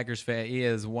nationally. The Packers fan, he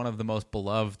is one of the most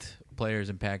beloved players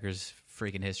in Packers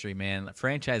freaking history, man.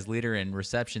 Franchise leader in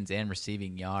receptions and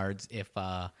receiving yards. If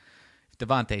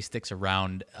Devontae sticks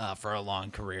around for a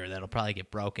long career, that'll probably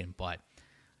get broken. But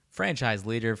franchise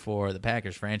leader for the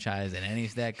Packers franchise in any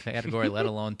stat category, let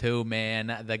alone two,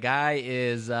 man. The guy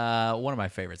is one of my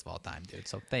favorites of all time, dude.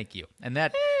 So thank you. And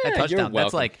that touchdown,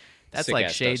 that's like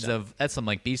shades touchdown. That's some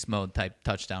like beast mode type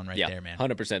touchdown right there, man.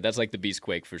 100%. That's like the Beast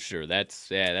Quake for sure. That's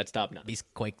top notch. Beast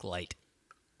Quake light.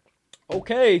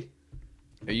 Okay.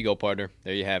 There you go, partner.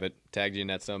 There you have it. Tagged you in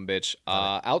that sumbitch.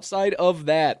 Outside of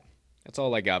that, that's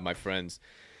all I got, my friends.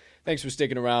 Thanks for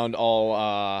sticking around all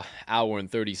hour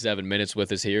and 37 minutes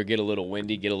with us here. Get a little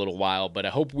windy, get a little wild, but I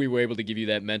hope we were able to give you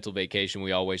that mental vacation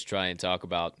we always try and talk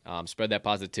about. Spread that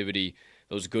positivity,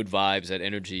 those good vibes, that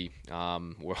energy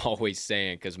we're always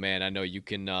saying, because, man, I know you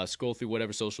can scroll through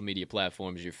whatever social media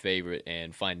platform is your favorite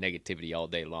and find negativity all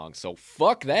day long. So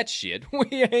fuck that shit.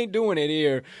 We ain't doing it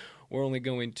here. We're only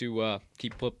going to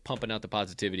keep pumping out the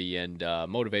positivity and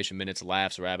motivation minutes,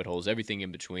 laughs, rabbit holes, everything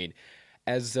in between.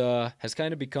 As has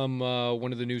kind of become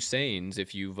one of the new sayings,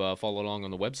 if you've followed along on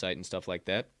the website and stuff like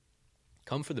that,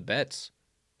 come for the bets,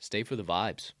 stay for the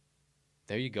vibes.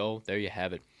 There you go. There you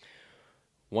have it.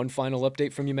 One final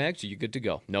update from you, Mags. Are you good to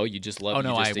go? No, you just love. Oh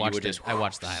no, I watched it. I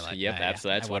watched the highlight. Yep,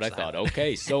 absolutely. That's what I thought.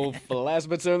 Okay, so last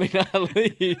but certainly not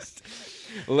least,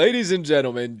 ladies and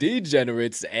gentlemen,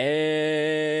 degenerates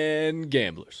and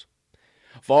gamblers,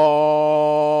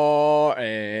 far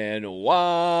and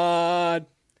wide.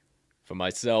 For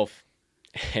myself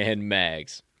and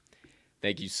Mags,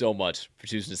 thank you so much for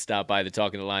choosing to stop by the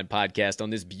Talking the Line podcast on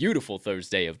this beautiful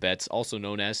Thursday of bets, also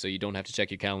known as, so you don't have to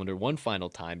check your calendar one final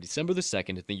time, December the 2nd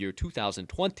in the year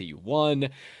 2021.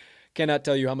 Cannot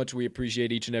tell you how much we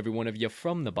appreciate each and every one of you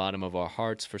from the bottom of our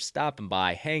hearts for stopping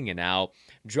by, hanging out,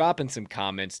 dropping some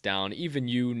comments down. Even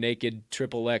you, naked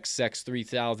XXX Sex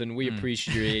 3000, we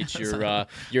appreciate your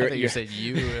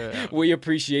we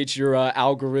appreciate your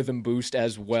algorithm boost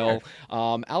as well.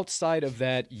 Sure. Outside of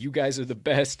that, you guys are the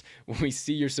best. We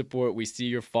see your support, we see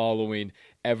your following.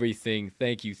 Everything.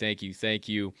 Thank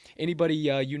you. Anybody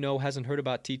you know hasn't heard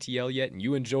about TTL yet and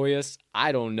you enjoy us?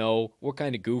 I don't know. We're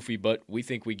kind of goofy, but we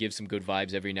think we give some good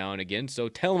vibes every now and again. So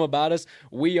tell them about us.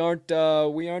 We aren't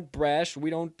brash. We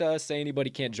don't say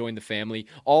anybody can't join the family.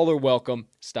 All are welcome.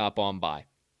 Stop on by.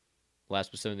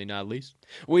 Last but certainly not least,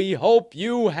 we hope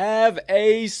you have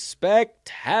a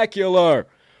spectacular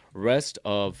rest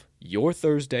of your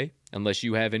Thursday, unless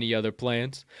you have any other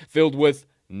plans, filled with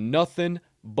nothing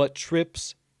but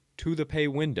trips to the pay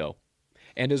window.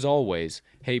 And as always,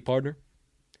 hey partner,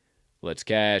 let's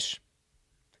cash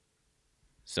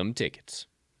some tickets.